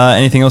up.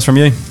 Anything else from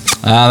you?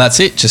 That's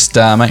it. Just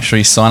make sure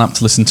you sign up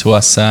to listen to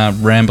us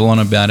ramble on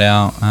about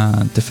our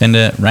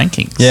defender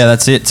rankings. Yeah,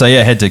 that's it. So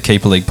head to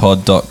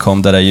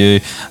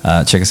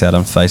keeperleaguepod.com.au. Check us out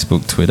on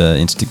Facebook, Twitter,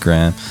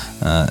 Instagram,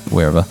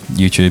 wherever,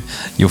 YouTube.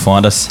 You'll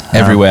find us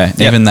Everywhere,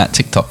 Yep. even that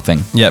TikTok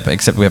thing. Yep,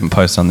 except we haven't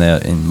posted on there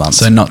in months.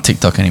 So not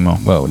TikTok anymore.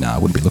 well, no, I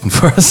wouldn't be looking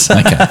for us.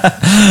 Okay.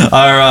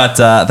 All right.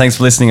 Thanks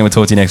for listening, and we'll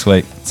talk to you next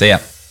week. See ya.